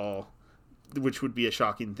song at all, which would be a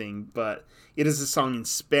shocking thing, but it is a song in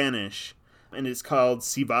Spanish, and it's called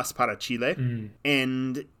Si Vas Para Chile.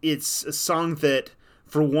 And it's a song that,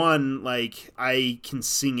 for one, like, I can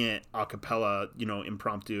sing it a cappella,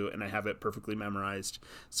 impromptu, and I have it perfectly memorized,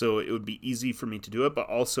 so it would be easy for me to do it, but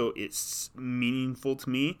also it's meaningful to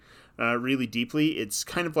me really deeply. It's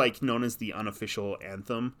kind of like known as the unofficial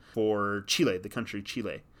anthem for Chile, the country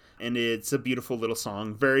Chile. And it's a beautiful little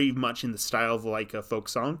song, very much in the style of like a folk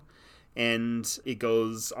song. And it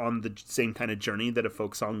goes on the same kind of journey that a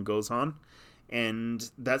folk song goes on.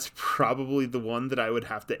 And that's probably the one that I would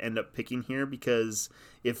have to end up picking here because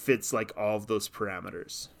it fits like all of those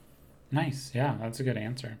parameters. Nice. Yeah, that's a good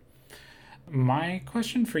answer. My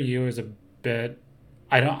question for you is a bit,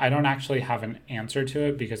 I don't actually have an answer to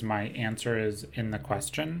it because my answer is in the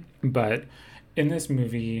question. But in this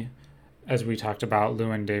movie, as we talked about,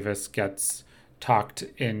 Llewyn Davis gets talked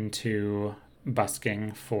into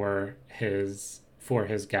busking for his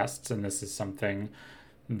guests, and this is something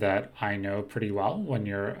that I know pretty well. When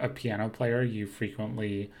you're a piano player, you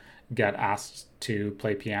frequently get asked to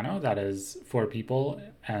play piano that is for people,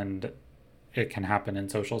 and it can happen in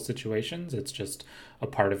social situations. It's just a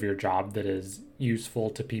part of your job that is useful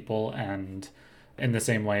to people, and in the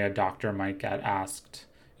same way a doctor might get asked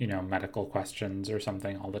medical questions or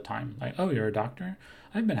something all the time. Like, oh, you're a doctor?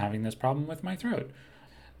 I've been having this problem with my throat.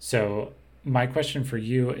 So my question for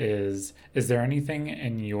you is there anything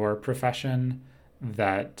in your profession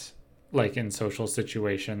that, like in social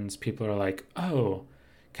situations, people are like, oh,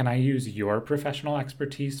 can I use your professional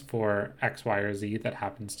expertise for X, Y, or Z that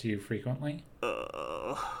happens to you frequently?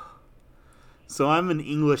 So I'm an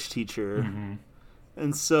English teacher. Mm-hmm.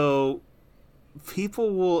 And so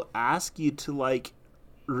people will ask you to like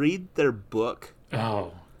read their book.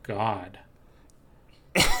 Oh, God.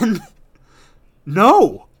 And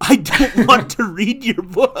no, I don't want to read your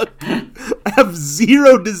book. I have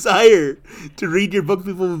zero desire to read your book.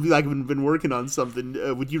 People will be like, I've been working on something.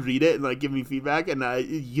 Would you read it and like give me feedback? And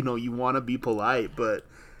you want to be polite, but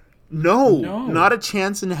no, not a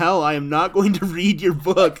chance in hell. I am not going to read your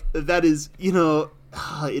book. That is,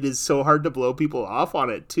 it is so hard to blow people off on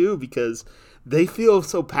it too, because they feel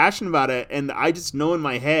so passionate about it. And I just know in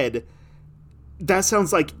my head, that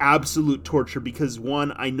sounds like absolute torture because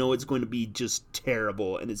one, I know it's going to be just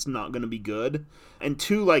terrible and it's not going to be good. And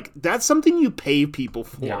two, like, that's something you pay people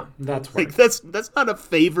for. Yeah, that's like that's not a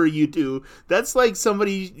favor you do. That's like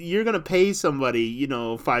you're going to pay somebody,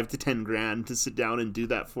 $5 to $10,000 to sit down and do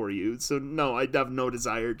that for you. So no, I have no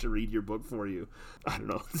desire to read your book for you. I don't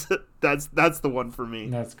know. That's the one for me.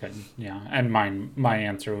 That's good. Yeah. And my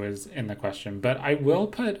answer was in the question, but I will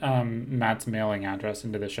put Matt's mailing address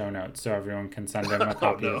into the show notes so everyone can send him a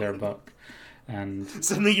copy of their book. And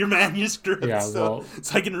send me your manuscript so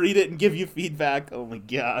I can read it and give you feedback. Oh my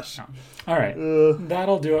gosh. Yeah. All right.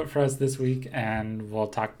 That'll do it for us this week, and we'll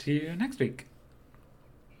talk to you next week.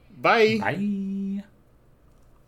 Bye. Bye.